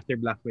course, after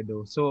Black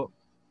Widow. So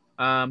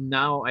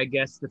now I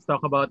guess let's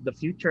talk about the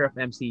future of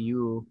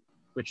MCU,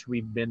 which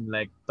we've been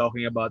like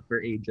talking about for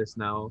ages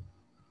now.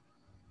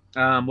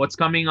 What's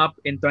coming up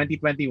in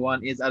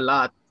 2021 is a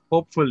lot.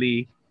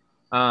 Hopefully,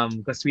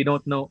 because we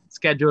don't know,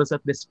 schedules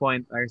at this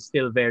point are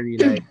still very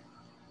like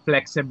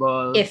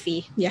flexible.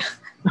 Iffy. Yeah.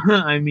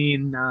 I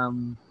mean,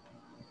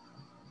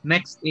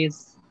 next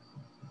is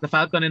the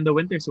Falcon and the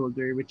Winter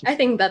Soldier, which I is,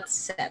 think that's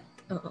set.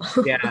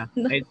 Oh. yeah,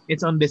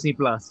 it's on Disney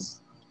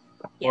Plus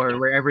Yeah. or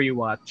wherever you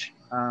watch.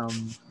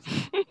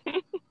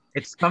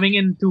 It's coming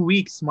in 2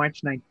 weeks,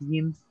 March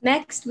 19th.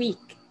 Next week.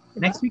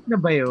 Diba? Next week na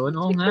ba yun?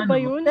 Oo nga, ba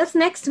no? yun? That's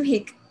next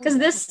week. Because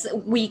this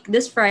week,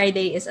 this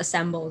Friday is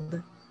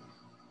assembled.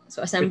 So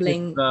Which is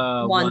assembling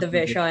the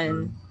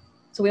WandaVision.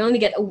 So we only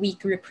get a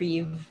week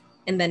reprieve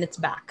and then it's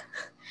back.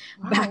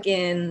 Wow. Back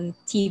in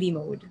TV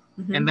mode.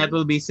 Mhm. And that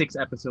will be 6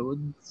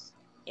 episodes.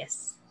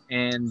 Yes.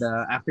 And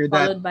after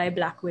that, Followed by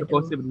Black Widow.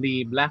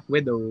 supposedly Black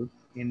Widow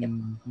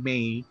in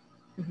May.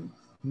 Mhm.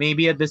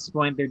 Maybe at this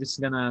point they're just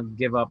gonna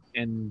give up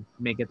and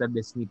make it a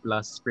Disney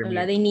Plus Wala,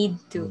 premiere. they need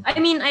to. I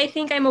mean, I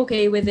think I'm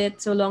okay with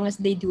it so long as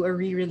they do a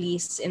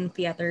re-release in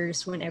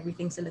theaters when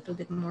everything's a little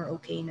bit more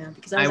okay now.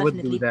 Because I I'll would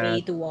do definitely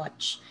pay that. to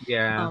watch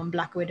Yeah,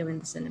 Black Widow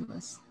in the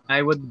cinemas. I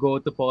would go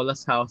to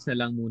Paula's house na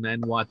lang muna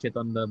and watch it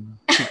on the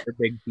super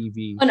big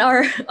TV. On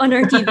our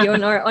TV,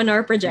 on our Yeah,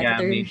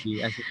 projector.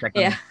 maybe as a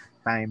second Yeah.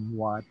 time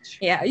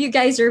watch. Yeah, you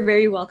guys are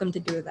very welcome to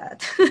do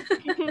that.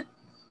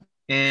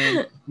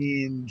 And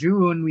in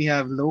June we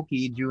have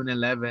Loki, June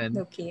 11,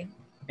 Okay.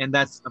 and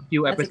that's a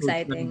few That's episodes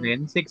exciting. lang din.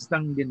 6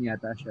 lang din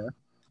yata siya.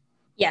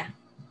 Yeah.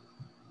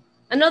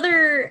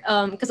 Another,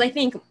 because I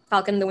think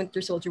Falcon and the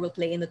Winter Soldier will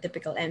play in the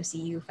typical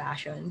MCU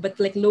fashion, but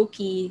like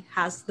Loki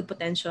has the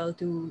potential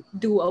to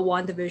do a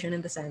WandaVision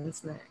in the sense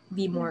that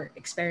be more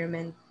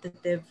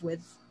experimentative with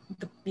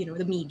the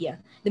media.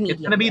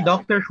 It's gonna be rather.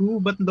 Doctor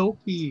Who, but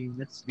Loki.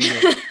 Let's do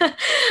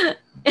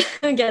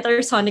it. Get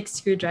our sonic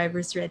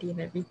screwdrivers ready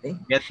and everything.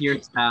 Get your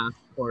staff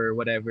or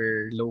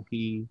whatever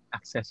Loki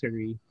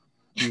accessory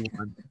you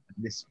want at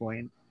this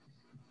point.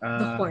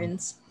 The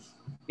horns.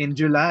 In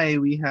July,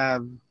 we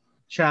have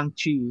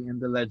Shang-Chi and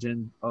the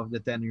Legend of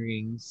the Ten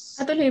Rings.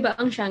 Atuloy ba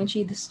ang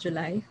Shang-Chi this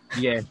July?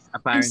 Yes,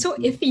 I'm apparently. so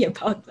iffy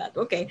about that.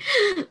 Okay.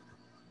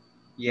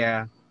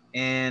 Yeah.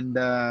 And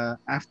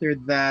after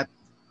that,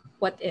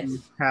 What if? we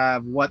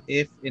have What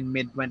If in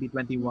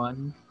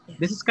mid-2021. Yes.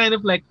 This is kind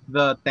of like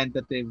the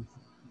tentative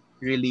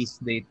release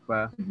date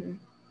pa. Mhm.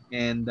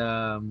 And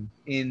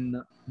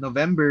in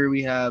November,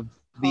 we have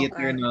The Hawkeye.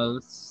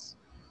 Eternals.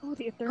 Oh,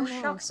 the Oh, Eternals.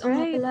 shucks. Oh,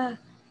 nga Right. pala.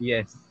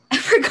 Yes. I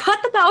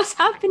forgot that was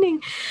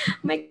happening.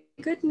 My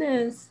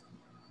goodness.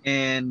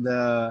 And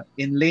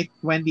in late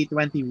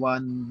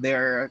 2021,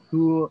 there are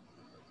two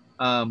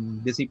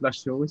Disney Plus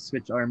shows,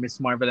 which are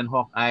Miss Marvel and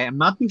Hawkeye. I'm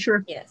not too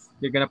sure if Yes.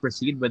 they're gonna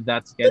proceed with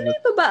that schedule.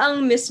 Tuloy pa ba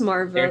ang Miss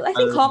Marvel? I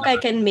think There's a Hawkeye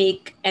lot. can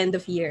make end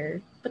of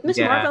year. But Miss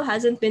Yeah. Marvel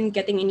hasn't been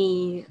getting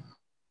any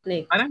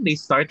like Parang they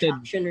started,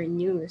 traction or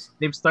news.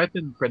 they've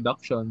started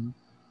production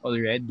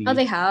already. Oh,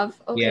 they have?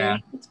 Okay. Yeah.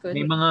 That's good.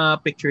 May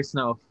mga pictures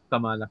na of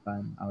Kamala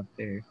Khan out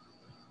there.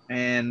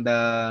 And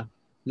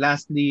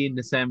lastly, in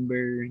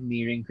December,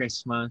 nearing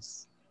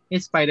Christmas,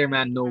 is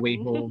Spider-Man No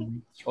Way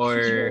Home. Or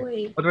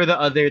Joy. what were the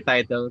other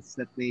titles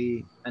that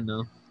they,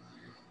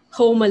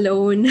 Home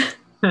Alone.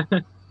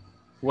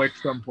 work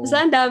from home? Basta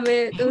ang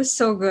dami. It was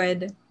so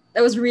good.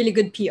 That was really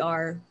good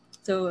PR.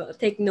 So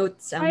take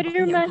notes.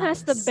 Spider-Man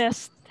has the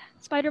best.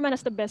 Spider-Man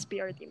has the best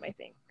PR team, I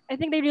think. I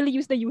think they really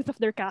use the youth of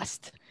their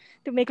cast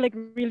to make like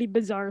really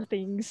bizarre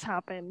things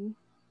happen.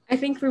 I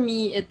think for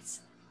me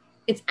it's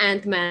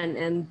Ant-Man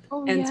and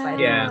yeah.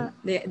 Spider-Man.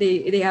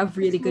 They have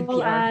really good Small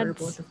PR for ads.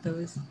 both of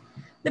those.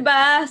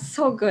 Diba?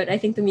 So good. I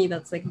think to me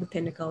that's like the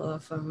pinnacle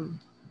of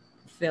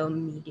film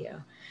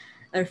media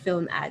or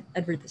film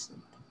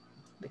advertisement.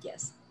 But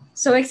yes.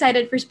 So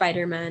excited for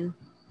Spider-Man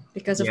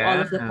because of all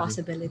of the Yeah.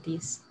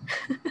 possibilities.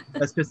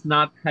 Let's just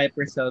not hype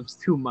ourselves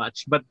too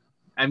much. But,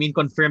 I mean,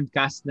 confirmed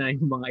cast na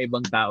yung mga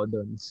ibang tao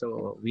dun.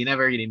 So, we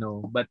never really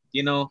know. But,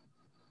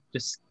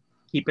 just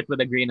keep it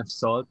with a grain of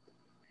salt.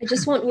 I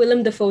just want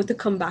Willem Dafoe to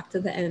come back to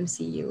the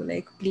MCU.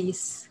 Like,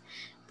 please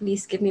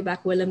give me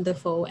back Willem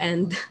Dafoe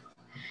and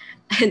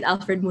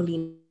Alfred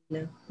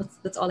Molina.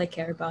 That's all I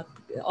care about.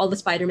 All the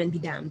Spider-Men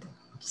be damned.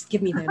 Just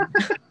give me them.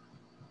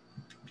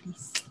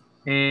 Please.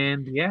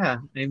 And yeah,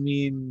 I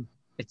mean,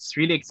 it's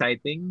really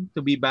exciting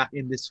to be back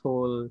in this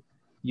whole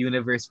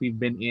universe we've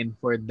been in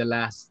for the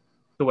last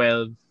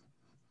 12,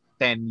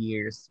 10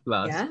 years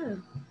plus. Yeah.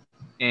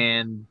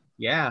 And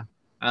yeah,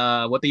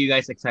 what are you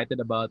guys excited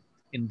about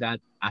in that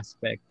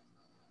aspect?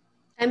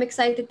 I'm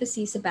excited to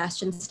see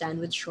Sebastian Stan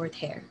with short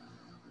hair.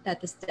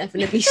 That is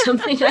definitely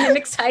something I'm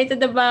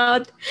excited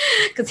about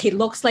because he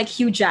looks like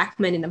Hugh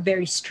Jackman in a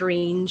very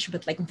strange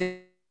but like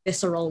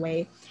visceral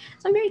way.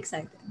 So I'm very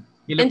excited.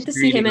 He And looks to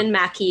see really him good. and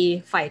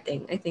Mackie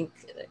fighting, I think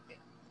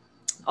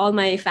all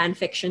my fan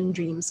fiction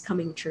dreams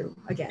coming true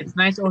again. It's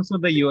nice also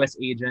the US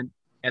agent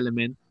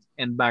element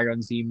and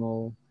Baron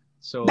Zemo.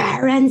 So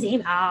Baron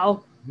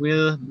Zemo.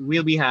 we'll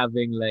be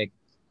having like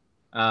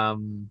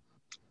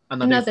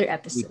Another week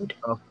episode.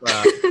 of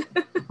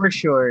for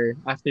sure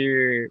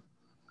after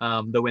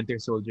the Winter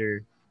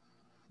Soldier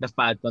the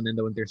Falcon and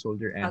the Winter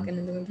Soldier end. Falcon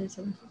and the Winter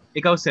Soldier.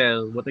 Ikaw,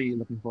 Sel, what are you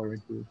looking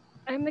forward to?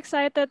 I'm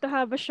excited to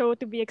have a show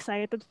to be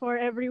excited for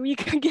every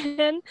week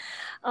again.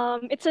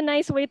 It's a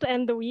nice way to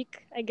end the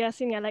week. I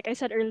guess, like I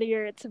said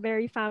earlier, it's a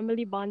very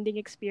family bonding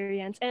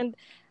experience. And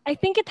I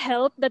think it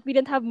helped that we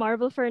didn't have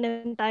Marvel for an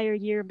entire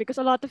year because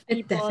a lot of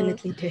It people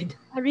definitely did.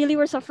 really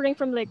were suffering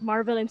from like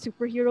Marvel and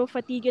superhero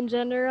fatigue in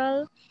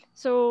general.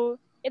 So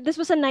this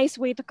was a nice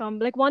way to come.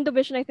 Like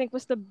WandaVision, I think,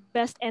 was the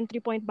best entry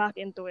point back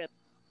into it.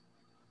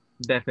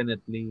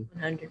 Definitely.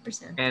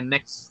 100%.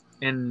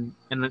 And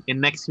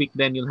next week,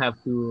 then you'll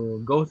have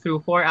to go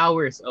through 4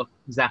 hours of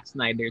Zack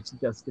Snyder's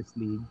Justice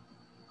League.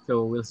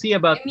 So we'll see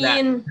about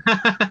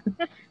that.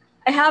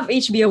 I have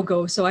HBO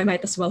Go, so I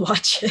might as well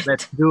watch it.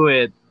 Let's do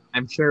it.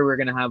 I'm sure we're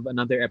gonna have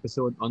another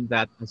episode on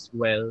that as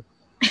well.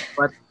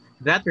 But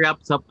that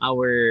wraps up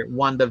our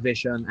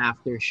WandaVision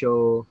after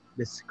show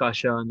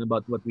discussion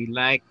about what we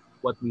like,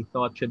 what we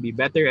thought should be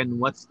better,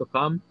 and what's to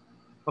come.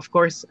 Of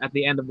course, at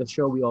the end of the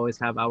show, we always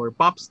have our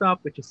Pop Stop,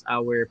 which is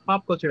our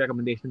pop culture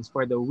recommendations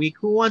for the week.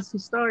 Who wants to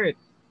start?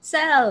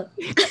 Sel!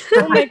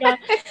 Oh my god.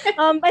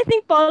 I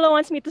think Paula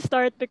wants me to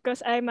start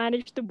because I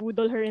managed to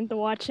boodle her into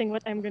watching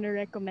what I'm gonna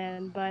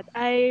recommend. But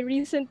I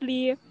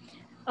recently,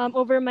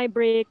 over my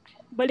break,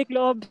 balik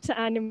loob sa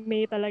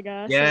anime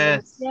talaga.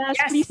 Yes. So, yes,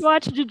 please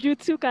watch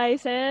Jujutsu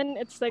Kaisen.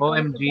 It's like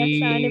one of the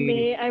best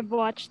anime I've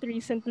watched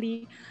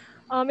recently.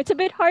 It's a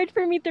bit hard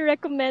for me to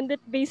recommend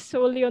it based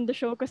solely on the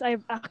show because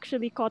I've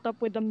actually caught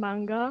up with the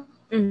manga.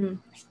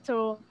 Mm-hmm.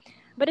 So,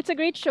 but it's a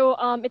great show.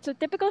 It's a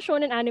typical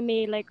shonen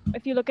anime, like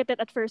if you look at it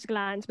at first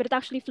glance, but it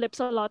actually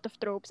flips a lot of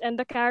tropes. And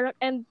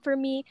and for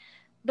me,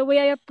 the way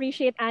I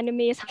appreciate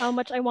anime is how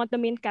much I want the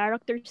main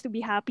characters to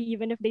be happy,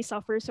 even if they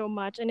suffer so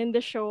much. And in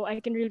the show, I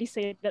can really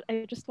say that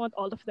I just want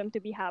all of them to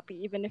be happy,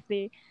 even if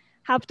they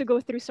have to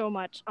go through so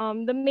much.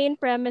 The main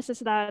premise is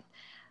that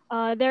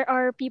there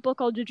are people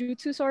called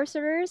Jujutsu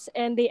sorcerers,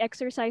 and they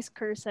exercise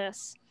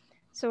curses.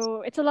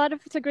 So it's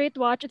a great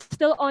watch. It's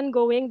still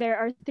ongoing. There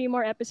are 3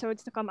 more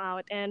episodes to come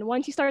out. And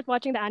once you start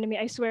watching the anime,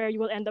 I swear you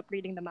will end up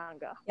reading the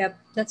manga. Yep,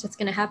 that's what's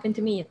gonna happen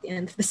to me at the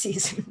end of the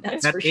season.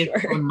 That's that for is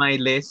sure. On my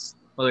list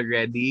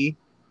already.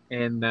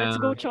 And let's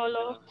go,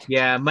 Cholo.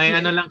 Yeah, my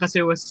ano lang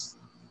kasi was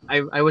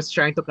I was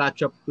trying to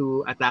catch up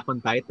to Attack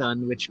on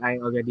Titan, which I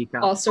already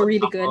also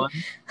really good. On.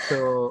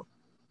 So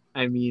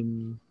I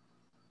mean,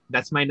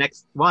 that's my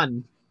next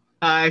one.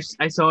 I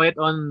saw it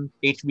on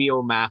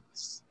HBO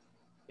Max,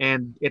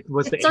 and it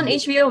was it's on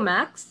HBO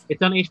Max.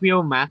 It's on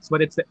HBO Max,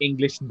 but it's the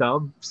English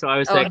dub. So I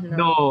was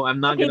no, I'm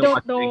not gonna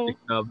watch the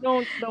English dub.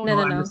 No.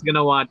 I'm just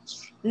gonna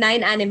watch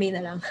 9 anime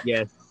na lang.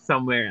 Yes,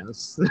 somewhere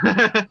else.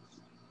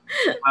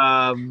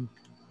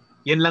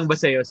 Yun lang ba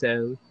sa'yo,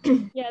 Sel?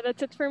 Yeah,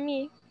 that's it for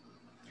me.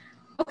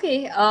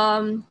 Okay.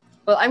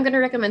 Well, I'm gonna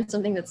recommend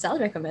something that Sal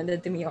recommended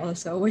to me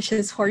also, which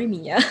is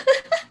Horimiya.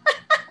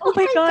 Oh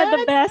my god,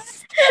 the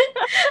best.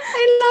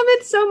 I love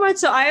it so much.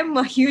 So I am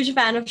a huge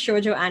fan of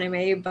shoujo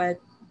anime, but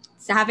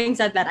having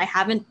said that, I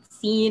haven't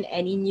seen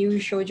any new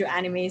shoujo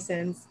anime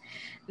since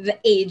the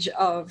age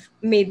of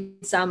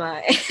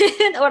Maid-sama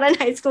and Oran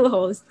High School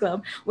Host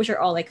Club, which are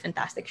all like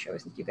fantastic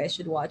shows that you guys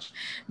should watch.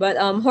 But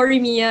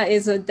Horimiya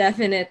is a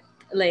definite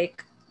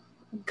like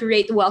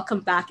great welcome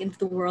back into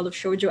the world of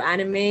shoujo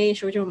anime,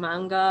 shoujo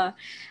manga.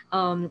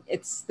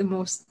 It's the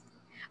most,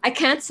 I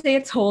can't say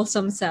it's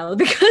wholesome, Cell,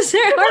 because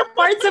there are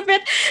parts of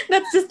it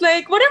that's just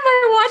like, what am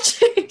I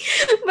watching?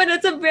 But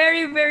it's a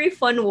very, very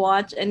fun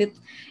watch. And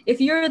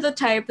if you're the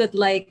type that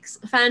likes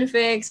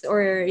fanfics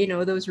or,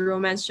 those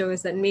romance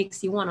shows that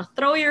makes you want to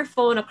throw your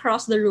phone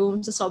across the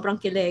room to sobrang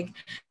kilig,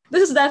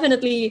 this is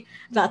definitely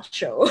that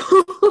show.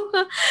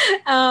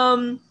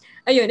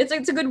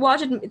 It's a good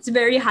watch. It's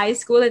very high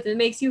school. It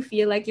makes you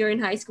feel like you're in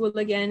high school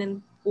again.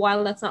 And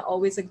while that's not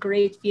always a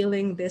great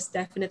feeling, this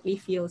definitely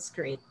feels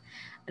great.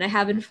 And I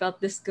haven't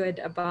felt this good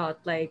about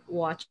like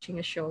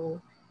watching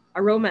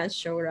a romance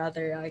show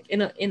rather, like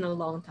in a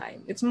long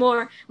time. It's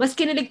more, mas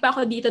kinilig pa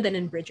ako dito than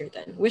in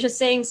Bridgerton, which is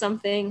saying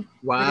something.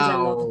 Wow. Because I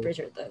love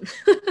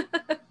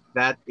Bridgerton.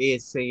 That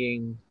is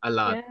saying a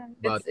lot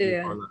about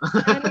you.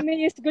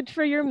 Anime is good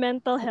for your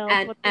mental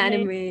health.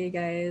 Anime,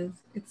 guys.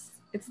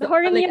 It's the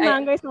Horimiya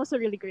manga is also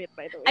really great,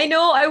 by the way. I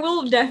know. I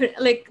will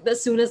definitely,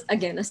 as soon as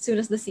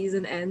the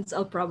season ends,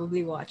 I'll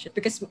probably watch it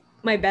because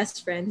my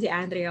best friend, si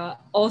Andrea,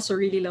 also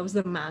really loves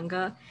the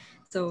manga,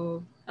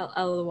 so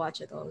I'll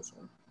watch it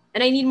also.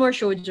 And I need more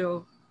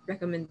shoujo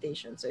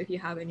recommendations. So if you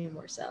have any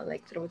more, Sal,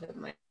 like throw them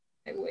my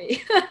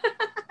way.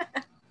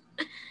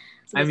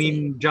 I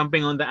mean,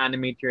 jumping on the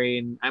anime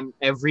train.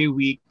 Every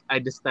week I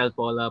just tell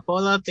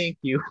Paula, thank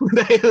you.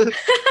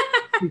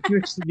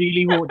 She's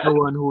really the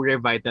one who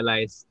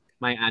revitalized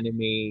my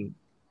anime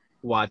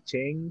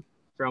watching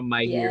from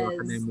My Hero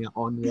Academia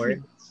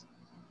onwards.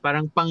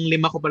 Parang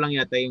pang-5 ko pa lang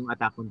yata yung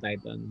Attack on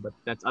Titan, but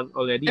that's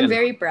already I'm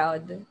very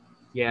proud.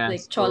 Yeah.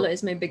 Like Cholo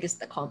is my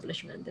biggest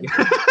accomplishment in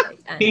terms of, like,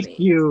 anime. Thank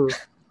you.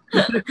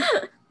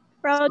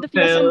 Proud of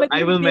you.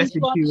 I will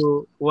message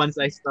you once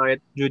I start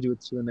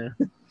Jujutsu na.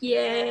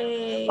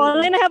 Yay!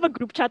 Paula and I have a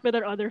group chat with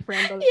our other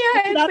friend.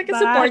 Yeah, it's like a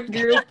support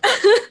group.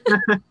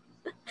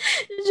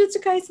 Jujutsu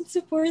Kaisen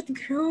support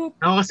group.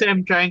 No, kasi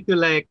I'm trying to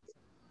like,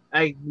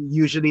 I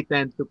usually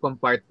tend to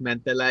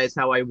compartmentalize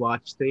how I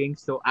watch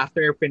things. So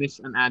after I finish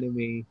an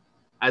anime,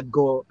 I'd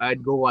go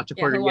watch a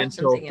Yeah, he'll Korean watch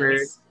show something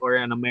first, else. or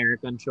an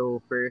American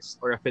show first,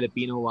 or a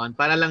Filipino one.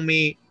 Para lang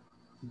may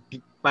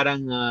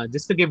parang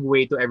just to give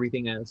way to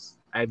everything else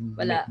I'm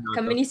Wala. missing out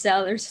Kami of. ni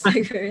Sellers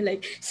like we're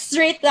like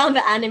straight down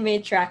the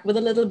anime track with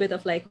a little bit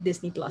of like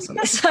Disney Plus on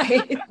the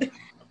side.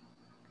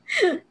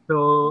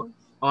 So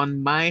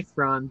on my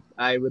front,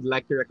 I would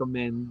like to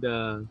recommend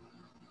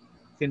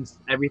since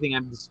everything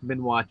I've just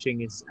been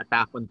watching is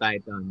Attack on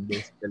Titan,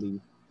 basically.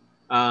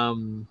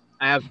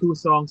 I have two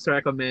songs to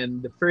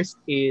recommend. The first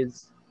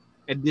is,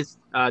 and this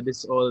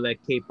all like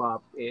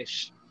K-pop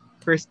ish.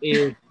 First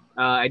is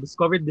I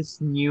discovered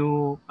this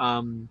new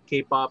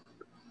K-pop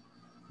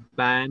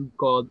band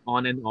called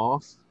On and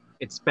Off.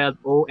 It's spelled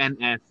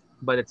ONF,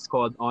 but it's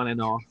called On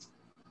and Off.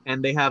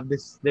 And they have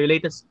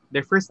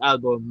their first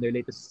album, their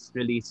latest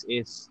release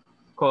is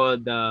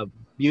called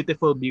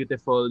Beautiful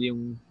Beautiful,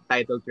 yung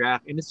title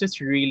track. And it's just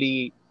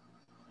really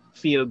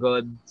feel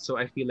good. So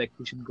I feel like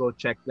you should go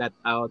check that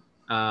out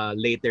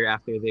later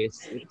after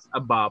this. It's a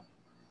bop.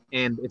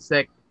 And it's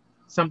like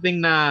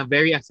something na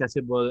very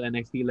accessible, and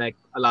I feel like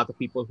a lot of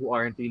people who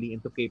aren't really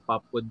into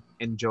K-pop would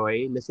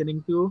enjoy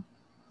listening to.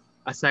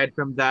 Aside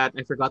from that,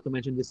 I forgot to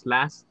mention this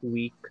last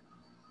week.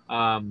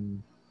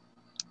 Um,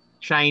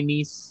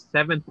 Shiny's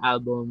seventh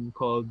album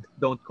called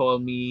 "Don't Call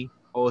Me,"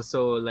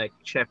 also like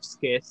Chef's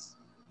Kiss.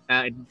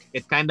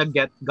 It kind of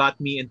got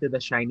me into the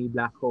Shiny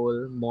black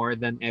hole more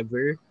than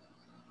ever,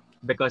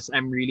 because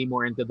I'm really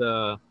more into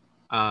the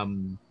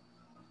um,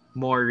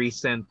 more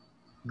recent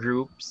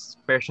groups.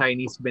 Pero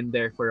Shiny's been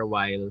there for a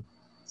while,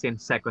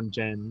 since second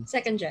gen.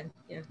 Second gen.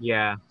 Yeah.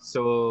 Yeah,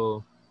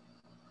 so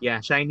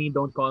yeah, Shiny,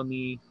 Don't Call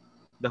Me.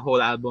 The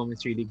whole album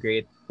is really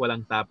great.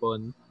 Walang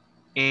tapon.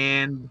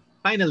 And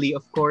finally,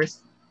 of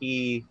course,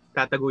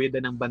 itataguyod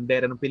din ng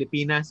bandera ng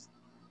Pilipinas.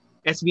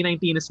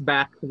 SB19 is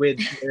back with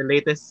their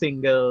latest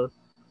single,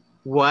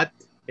 What?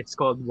 It's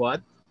called What?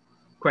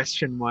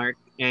 Question mark.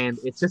 And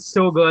it's just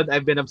so good.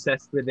 I've been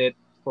obsessed with it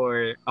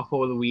for a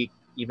whole week,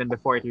 even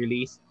before it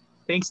released,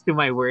 thanks to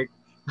my work.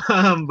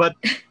 But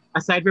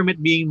aside from it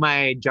being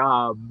my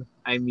job,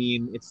 I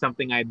mean, it's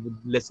something I would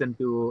listen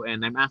to,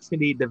 and I'm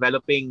actually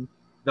developing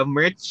the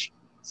merch.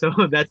 So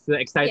that's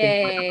the exciting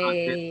part about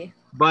it. Yay.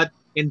 But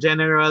in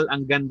general,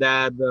 ang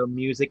ganda, the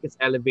music is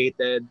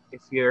elevated.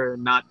 If you're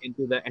not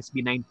into the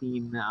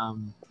SB19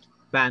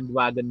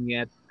 bandwagon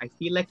yet, I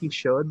feel like you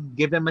should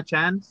give them a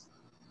chance.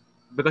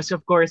 Because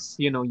of course,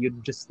 you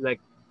just like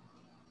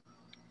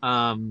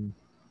um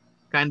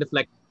kind of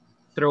like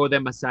throw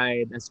them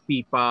aside as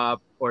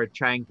P-pop or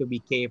trying to be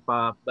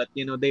K-pop, but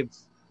they've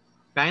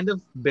kind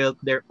of built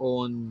their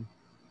own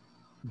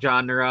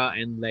genre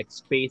and like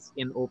space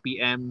in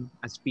OPM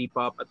as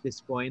P-pop at this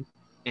point,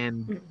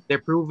 and they're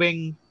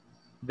proving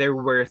their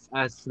worth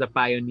as the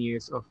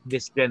pioneers of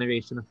this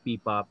generation of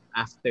P-pop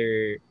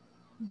after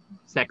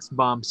Sex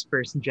Bomb's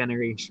first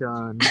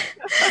generation.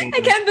 I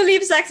can't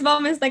believe Sex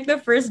Bomb is like the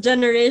first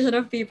generation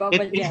of people, It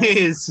but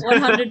yes, is.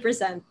 100%. It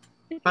makes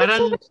so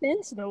Parang- much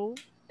sense though.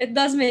 It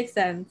does make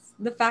sense.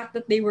 The fact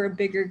that they were a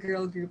bigger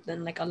girl group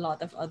than like a lot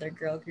of other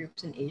girl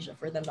groups in Asia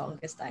for the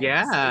longest time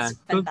Yeah. is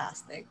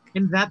fantastic.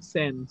 In that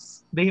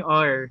sense, they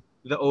are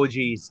the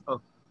OGs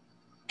of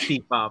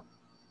P-pop,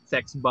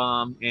 Sex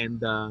Bomb, and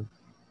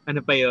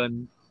ano pa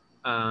yun?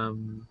 So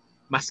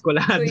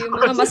Masculado. yung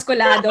mga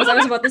Masculados, I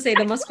was about to say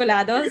the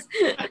Masculados.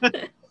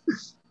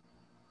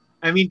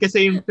 I mean,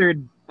 kasi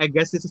I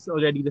guess this is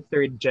already the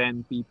third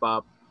gen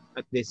P-pop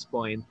at this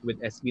point, with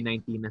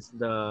SB19 as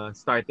the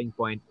starting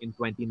point in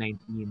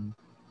 2019.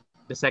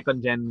 The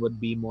second gen would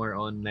be more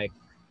on like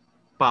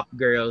Pop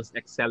Girls,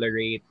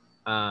 Accelerate.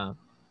 Oh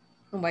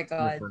my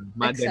god. Mga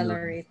ganun.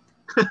 Accelerate.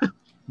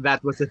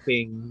 That was a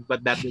thing,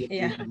 but that would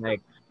Yeah. be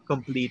like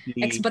completely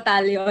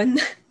Ex-battalion.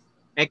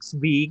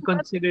 XB,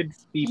 considered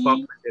P-pop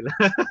na sila.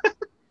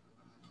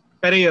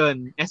 Pero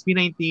yun,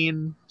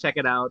 SB19, check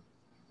it out.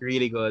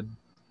 Really good.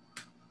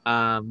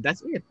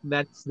 That's it.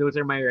 Those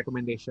are my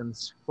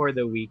recommendations for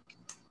the week.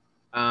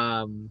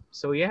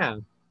 So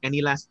yeah,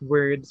 any last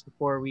words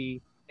before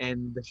we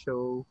end the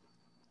show?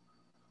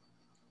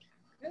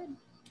 Good.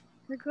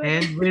 We're good.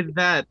 And with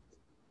that,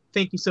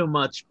 thank you so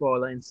much,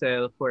 Paula and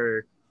Sel,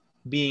 for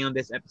being on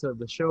this episode of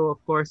the show.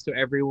 Of course, to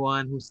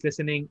everyone who's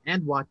listening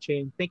and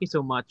watching, thank you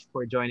so much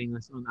for joining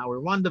us on our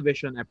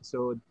WandaVision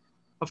episode.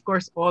 Of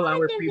course, all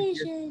our previous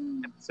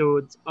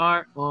episodes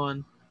are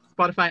on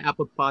Spotify,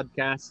 Apple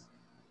Podcasts,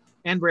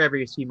 and wherever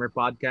you stream our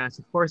podcast.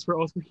 Of course, we're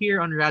also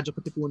here on Radyo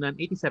Katipunan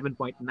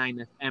 87.9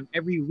 FM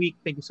every week.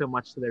 Thank you so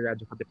much to the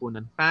Radyo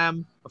Katipunan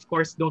fam. Of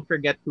course, don't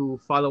forget to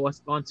follow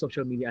us on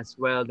social media as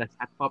well. That's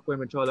at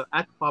Popcorn Cholo,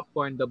 at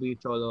Popcorn W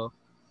Cholo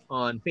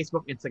on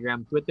Facebook,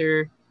 Instagram,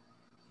 Twitter.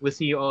 We'll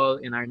see you all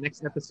in our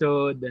next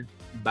episode.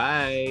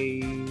 Bye!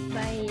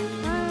 Bye.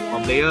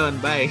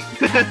 Bye!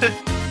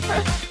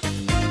 Bye!